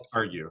would that's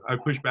true. argue. I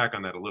push back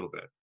on that a little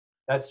bit.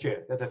 That's true.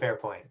 That's a fair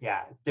point.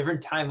 Yeah,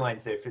 different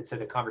timelines there, so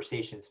the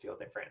conversations feel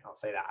different. I'll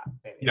say that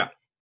maybe. Yeah.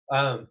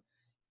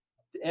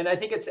 And I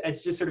think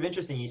it's just sort of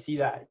interesting. You see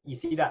that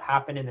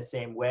happen in the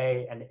same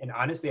way. And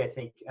honestly, I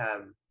think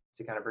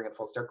to kind of bring it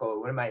full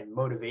circle, one of my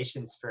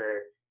motivations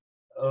for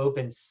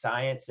open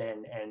science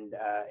and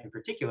in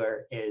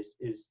particular is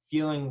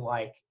feeling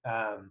like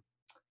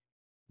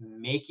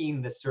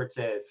making the sort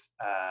of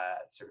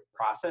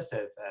process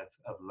of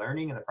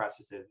learning and the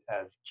process of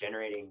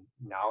generating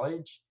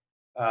knowledge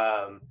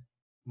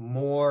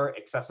more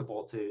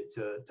accessible to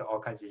all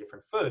kinds of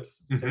different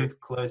folks, sort of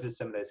closes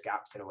some of those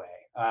gaps in a way.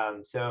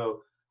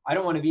 So I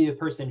don't want to be the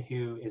person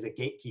who is a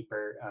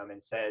gatekeeper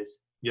and says,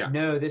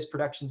 no, this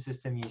production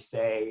system you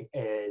say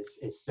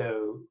is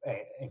so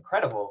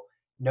incredible.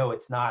 No,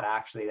 it's not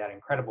actually that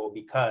incredible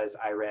because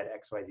I read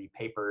XYZ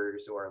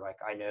papers, or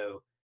like I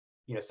know,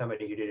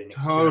 somebody who did an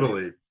experiment.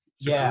 Totally.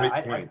 Yeah,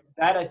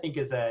 that I think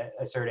is a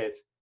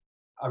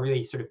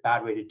really sort of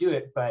bad way to do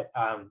it. But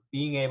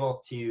being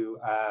able to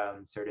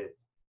sort of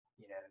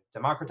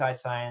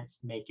democratize science,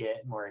 make it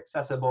more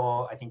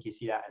accessible. I think you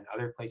see that in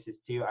other places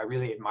too. I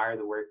really admire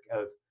the work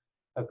of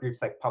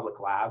groups like Public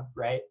Lab,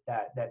 right?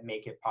 That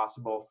make it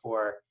possible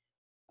for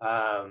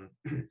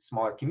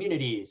smaller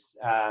communities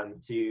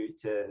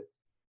to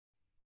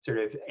sort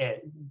of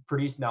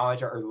produce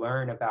knowledge or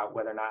learn about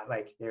whether or not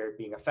like they're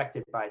being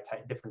affected by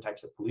different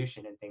types of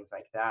pollution and things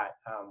like that.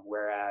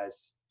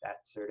 Whereas that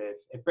sort of,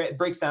 it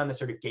breaks down the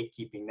sort of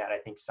gatekeeping that I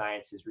think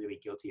science is really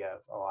guilty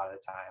of a lot of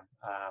the time.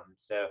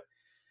 So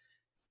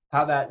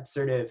how that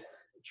sort of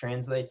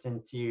translates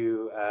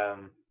into,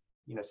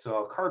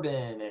 soil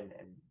carbon and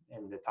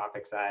the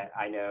topics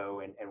I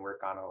know and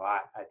work on a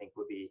lot, I think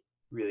would be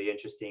really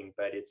interesting.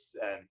 But it's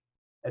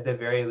at the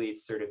very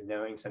least sort of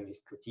knowing some of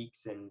these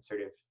critiques and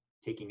sort of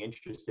taking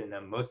interest in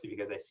them, mostly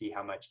because I see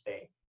how much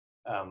they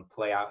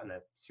play out in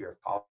the sphere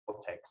of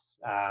politics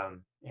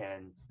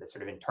and the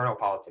sort of internal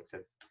politics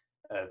of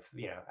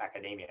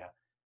academia.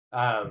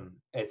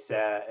 It's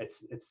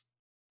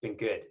been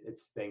good.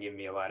 It's been giving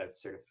me a lot of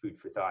sort of food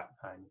for thought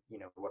on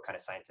what kind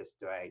of scientist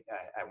do I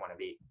want to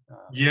be.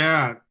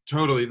 Yeah,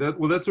 totally.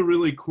 That's a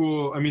really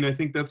cool. I mean, I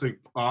think that's an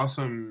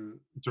awesome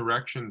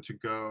direction to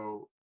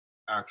go.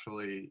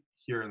 Actually,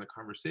 here in the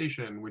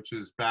conversation, which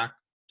is back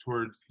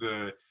towards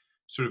the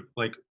sort of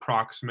like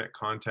proximate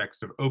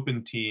context of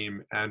Open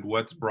Team and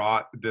what's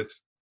brought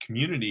this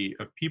community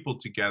of people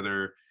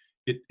together.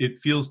 It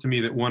feels to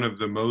me that one of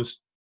the most,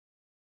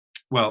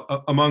 well,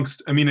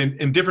 amongst, I mean,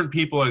 and different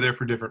people are there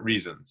for different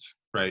reasons,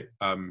 right?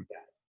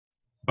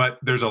 But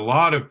there's a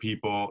lot of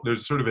people,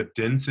 there's sort of a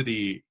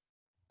density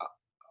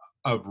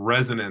of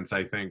resonance,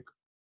 I think,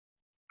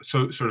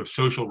 so sort of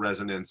social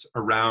resonance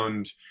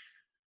around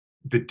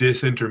the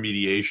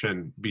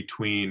disintermediation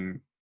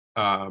between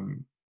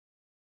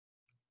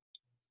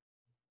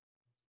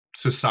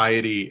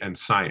society and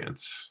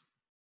science,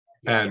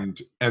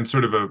 and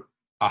sort of a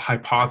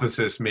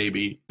hypothesis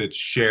maybe that's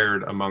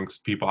shared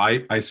amongst people.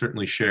 I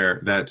certainly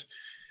share that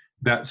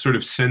sort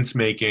of sense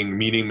making,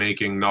 meaning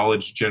making,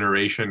 knowledge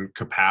generation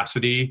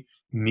capacity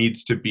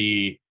needs to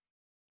be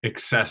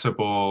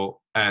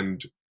accessible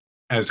and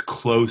as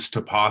close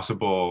to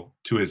possible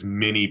to as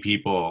many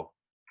people,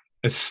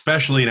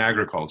 especially in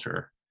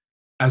agriculture,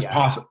 as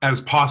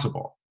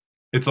possible.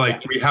 It's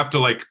like we have to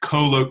like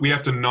we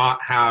have to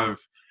not have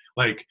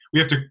like, we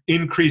have to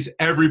increase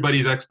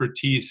everybody's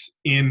expertise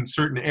in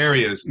certain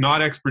areas, not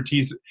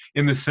expertise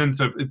in the sense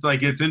of, it's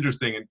like, it's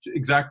interesting,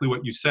 exactly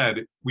what you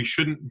said. We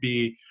shouldn't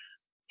be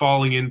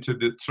falling into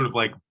the sort of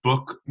like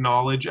book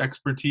knowledge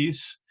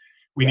expertise.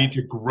 We need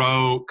to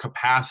grow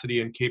capacity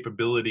and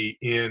capability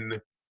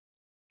in,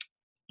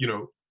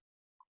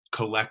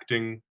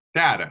 collecting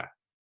data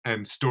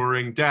and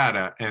storing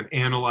data and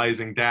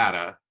analyzing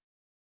data,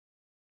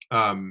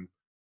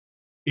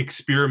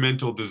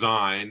 experimental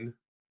design,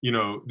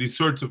 these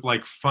sorts of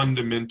like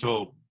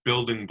fundamental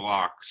building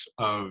blocks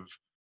of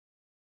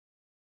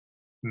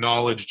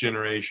knowledge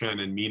generation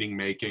and meaning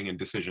making and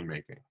decision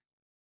making.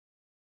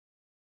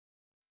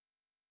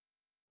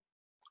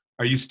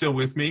 Are you still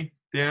with me,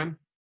 Dan?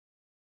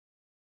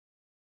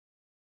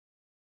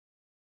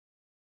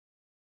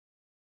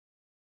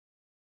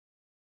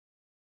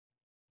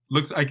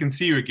 I can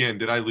see you again.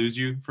 Did I lose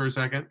you for a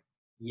second?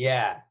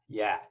 Yeah.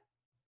 Here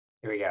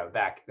we go.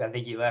 Back. I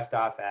think you left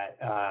off at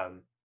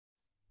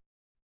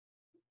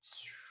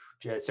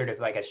just sort of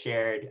like a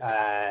shared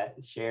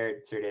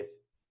sort of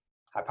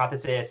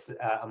hypothesis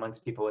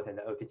amongst people within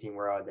the Open Team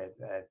world of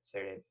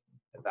sort of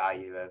the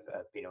value of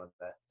being able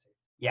to,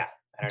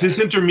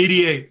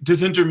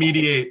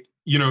 disintermediate,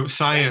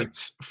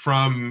 science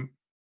from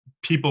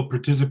people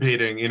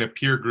participating in a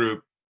peer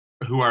group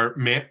who are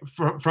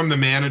from the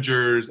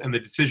managers and the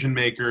decision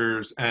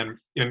makers, and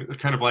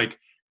kind of like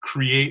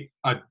create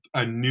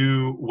a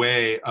new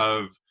way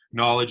of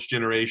knowledge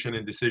generation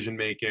and decision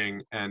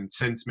making and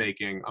sense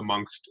making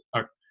amongst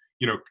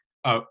you know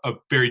a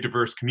very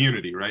diverse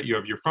community, right? You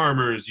have your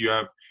farmers, you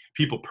have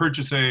people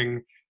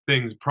purchasing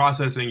things,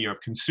 processing, you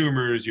have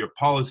consumers, you have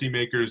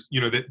policymakers,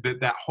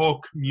 that whole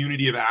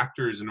community of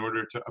actors in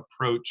order to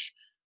approach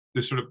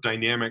this sort of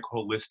dynamic,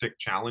 holistic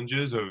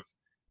challenges of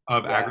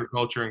Yeah.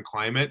 agriculture and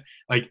climate.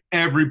 Like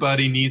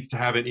everybody needs to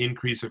have an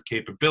increase of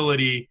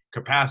capability,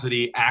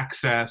 capacity,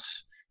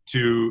 access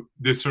to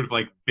this sort of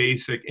like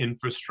basic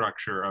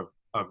infrastructure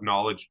of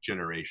knowledge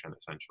generation,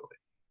 essentially.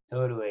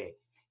 Totally.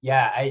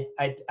 Yeah,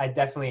 I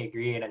definitely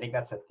agree. And I think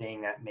that's the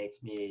thing that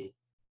makes me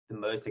the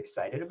most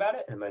excited about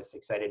it and the most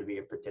excited to be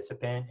a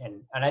participant.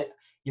 And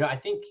I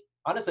think,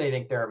 honestly, I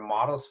think there are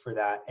models for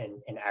that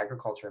in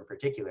agriculture in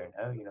particular.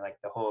 Like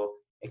the whole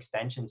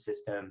extension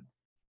system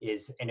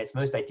is in its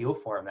most ideal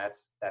form.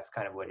 That's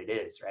kind of what it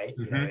is, right?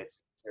 Mm-hmm.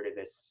 It's sort of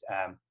this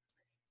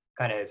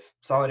kind of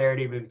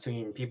solidarity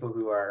between people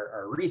who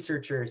are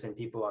researchers and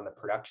people on the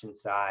production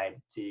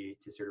side to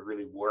sort of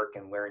really work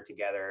and learn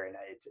together. And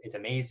it's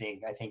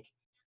amazing. I think,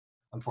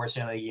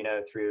 unfortunately,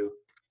 through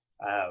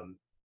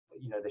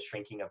the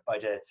shrinking of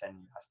budgets and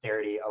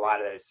austerity, a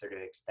lot of those sort of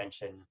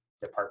extension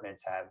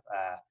departments have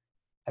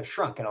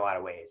shrunk in a lot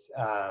of ways,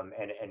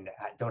 and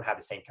don't have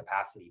the same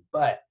capacity.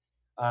 But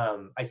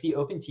I see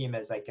Open Team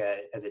as like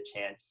as a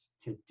chance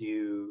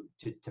to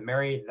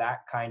marry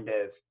that kind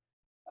of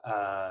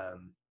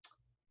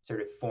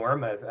sort of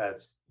form of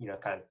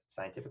kind of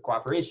scientific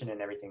cooperation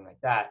and everything like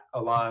that,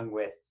 along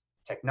with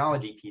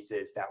technology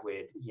pieces that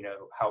would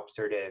help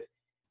sort of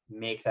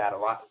make that a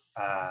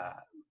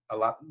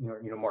lot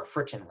more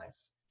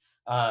frictionless.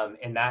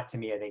 And that, to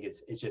me, I think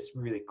is just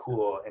really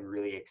cool and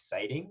really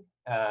exciting.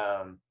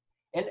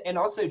 And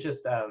also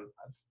just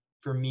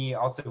for me,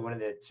 also one of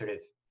the sort of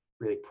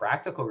really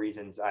practical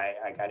reasons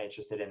I got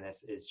interested in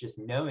this is just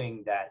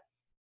knowing that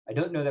I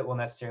don't know that we'll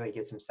necessarily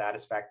get some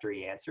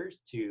satisfactory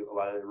answers to a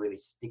lot of the really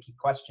sticky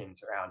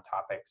questions around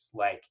topics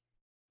like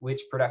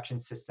which production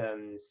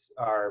systems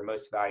are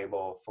most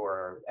valuable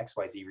for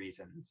XYZ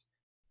reasons,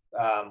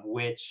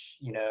 which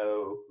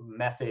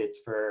methods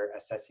for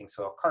assessing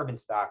soil carbon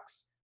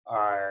stocks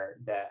are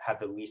that have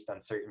the least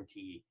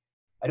uncertainty.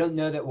 I don't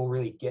know that we'll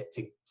really get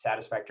to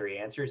satisfactory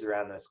answers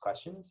around those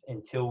questions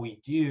until we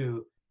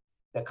do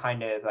the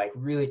kind of like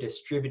really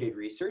distributed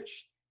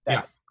research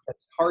that's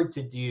hard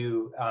to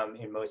do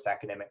in most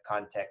academic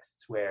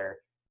contexts, where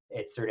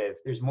it's sort of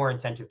there's more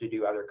incentive to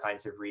do other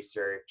kinds of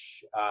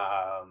research,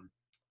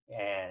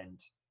 and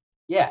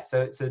yeah,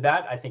 so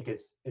that I think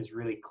is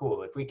really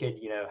cool. If we could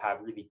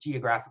have really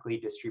geographically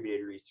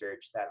distributed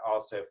research that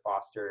also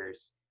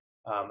fosters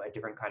a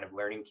different kind of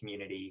learning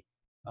community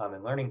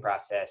and learning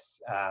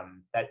process,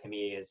 that to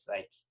me is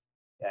like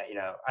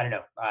I don't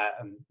know,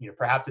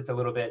 perhaps it's a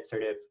little bit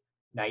sort of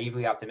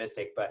naively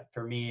optimistic, but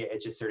for me,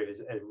 it just sort of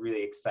is a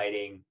really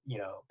exciting,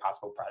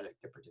 possible project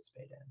to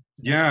participate in.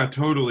 So. Yeah,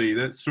 totally.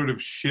 That sort of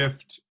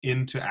shift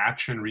into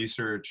action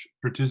research,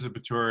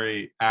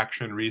 participatory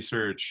action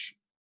research,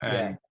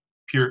 and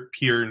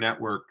peer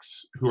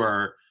networks who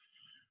are,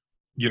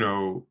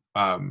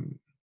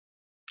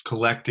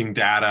 collecting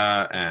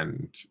data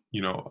and,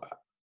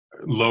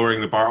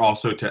 lowering the bar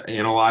also to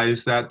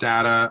analyze that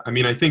data. I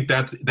mean, I think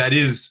that's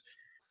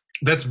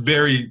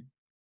very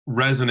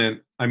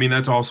resonant. I mean,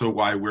 that's also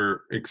why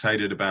we're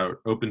excited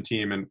about Open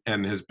Team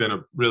and has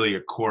been really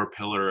a core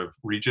pillar of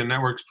Regen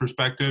Network's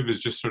perspective, is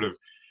just sort of,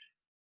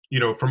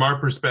 from our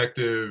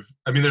perspective,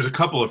 I mean, there's a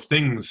couple of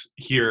things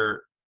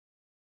here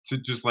to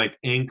just like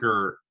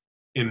anchor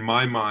in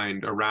my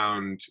mind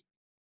around,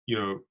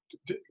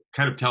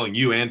 kind of telling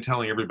you and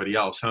telling everybody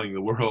else, telling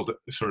the world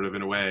sort of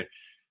in a way,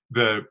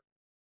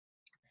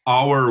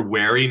 our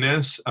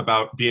wariness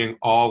about being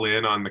all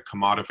in on the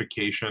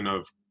commodification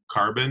of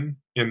carbon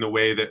in the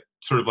way that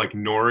sort of like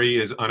Nori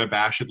is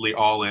unabashedly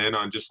all in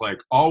on just like,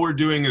 all we're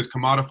doing is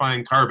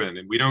commodifying carbon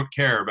and we don't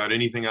care about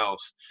anything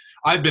else.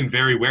 I've been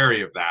very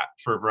wary of that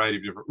for a variety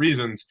of different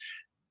reasons.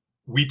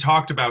 We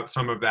talked about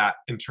some of that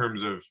in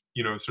terms of,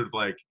 sort of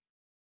like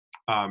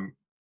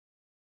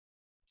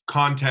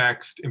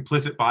context,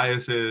 implicit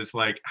biases,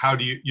 like how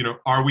do you,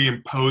 are we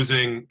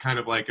imposing kind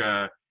of like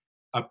a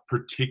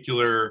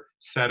particular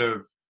set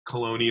of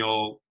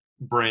colonial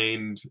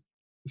brained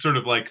sort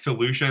of like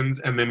solutions,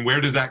 and then where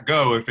does that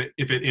go if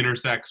it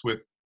intersects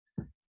with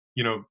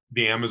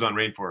the Amazon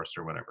rainforest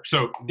or whatever.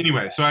 So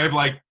anyway, so I have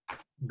like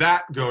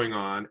that going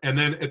on, and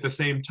then at the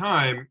same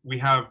time we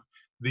have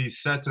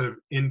these sets of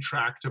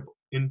intractable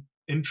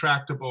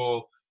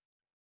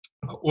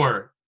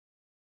or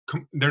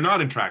they're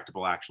not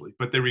intractable actually,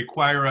 but they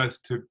require us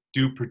to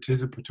do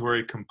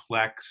participatory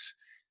complex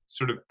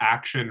sort of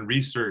action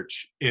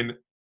research in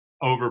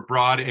over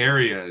broad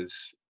areas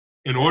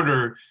in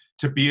order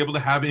to be able to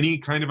have any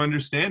kind of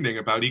understanding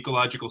about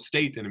ecological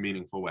state in a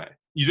meaningful way.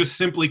 You just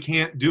simply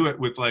can't do it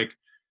with like,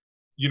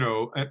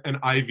 an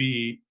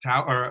ivory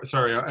tower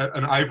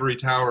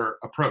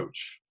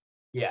approach.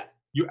 Yeah.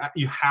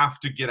 You have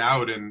to get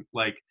out and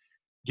like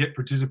get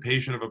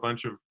participation of a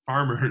bunch of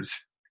farmers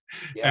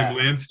and Yeah.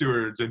 land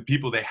stewards and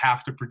people, they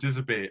have to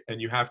participate,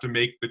 and you have to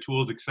make the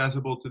tools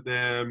accessible to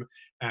them,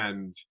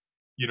 and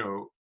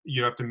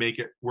you have to make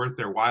it worth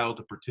their while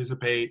to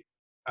participate,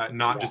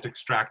 not Yeah. just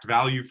extract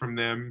value from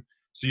them.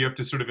 So you have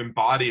to sort of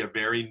embody a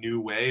very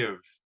new way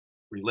of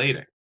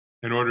relating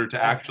in order to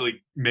Yeah.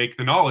 actually make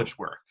the knowledge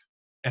work.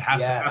 It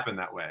has to Yeah. happen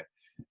that way.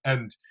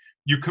 And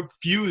you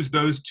confuse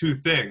those two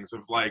things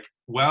of like,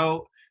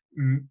 well,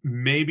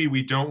 maybe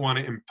we don't want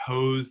to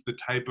impose the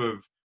type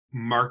of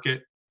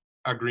market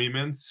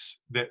agreements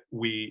that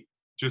we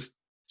just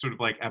sort of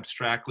like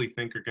abstractly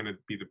think are going to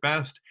be the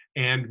best,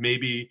 and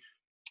maybe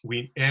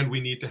we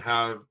need to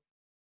have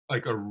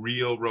like a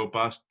real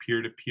robust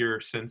peer-to-peer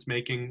sense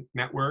making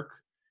network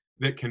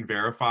that can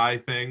verify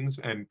things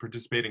and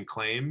participate in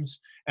claims.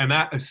 And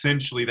that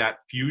essentially, that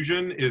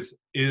fusion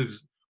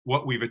is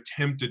what we've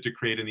attempted to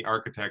create in the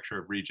architecture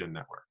of Regen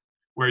Network,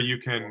 where you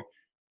can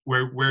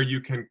where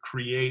you can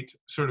create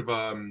sort of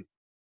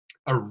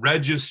a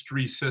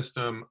registry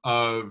system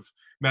of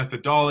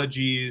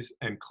methodologies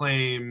and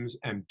claims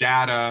and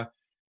data,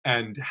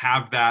 and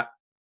have that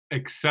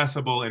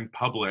accessible in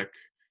public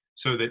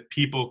so that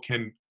people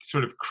can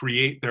sort of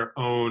create their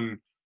own,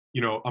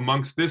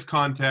 amongst this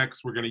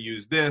context, we're going to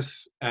use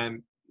this,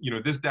 and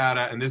this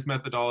data and this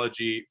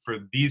methodology for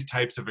these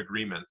types of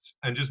agreements,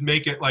 and just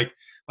make it like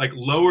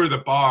lower the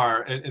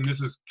bar. And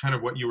this is kind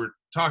of what you were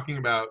talking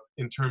about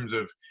in terms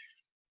of,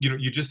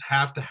 you just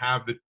have to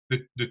have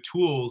the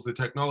tools, the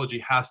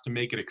technology has to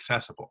make it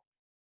accessible.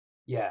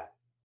 Yeah.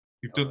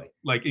 You have to, Totally.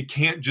 like, it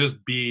can't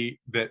just be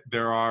that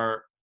there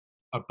are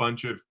a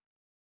bunch of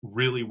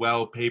really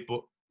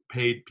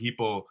paid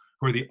people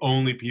who are the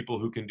only people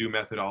who can do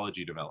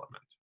methodology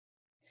development.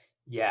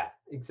 Yeah,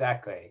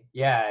 exactly.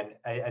 Yeah, and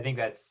I think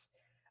I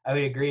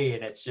would agree,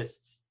 and it's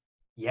just,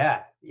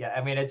 yeah.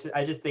 I mean,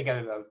 I just think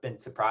I've been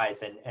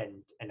surprised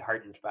and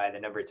heartened by the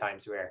number of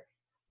times where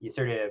you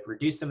sort of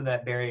reduce some of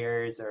that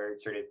barriers, or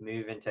sort of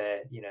move into,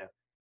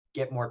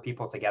 get more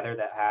people together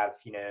that have,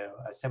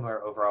 a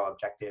similar overall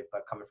objective,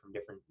 but coming from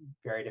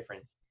very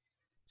different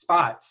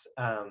spots,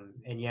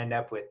 and you end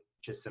up with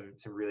just some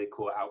really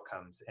cool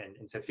outcomes.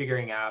 And so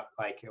figuring out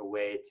like a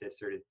way to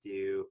sort of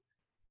do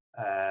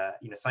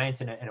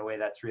science in a way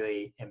that's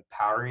really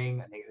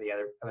empowering. I think the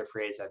other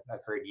phrase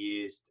I've heard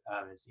used,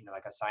 is,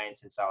 like a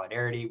science in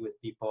solidarity with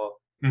people.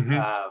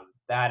 Mm-hmm.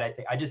 That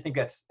I just think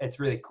it's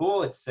really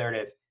cool. It's sort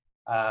of,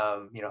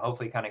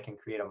 hopefully kind of can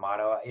create a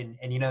model. And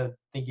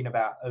thinking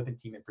about Open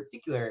Team in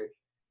particular,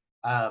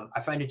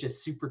 I find it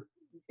just super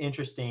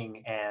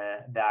interesting,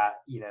 and that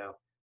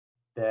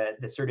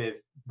the sort of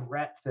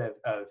breadth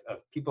of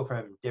people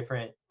from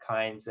different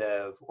kinds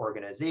of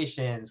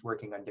organizations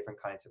working on different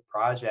kinds of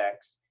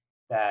projects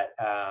that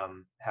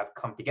have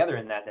come together,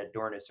 and that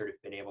Dorn has sort of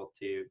been able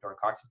to, Dorn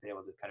Cox has been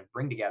able to kind of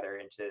bring together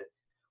into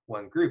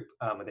one group,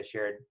 with a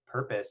shared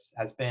purpose,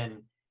 has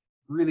been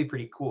really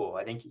pretty cool.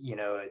 I think,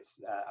 it's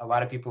a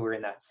lot of people who are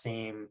in that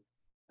same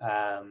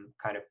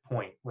kind of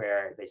point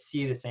where they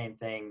see the same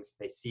things,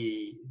 they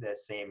see the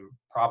same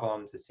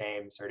problems, the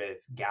same sort of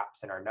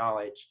gaps in our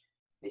knowledge.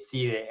 They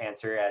see the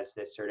answer as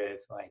this sort of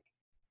like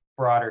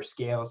broader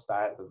scale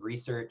style of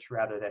research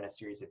rather than a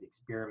series of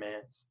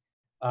experiments.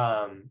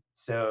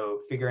 So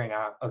figuring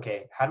out,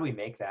 okay, how do we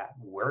make that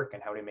work,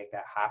 and how do we make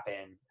that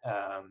happen,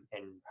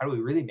 and how do we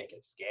really make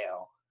it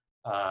scale,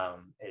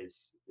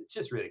 it's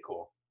just really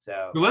cool.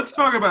 So Let's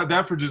talk about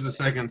that for just a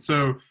second.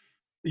 So,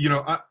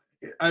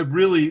 I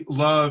really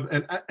love,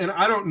 and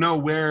I don't know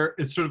where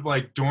it's sort of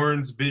like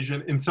Dorn's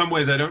vision. In some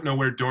ways, I don't know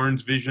where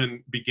Dorn's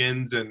vision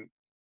begins and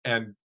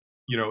and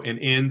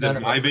ends, none and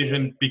of my us do.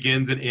 vision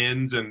begins and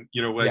ends, and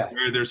like Yeah.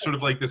 where there's sort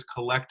of like this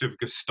collective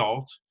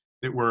gestalt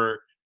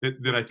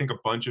that I think a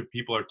bunch of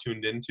people are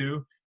tuned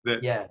into.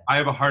 That Yeah. I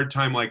have a hard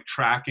time like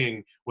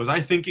tracking. Was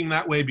I thinking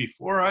that way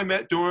before I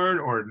met Dorn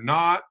or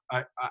not?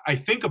 I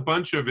think a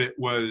bunch of it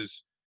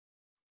was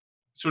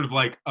sort of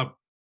like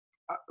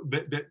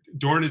that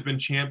Dorn has been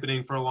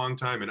championing for a long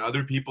time, and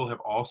other people have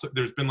also.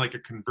 There's been like a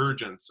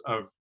convergence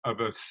of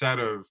a set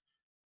of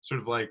sort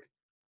of like,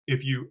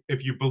 if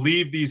you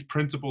believe these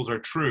principles are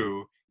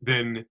true,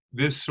 then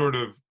this sort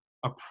of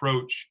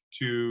approach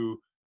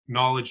to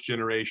knowledge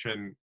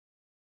generation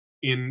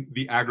in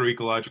the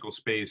agroecological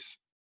space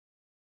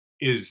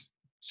is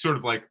sort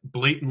of like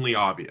blatantly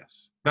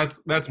obvious.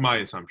 That's my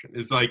assumption.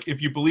 Is like,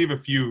 if you believe a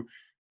few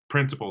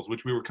principles,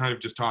 which we were kind of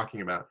just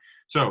talking about.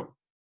 So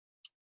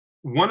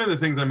one of the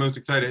things I'm most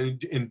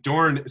excited, and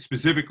Dorn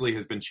specifically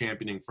has been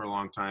championing for a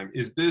long time,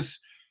 is this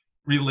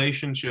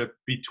relationship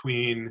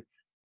between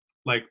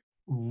like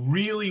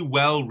really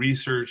well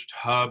researched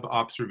hub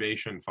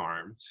observation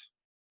farms,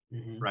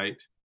 Mm-hmm. right?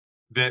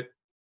 That,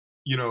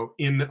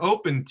 in the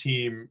Open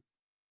Team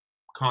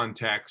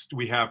context,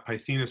 we have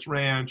Piscinus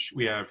Ranch,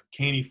 we have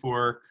Caney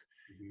Fork,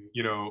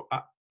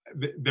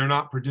 Mm-hmm. they're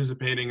not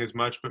participating as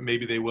much, but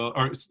maybe they will,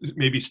 or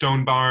maybe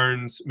Stone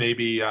Barns,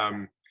 maybe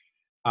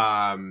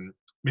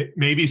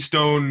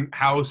Stone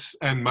House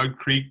and Mud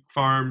Creek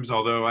farms,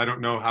 although I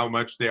don't know how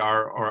much they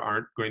are or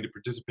aren't going to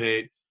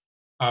participate.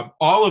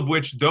 All of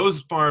which,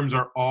 those farms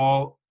are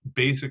all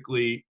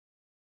basically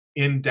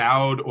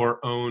endowed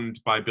or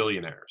owned by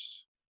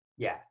billionaires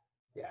Yeah.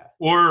 Yeah.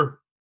 or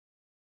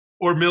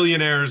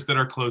millionaires that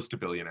are close to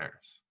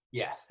billionaires,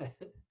 Yeah.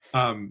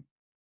 um,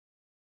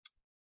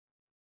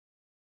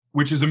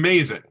 which is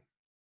amazing,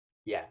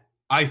 Yeah.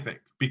 I think,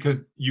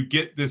 because you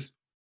get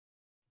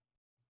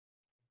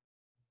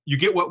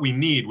what we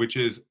need, which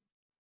is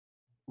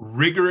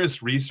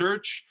rigorous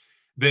research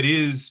that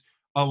is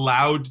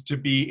allowed to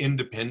be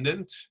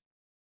independent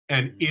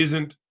and Mhm.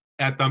 isn't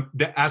at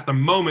the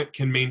moment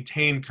can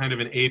maintain kind of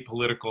an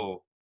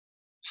apolitical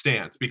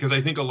stance. Because I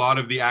think a lot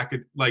of the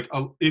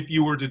if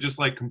you were to just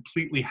like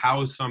completely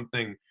house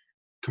something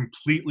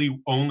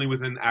completely only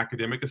within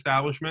academic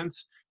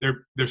establishments,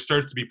 there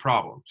starts to be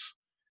problems.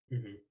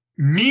 Mhm.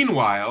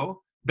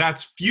 Meanwhile,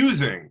 that's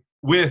fusing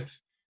with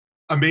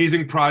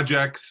amazing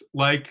projects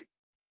like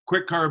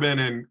Quick Carbon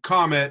and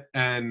Comet,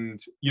 and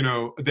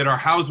that are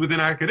housed within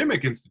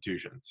academic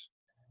institutions.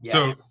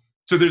 Yeah.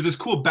 So there's this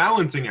cool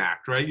balancing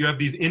act, right? You have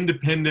these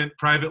independent,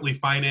 privately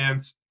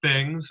financed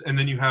things, and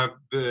then you have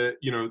the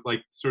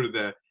like sort of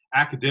the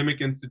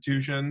academic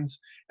institutions,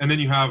 and then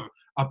you have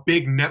a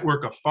big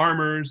network of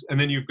farmers, and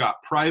then you've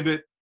got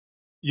private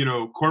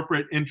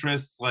corporate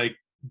interests like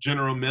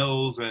General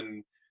Mills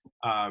and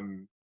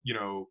Danone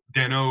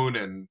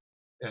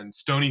and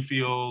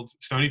Stonyfield.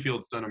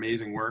 Stonyfield's done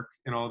amazing work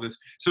in all of this.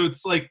 So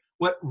it's like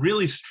what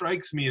really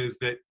strikes me is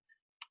that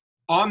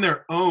on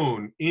their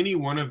own, any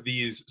one of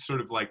these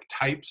sort of like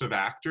types of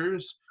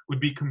actors would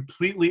be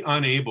completely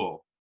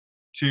unable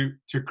to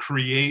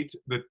create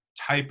the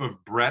type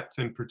of breadth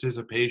and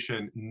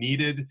participation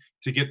needed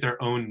to get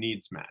their own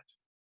needs met.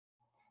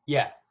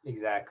 Yeah,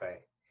 exactly.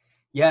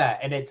 Yeah,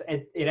 and it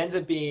ends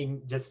up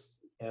being just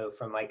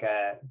from like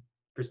a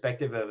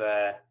perspective of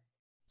a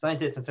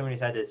scientist and someone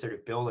who's had to sort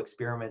of build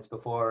experiments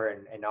before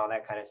and all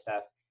that kind of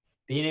stuff.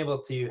 Being able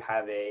to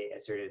have a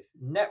sort of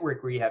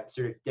network where you have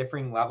sort of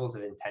differing levels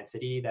of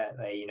intensity that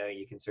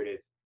you can sort of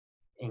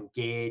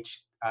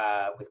engage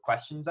with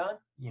questions on,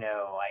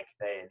 like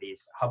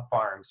these hub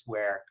farms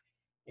where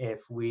if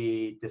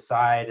we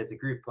decide as a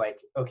group, like,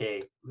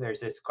 okay, there's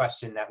this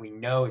question that we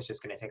know is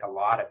just going to take a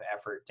lot of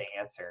effort to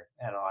answer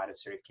and a lot of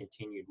sort of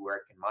continued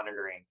work and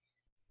monitoring,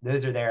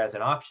 those are there as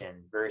an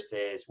option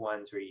versus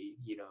ones where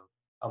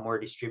a more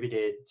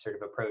distributed sort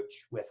of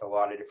approach with a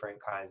lot of different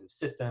kinds of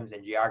systems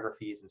and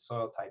geographies and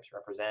soil types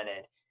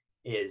represented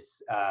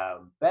is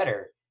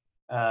better.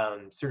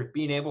 Sort of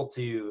being able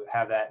to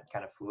have that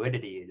kind of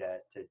fluidity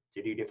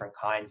to do different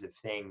kinds of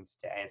things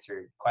to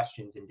answer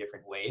questions in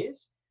different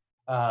ways,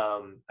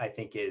 I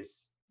think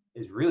is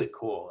really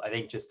cool. I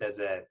think just as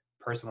a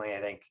personally,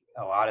 I think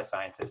a lot of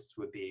scientists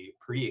would be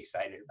pretty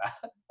excited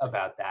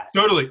about that.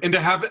 Totally. And to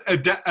have a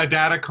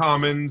data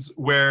commons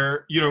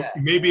where, Yeah,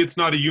 maybe it's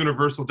not a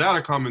universal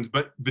data commons,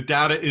 but the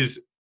data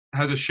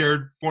has a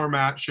shared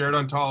format, shared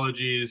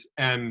ontologies,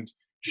 and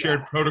yeah,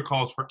 shared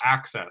protocols for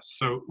access.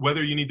 So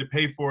whether you need to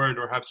pay for it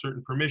or have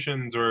certain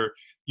permissions or,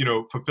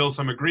 fulfill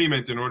some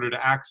agreement in order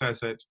to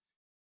access it,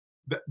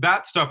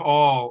 that stuff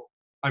all,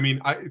 I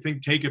mean, I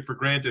think take it for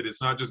granted.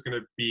 It's not just going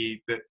to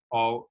be that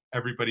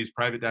everybody's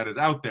private data is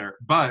out there,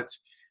 but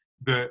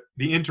the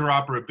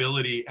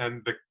interoperability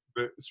and the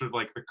sort of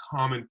like the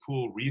common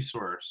pool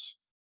resource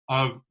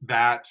of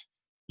that,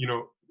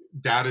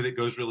 data that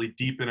goes really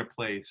deep in a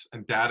place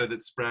and data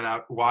that's spread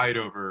out wide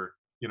over,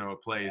 a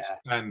place.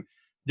 yeah, And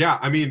yeah,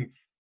 I mean,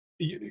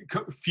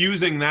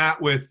 fusing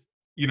that with,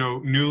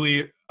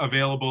 newly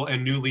available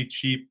and newly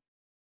cheap,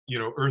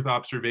 Earth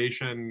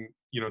observation,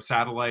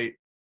 satellite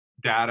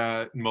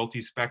data,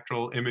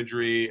 multispectral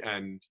imagery,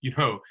 and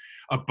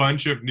a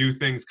bunch of new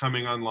things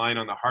coming online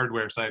on the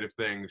hardware side of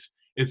things.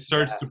 It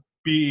starts yeah, to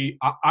be.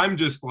 I'm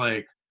just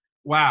like,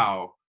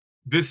 wow,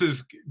 this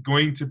is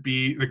going to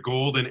be the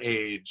golden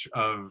age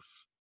of.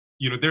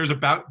 There's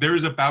about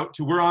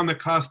to. We're on the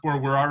cusp, or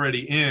we're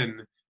already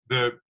in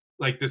the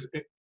like this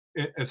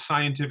a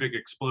scientific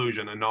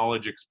explosion, a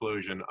knowledge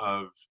explosion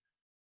of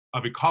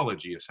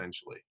ecology,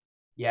 essentially.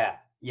 yeah,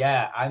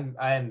 yeah.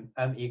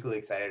 I'm equally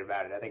excited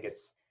about it. I think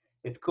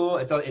it's cool.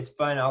 It's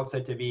fun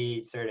also to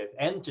be sort of,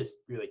 and just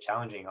really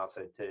challenging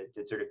also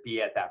to sort of be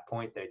at that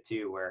point though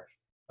too, where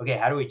okay,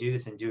 how do we do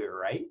this and do it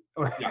right,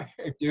 or Yeah.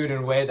 do it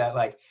in a way that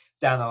like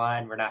down the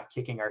line we're not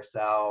kicking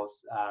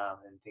ourselves,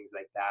 and things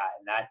like that.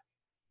 And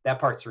that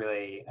part's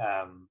really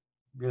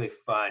really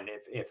fun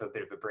if a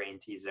bit of a brain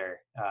teaser.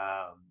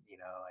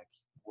 Like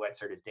what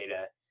sort of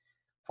data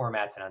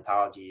formats and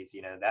ontologies,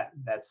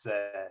 that's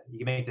you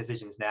can make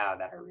decisions now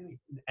that are really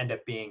end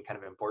up being kind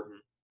of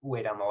important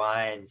way down the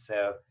line.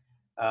 So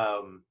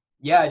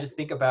yeah, I just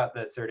think about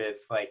the sort of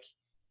like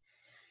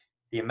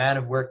the amount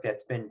of work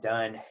that's been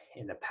done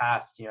in the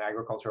past.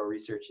 Agricultural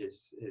research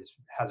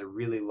has a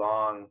really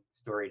long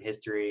storied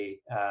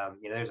history.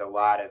 There's a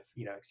lot of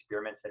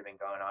experiments that have been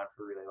going on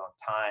for a really long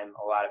time.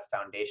 A lot of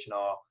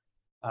foundational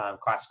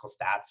classical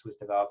stats was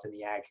developed in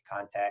the ag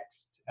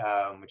context,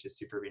 which is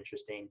super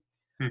interesting.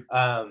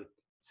 Hmm.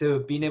 So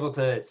being able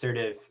to sort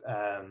of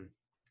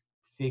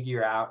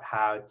figure out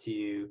how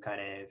to kind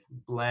of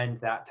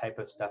blend that type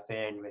of stuff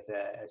in with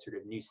a sort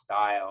of new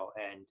style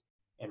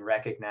and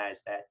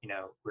recognize that,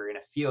 we're in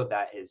a field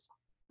that is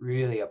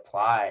really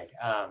applied,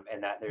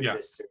 and that there's Yeah.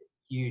 this sort of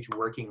huge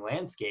working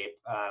landscape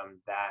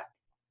that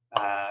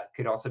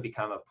could also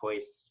become a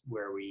place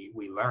where we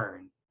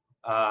learn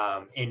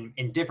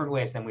in different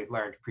ways than we've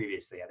learned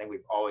previously. I think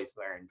we've always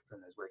learned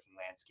from those working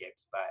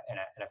landscapes, but in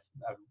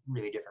a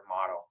really different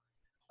model.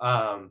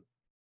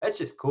 That's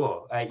just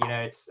cool.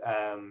 It's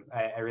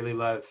I really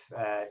love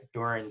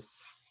Doran's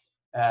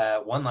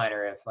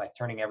one-liner of like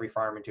turning every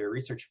farm into a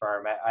research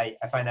farm. I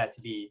find that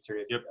to be sort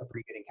of Yep. a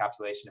pretty good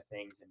encapsulation of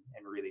things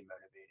and really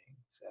motivating.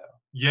 So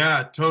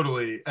Yeah,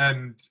 totally.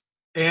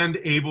 And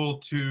able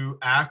to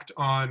act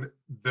on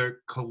the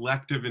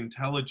collective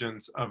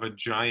intelligence of a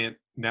giant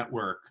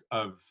network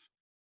of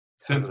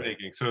sense totally.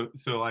 making.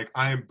 So like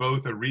I am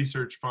both a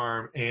research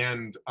farm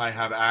and I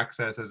have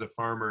access as a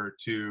farmer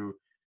to,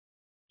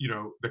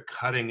 the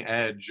cutting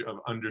edge of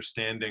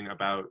understanding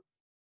about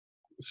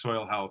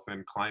soil health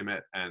and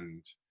climate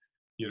and,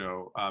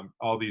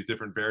 all these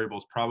different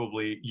variables,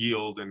 probably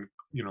yield and,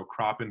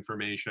 crop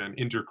information,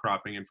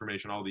 intercropping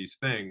information, all these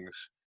things.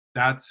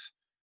 That's,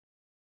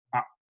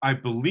 I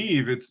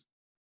believe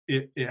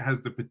it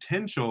has the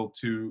potential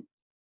to,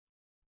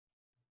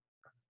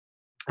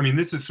 I mean,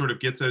 this is sort of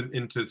gets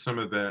into some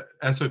of the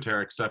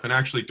esoteric stuff. And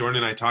actually, Dorn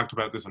and I talked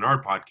about this on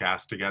our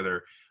podcast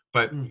together,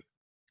 but Mm.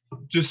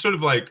 just sort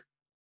of like,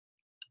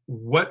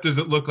 what does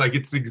it look like?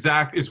 It's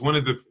one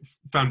of the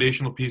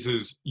foundational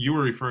pieces you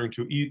were referring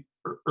to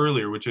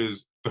earlier, which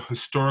is the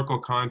historical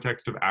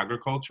context of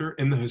agriculture.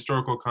 In the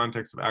historical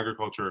context of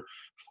agriculture,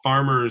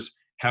 farmers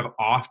have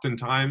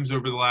oftentimes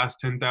over the last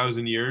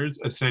 10,000 years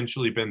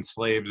essentially been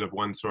slaves of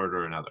one sort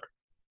or another.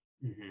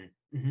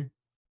 Mm-hmm.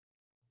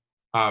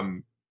 Mm-hmm.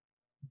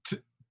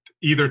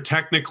 Either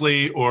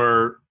technically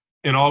or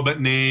in all but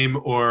name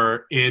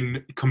or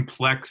in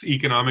complex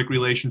economic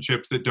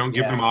relationships that don't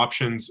give them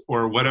options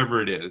or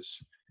whatever it is.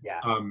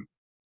 Yeah.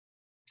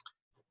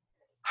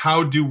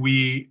 How do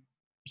we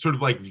sort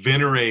of like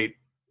venerate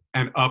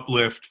and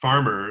uplift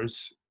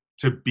farmers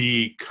to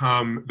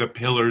become the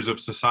pillars of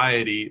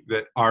society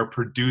that are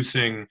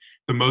producing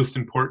the most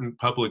important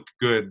public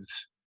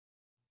goods,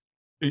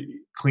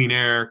 clean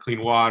air,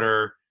 clean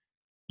water,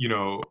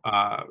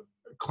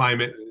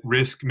 climate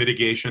risk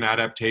mitigation,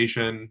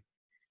 adaptation.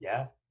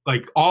 Yeah.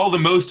 Like all the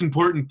most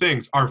important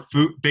things are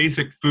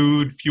basic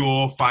food,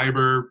 fuel,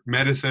 fiber,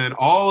 medicine,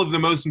 all of the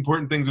most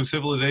important things of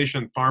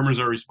civilization, farmers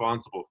are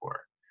responsible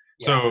for.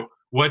 Yeah. So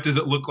what does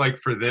it look like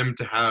for them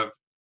to have,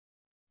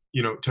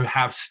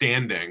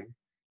 standing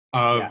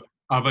of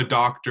a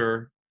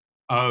doctor,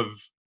 of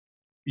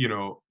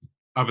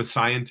a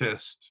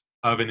scientist,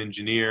 of an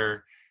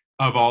engineer,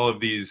 of all of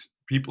these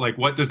people? Like,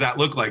 what does that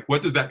look like?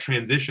 What does that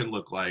transition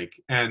look like?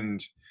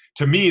 And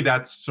to me,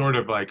 that's sort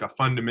of like a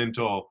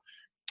fundamental,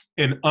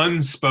 an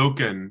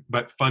unspoken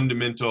but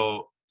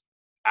fundamental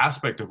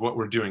aspect of what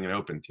we're doing in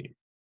Open Team,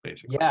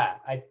 basically. Yeah,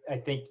 I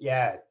think,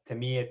 to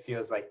me, it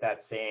feels like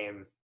that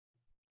same,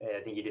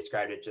 I think you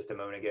described it just a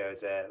moment ago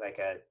as a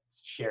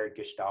shared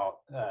gestalt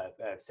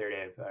of sort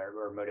of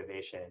or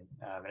motivation.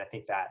 And I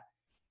think that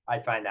I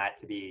find that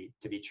to be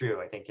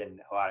true. I think in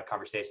a lot of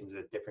conversations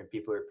with different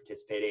people who are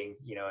participating,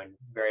 in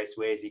various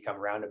ways, you come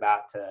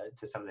roundabout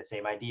to some of the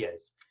same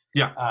ideas.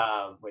 Yeah.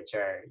 Which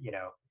are,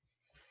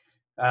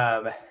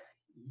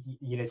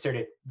 sort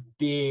of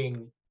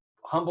being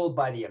humbled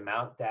by the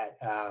amount that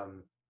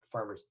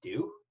farmers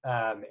do,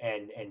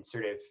 and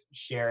sort of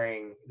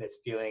sharing this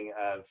feeling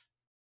of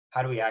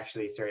how do we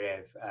actually sort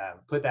of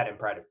put that in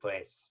pride of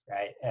place,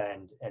 right?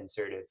 And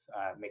sort of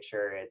make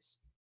sure it's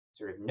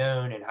sort of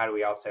known, and how do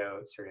we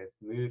also sort of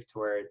move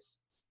towards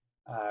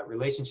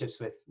relationships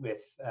with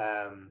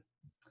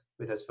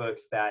those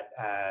folks that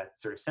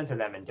sort of center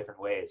them in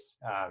different ways,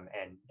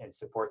 and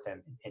support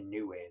them in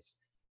new ways,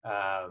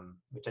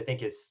 which I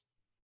think it's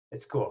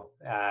cool.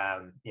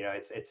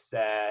 It's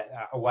a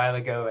while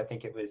ago, I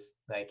think it was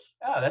like,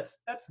 oh, that's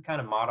the kind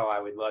of model I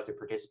would love to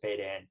participate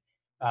in,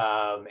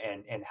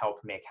 and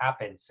help make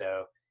happen.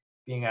 So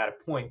being at a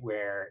point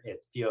where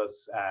it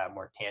feels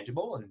more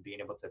tangible and being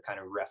able to kind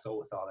of wrestle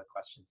with all the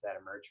questions that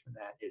emerge from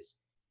that is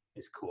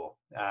cool.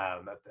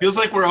 Feels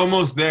like we're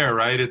almost there,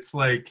 right? It's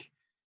like,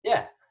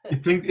 yeah. I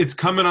think it's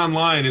coming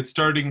online. It's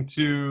starting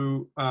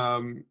to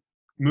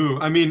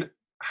move. I mean,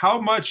 how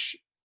much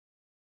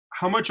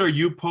are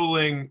you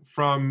pulling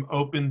from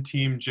Open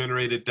Team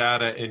generated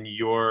data in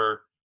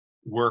your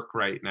work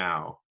right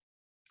now?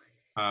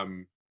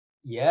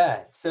 Yeah.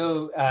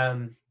 So,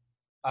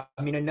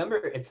 I mean,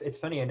 it's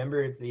funny, a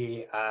number of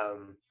the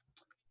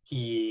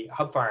key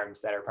hub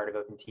farms that are part of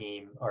Open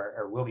Team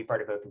or will be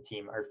part of Open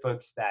Team are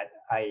folks that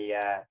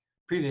I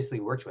previously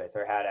worked with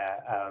or had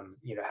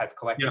have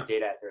collected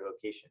data at their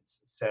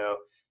locations. So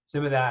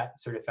some of that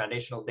sort of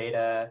foundational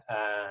data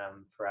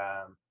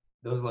from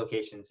those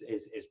locations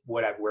is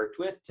what I've worked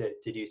with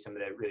to do some of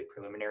the really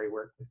preliminary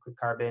work with Quick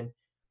Carbon.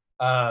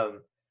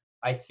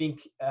 I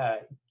think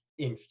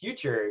in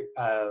future,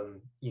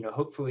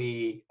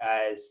 hopefully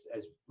as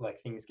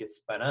like things get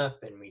spun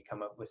up and we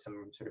come up with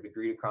some sort of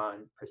agreed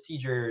upon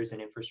procedures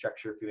and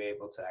infrastructure to be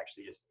able to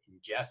actually just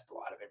ingest a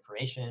lot of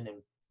information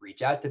and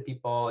reach out to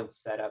people and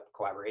set up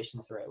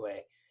collaborations the right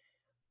way.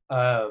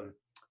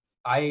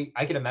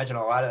 I can imagine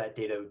a lot of that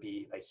data would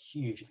be like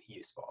hugely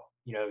useful,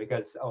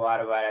 because a lot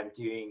of what I'm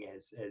doing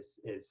is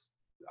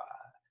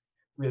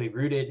really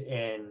rooted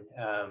in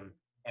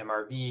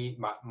MRV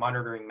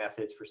monitoring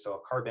methods for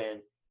soil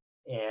carbon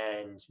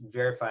and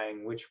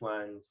verifying which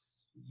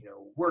ones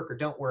work or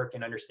don't work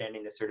and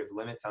understanding the sort of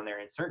limits on their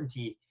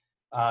uncertainty.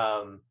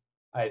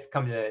 I've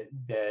come to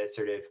the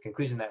sort of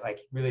conclusion that like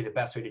really the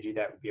best way to do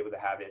that would be able to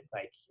have it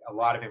like a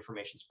lot of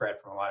information spread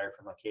from a lot of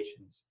different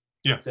locations.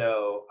 Yeah.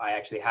 So I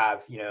actually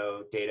have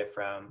data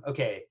from,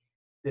 okay,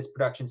 this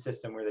production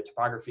system where the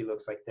topography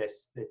looks like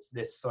this, it's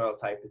this soil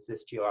type, it's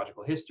this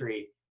geological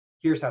history.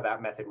 Here's how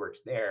that method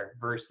works there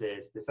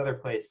versus this other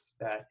place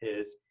that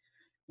is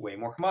way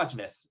more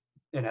homogeneous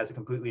and has a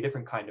completely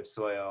different kind of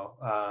soil.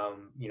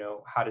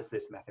 How does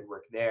this method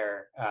work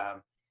there?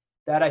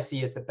 That I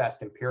see as the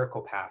best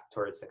empirical path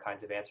towards the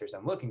kinds of answers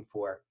I'm looking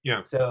for.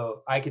 Yeah.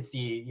 So I could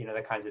see,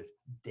 the kinds of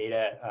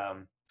data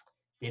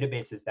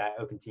databases that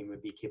Open Team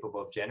would be capable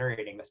of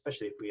generating,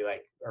 especially if we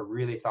like are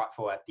really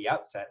thoughtful at the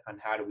outset on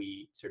how do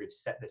we sort of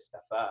set this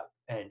stuff up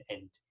and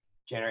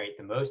generate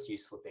the most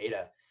useful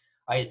data.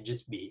 I'd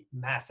just be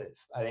massive.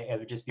 I think it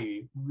would just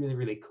be really,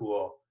 really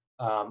cool.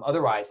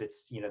 Otherwise,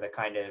 it's the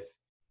kind of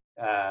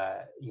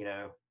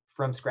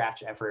from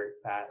scratch effort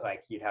that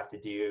like you'd have to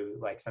do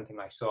like something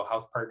like Soil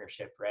Health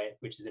Partnership, right?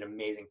 Which is an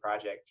amazing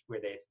project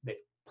where they've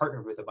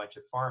partnered with a bunch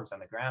of farms on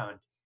the ground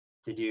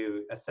to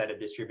do a set of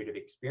distributive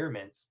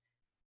experiments.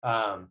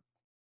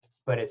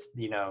 But it's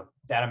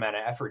that amount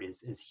of effort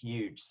is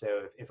huge.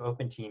 So if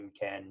Open Team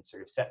can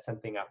sort of set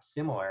something up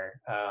similar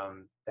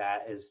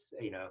that is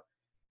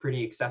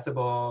pretty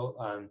accessible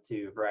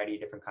to a variety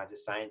of different kinds of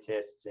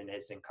scientists and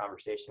is in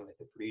conversation with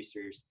the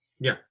producers.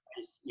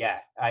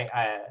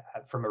 I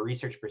from a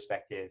research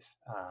perspective,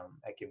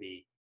 it could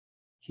be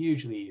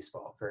hugely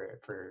useful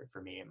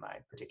for me in my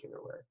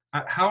particular work.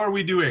 So. How are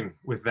we doing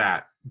with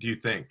that, do you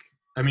think?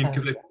 I mean,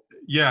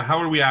 how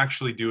are we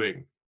actually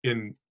doing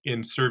in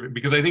survey?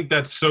 Because I think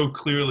that so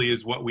clearly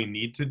is what we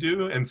need to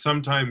do. And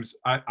sometimes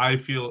I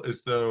feel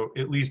as though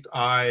at least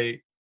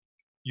I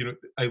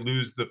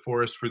lose the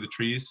forest for the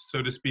trees,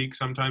 so to speak,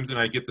 sometimes. And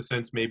I get the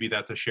sense maybe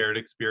that's a shared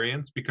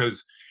experience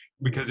because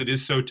it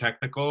is so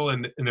technical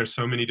and there's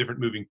so many different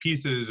moving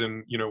pieces.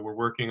 And, we're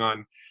working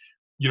on,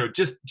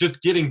 just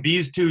getting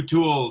these two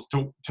tools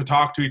to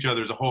talk to each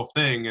other is a whole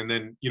thing. And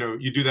then,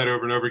 you do that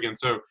over and over again.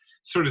 So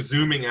sort of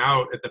zooming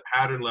out at the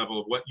pattern level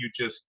of what you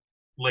just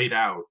laid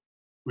out,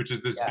 which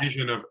is this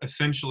vision of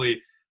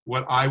essentially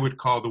what I would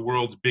call the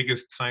world's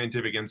biggest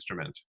scientific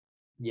instrument.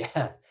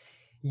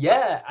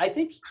 Yeah, I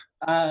think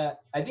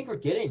we're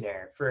getting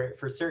there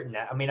for certain.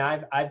 I mean,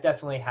 I've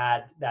definitely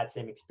had that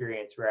same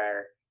experience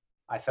where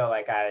I felt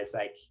like I was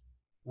like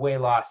way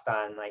lost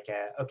on like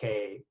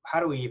okay, how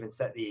do we even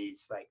set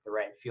these like the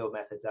right field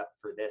methods up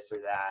for this or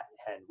that,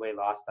 and way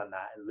lost on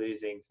that and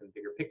losing some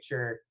bigger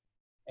picture,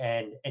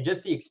 and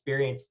just the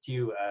experience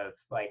too of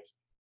like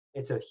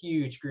it's a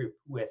huge group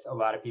with a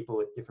lot of people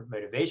with different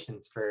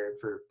motivations for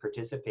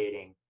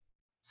participating.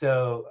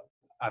 So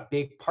a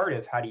big part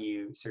of how do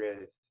you sort of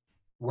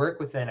work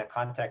within a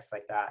context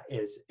like that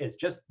is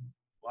just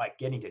like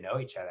getting to know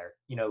each other,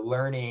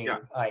 learning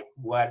like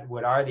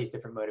what are these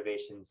different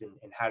motivations and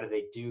how do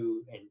they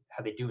do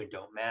and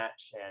don't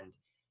match,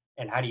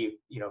 and how do you,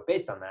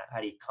 based on that,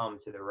 how do you come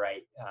to the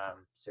right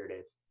sort of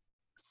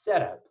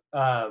setup.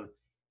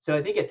 So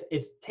I think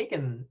it's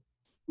taken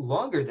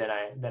longer than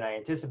I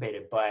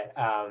anticipated, but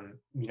I'm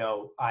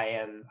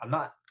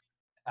not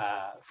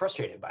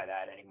frustrated by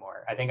that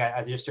anymore. I think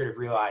I've just sort of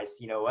realized,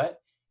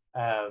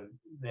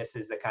 this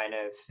is the kind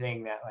of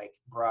thing that like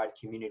broad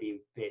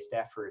community-based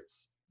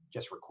efforts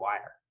just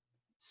require.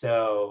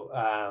 So,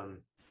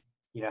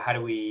 how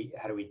do we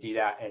do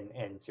that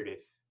and sort of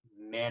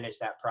manage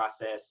that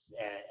process?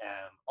 And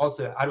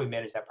also, how do we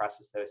manage that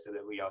process though, so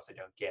that we also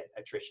don't get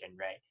attrition,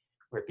 right?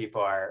 Where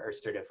people are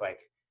sort of like,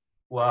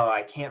 well,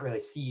 I can't really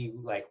see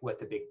like what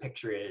the big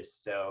picture is,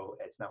 so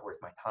it's not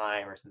worth my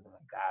time or something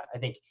like that. I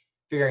think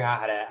figuring out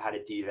how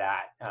to do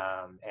that,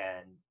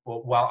 and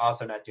while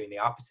also not doing the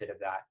opposite of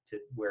that, to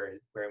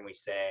wherein we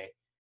say,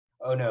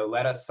 oh no,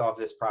 let us solve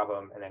this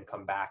problem, and then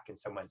come back and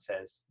someone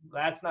says,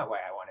 that's not why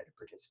I wanted to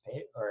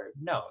participate, or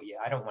no,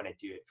 I don't want to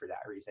do it for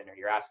that reason, or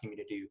you're asking me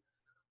to do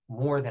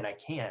more than I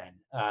can.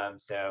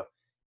 So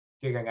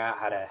figuring out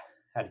how to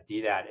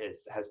do that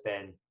has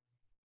been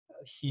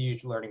a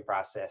huge learning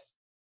process,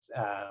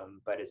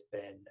 but it's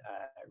been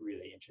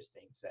really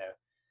interesting.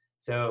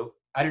 So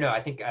I don't know.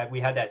 I think we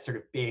had that sort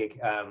of big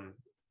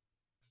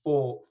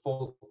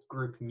full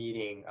group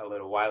meeting a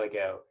little while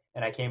ago,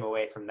 and I came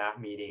away from that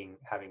meeting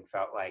having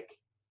felt like,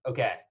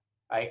 okay,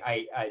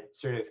 I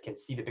sort of can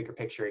see the bigger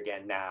picture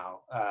again now,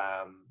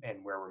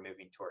 and where we're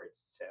moving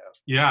towards. So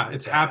yeah,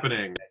 it's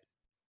happening.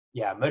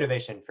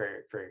 motivation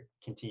for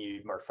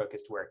continued more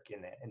focused work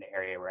in the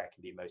area where I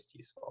can be most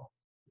useful.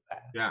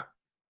 Yeah.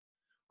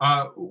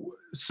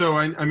 So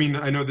I mean,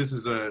 I know this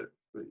is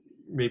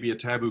maybe a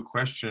taboo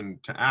question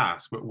to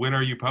ask, but when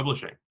are you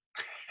publishing?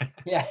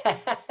 Yeah.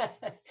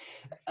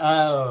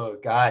 Oh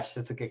gosh,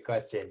 that's a good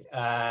question.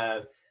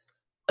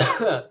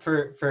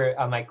 For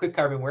my Quick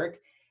Carbon work,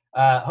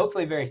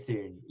 hopefully very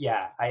soon.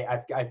 Yeah,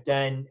 I've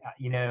done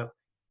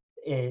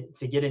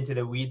to get into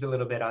the weeds a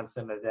little bit on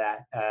some of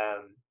that.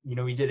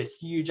 We did this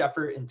huge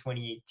effort in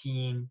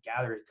 2018,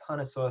 gathered a ton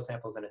of soil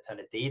samples and a ton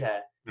of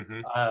data.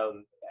 Mm-hmm.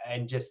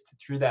 And just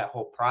through that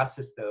whole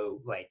process, though,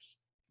 like,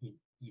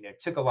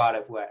 took a lot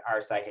of what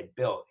our site had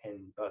built in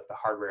both the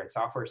hardware and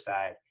software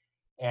side,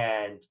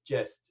 and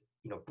just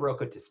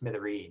broke it to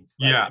smithereens.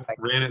 Yeah, Like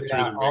ran it figured through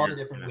out the all ringer.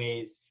 the different Yeah.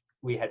 ways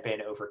we had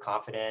been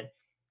overconfident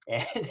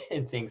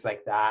and things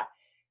like that,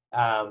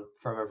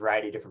 from a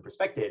variety of different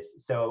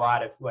perspectives. So a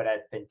lot of what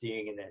I've been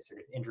doing in the sort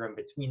of interim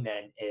between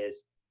then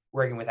is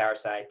working with our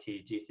side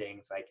to do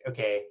things like,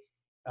 okay,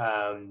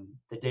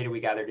 the data we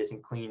gathered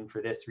isn't clean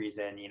for this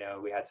reason.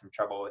 We had some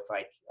trouble with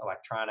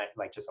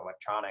just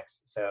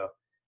electronics. So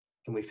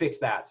can we fix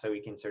that so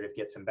we can sort of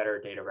get some better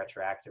data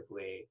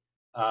retroactively?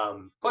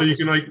 So Plus you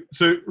it's can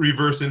just,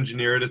 reverse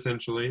engineer it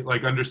essentially,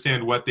 like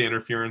understand what the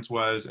interference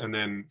was and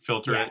then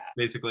filter yeah, it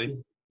basically.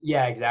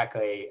 yeah,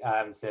 exactly.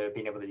 So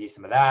being able to do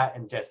some of that,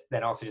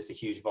 and also just a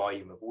huge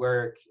volume of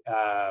work,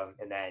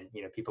 and then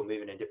people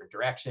moving in different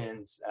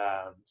directions.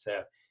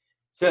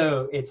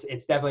 So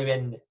it's definitely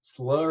been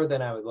slower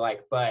than I would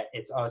like, but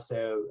it's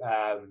also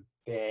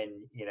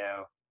been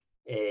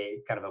a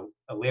kind of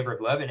a labor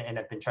of love, and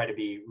I've been trying to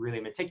be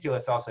really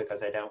meticulous also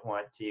because I don't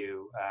want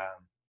to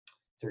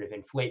sort of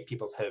inflate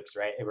people's hopes.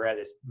 Right, we're at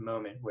this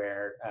moment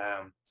where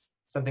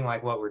something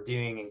like what we're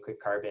doing in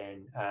Quick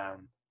Carbon,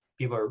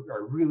 people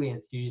are really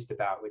enthused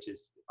about, which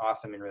is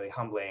awesome and really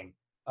humbling.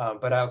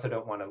 But I also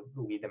don't want to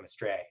lead them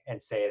astray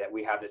and say that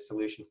we have this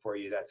solution for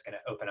you that's going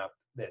to open up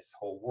this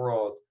whole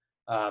world.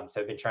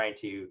 So I've been trying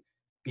to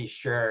be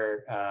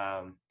sure,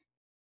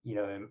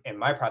 in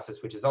my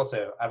process, which is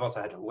I've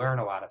also had to learn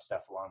a lot of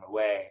stuff along the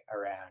way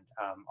around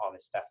all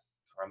this stuff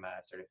from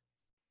a sort of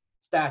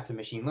stats and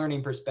machine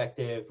learning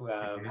perspective,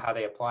 Mm-hmm. how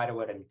they apply to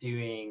what I'm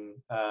doing,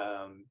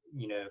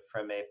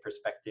 from a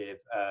perspective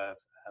of,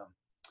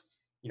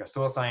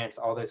 soil science,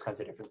 all those kinds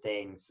of different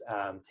things,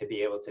 to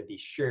be able to be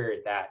sure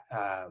that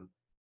I'm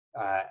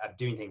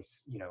doing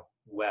things,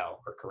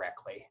 well or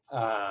correctly,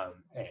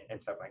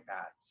 and stuff like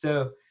that.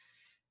 So,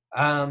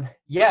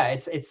 yeah,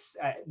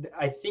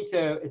 I think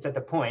though it's at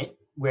the point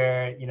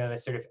where the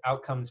sort of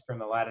outcomes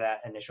from a lot of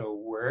that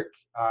initial work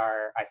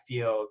I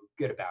feel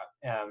good about,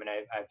 and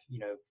I've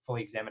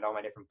fully examined all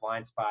my different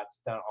blind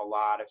spots, done a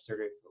lot of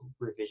sort of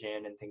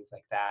revision and things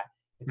like that.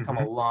 It's come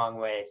a Mm-hmm. long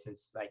way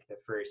since like the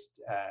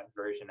first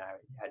version I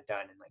had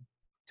done in like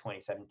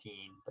 2017,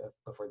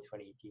 before the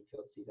 2018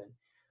 field season.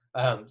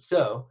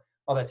 So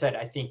all that said,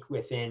 I think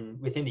within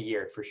the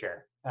year for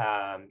sure,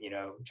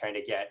 trying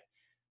to get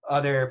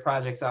other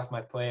projects off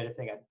my plate. I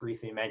think I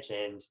briefly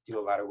mentioned do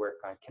a lot of work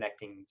on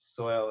connecting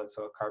soil and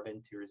soil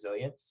carbon to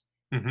resilience.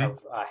 Mm-hmm. Of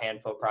a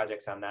handful of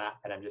projects on that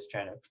I'm just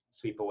trying to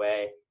sweep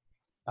away,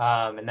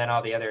 and then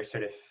all the other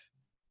sort of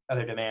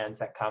other demands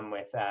that come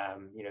with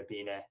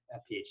being a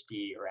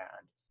PhD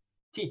around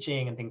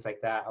teaching and things like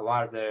that. A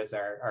lot of those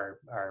are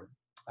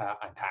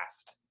I'm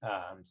past.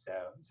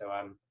 So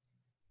I'm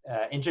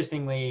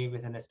interestingly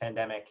within this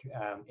pandemic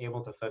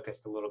able to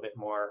focus a little bit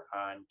more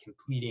on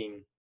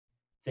completing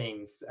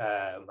things,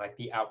 like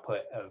the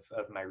output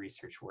of my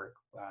research work.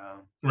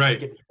 Right.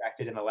 Get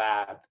distracted in the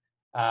lab,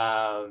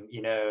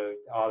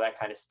 all that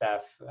kind of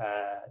stuff.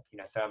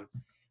 So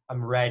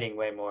I'm writing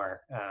way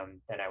more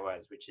than I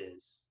was, which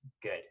is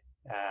good.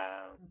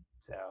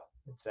 So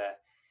it's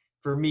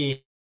for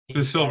me, It's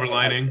a silver it has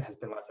lining.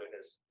 been less of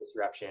a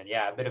disruption.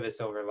 Yeah, a bit of a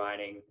silver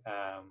lining,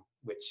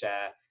 which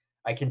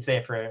I can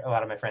say for a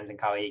lot of my friends and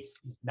colleagues,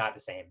 is not the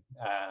same.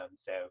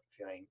 So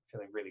feeling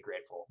really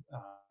grateful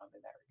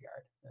in that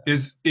regard.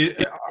 Is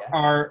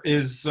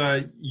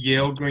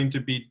Yale going to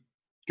be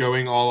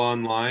going all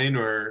online,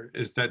 or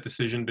has that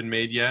decision been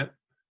made yet?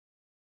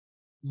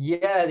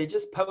 Yeah, they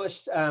just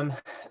published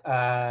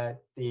the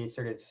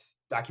sort of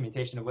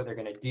documentation of what they're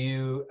going to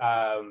do.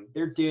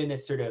 They're doing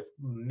this sort of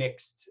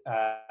mixed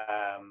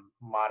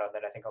model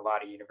that I think a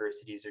lot of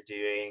universities are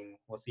doing.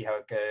 We'll see how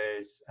it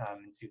goes,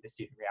 and see what the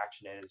student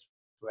reaction is.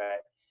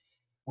 But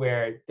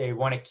where they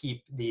want to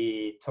keep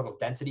the total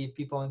density of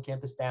people on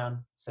campus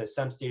down. So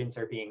some students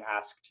are being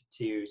asked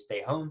to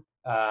stay home,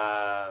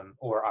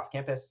 or off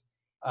campus,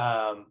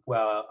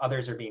 while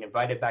others are being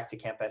invited back to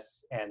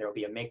campus, and there will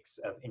be a mix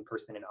of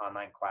in-person and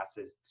online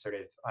classes sort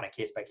of on a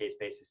case-by-case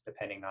basis,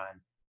 depending on,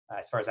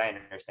 as far as I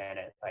understand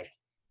it, like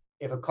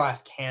if a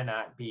class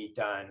cannot be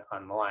done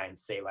online,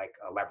 say like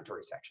a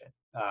laboratory section,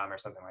 or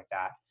something like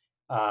that,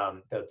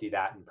 they'll do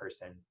that in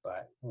person,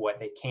 but what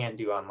they can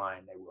do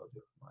online, they will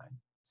do online.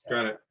 So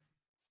Got it.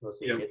 we'll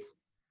see. Yep.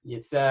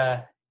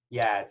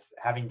 It's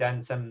having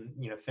done some,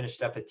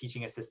 finished up a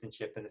teaching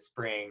assistantship in the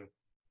spring,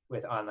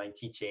 with online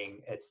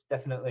teaching. It's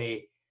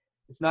definitely,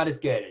 it's not as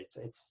good.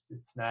 It's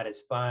not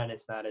as fun.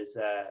 It's not as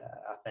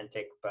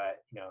authentic,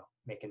 but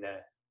making the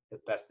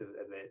best of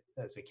it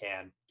as we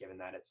can, given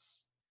that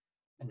it's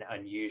an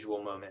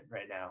unusual moment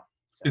right now.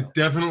 So It's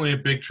definitely a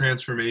big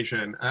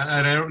transformation.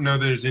 I don't know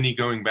there's any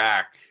going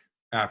back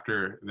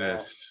after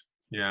this.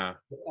 Yeah.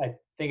 I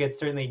think it's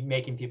certainly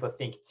making people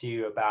think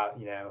too about,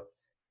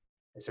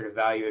 the sort of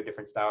value of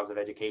different styles of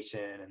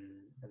education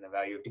and the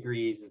value of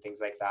degrees and things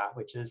like that,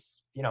 which is,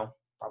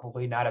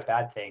 probably not a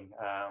bad thing.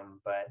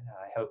 But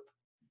I hope,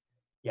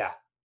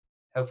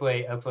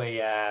 hopefully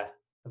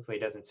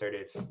it doesn't sort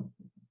of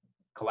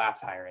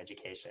collapse higher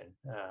education.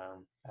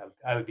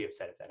 I would be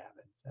upset if that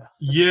happened. So.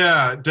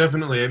 Yeah,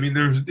 definitely. I mean,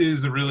 there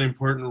is a really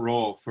important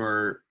role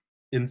for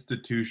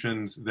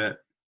institutions that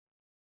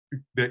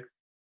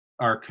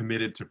are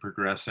committed to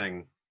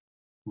progressing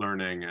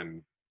learning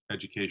and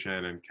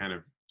education and kind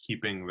of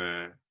keeping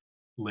the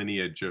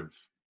lineage of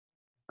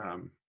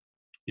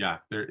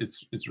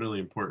it's really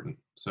important.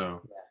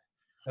 So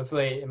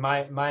hopefully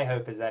my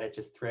hope is that it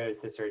just throws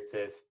the sorts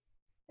of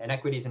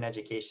inequities in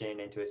education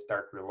into a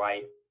starker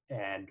light,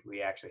 and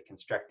we actually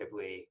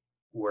constructively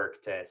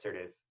work to sort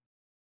of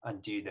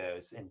undo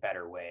those in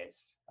better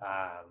ways,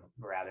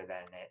 rather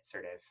than it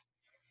sort of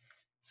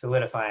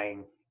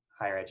solidifying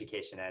higher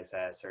education as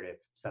a sort of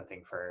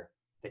something for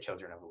the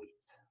children of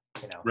elites.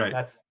 Right.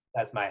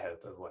 That's my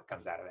hope of what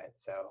comes out of it.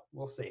 So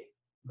we'll see.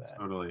 But.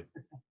 Totally.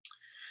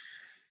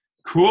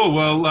 Cool.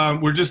 Well,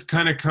 we're just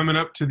kind of coming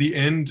up to the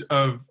end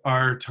of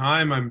our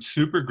time. I'm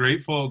super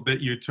grateful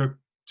that you took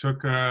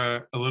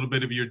a little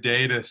bit of your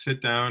day to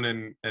sit down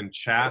and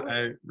chat.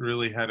 I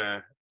really had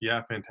a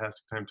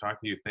fantastic time talking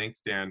to you.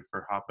 Thanks, Dan,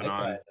 for hopping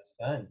on. That's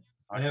fun.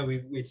 I know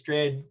we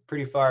strayed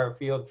pretty far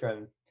afield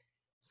from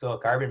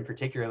psilocybin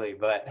particularly,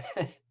 but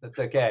that's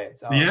okay.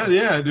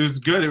 Yeah, it was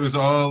good. It was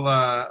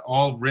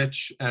all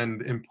rich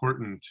and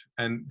important,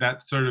 and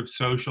that sort of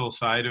social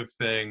side of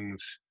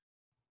things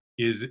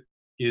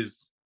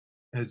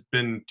has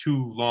been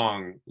too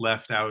long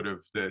left out of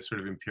the sort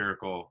of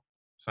empirical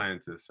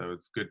sciences. So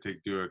it's good to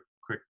do a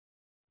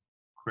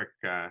quick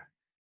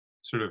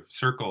sort of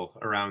circle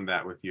around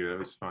that with you. It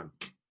was fun.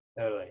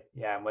 Totally.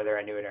 Yeah. And whether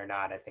I knew it or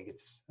not, I think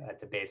it's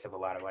at the base of a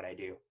lot of what I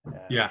do.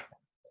 Yeah,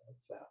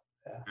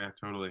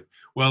 totally.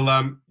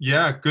 Well,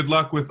 good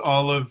luck with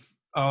all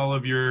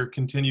of your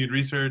continued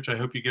research. I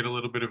hope you get a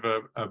little bit of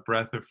a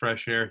breath of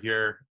fresh air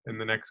here in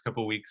the next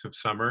couple of weeks of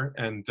summer,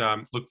 and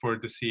look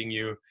forward to seeing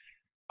you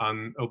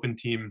on Open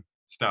Team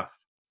stuff.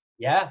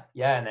 Yeah.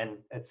 And then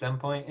at some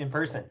point in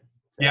person.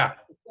 So. Yeah,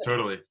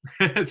 totally.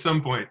 At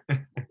some point. Yeah,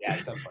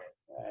 at some point.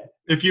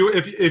 If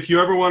you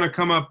ever want to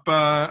come up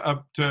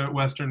to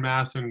Western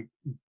Mass and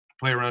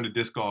play around a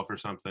disc golf or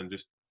something,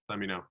 just let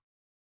me know.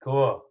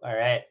 Cool. All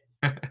right.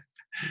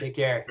 Take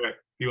care. All right.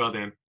 Be well,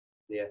 Dan.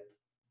 See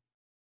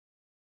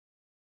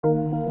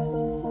ya.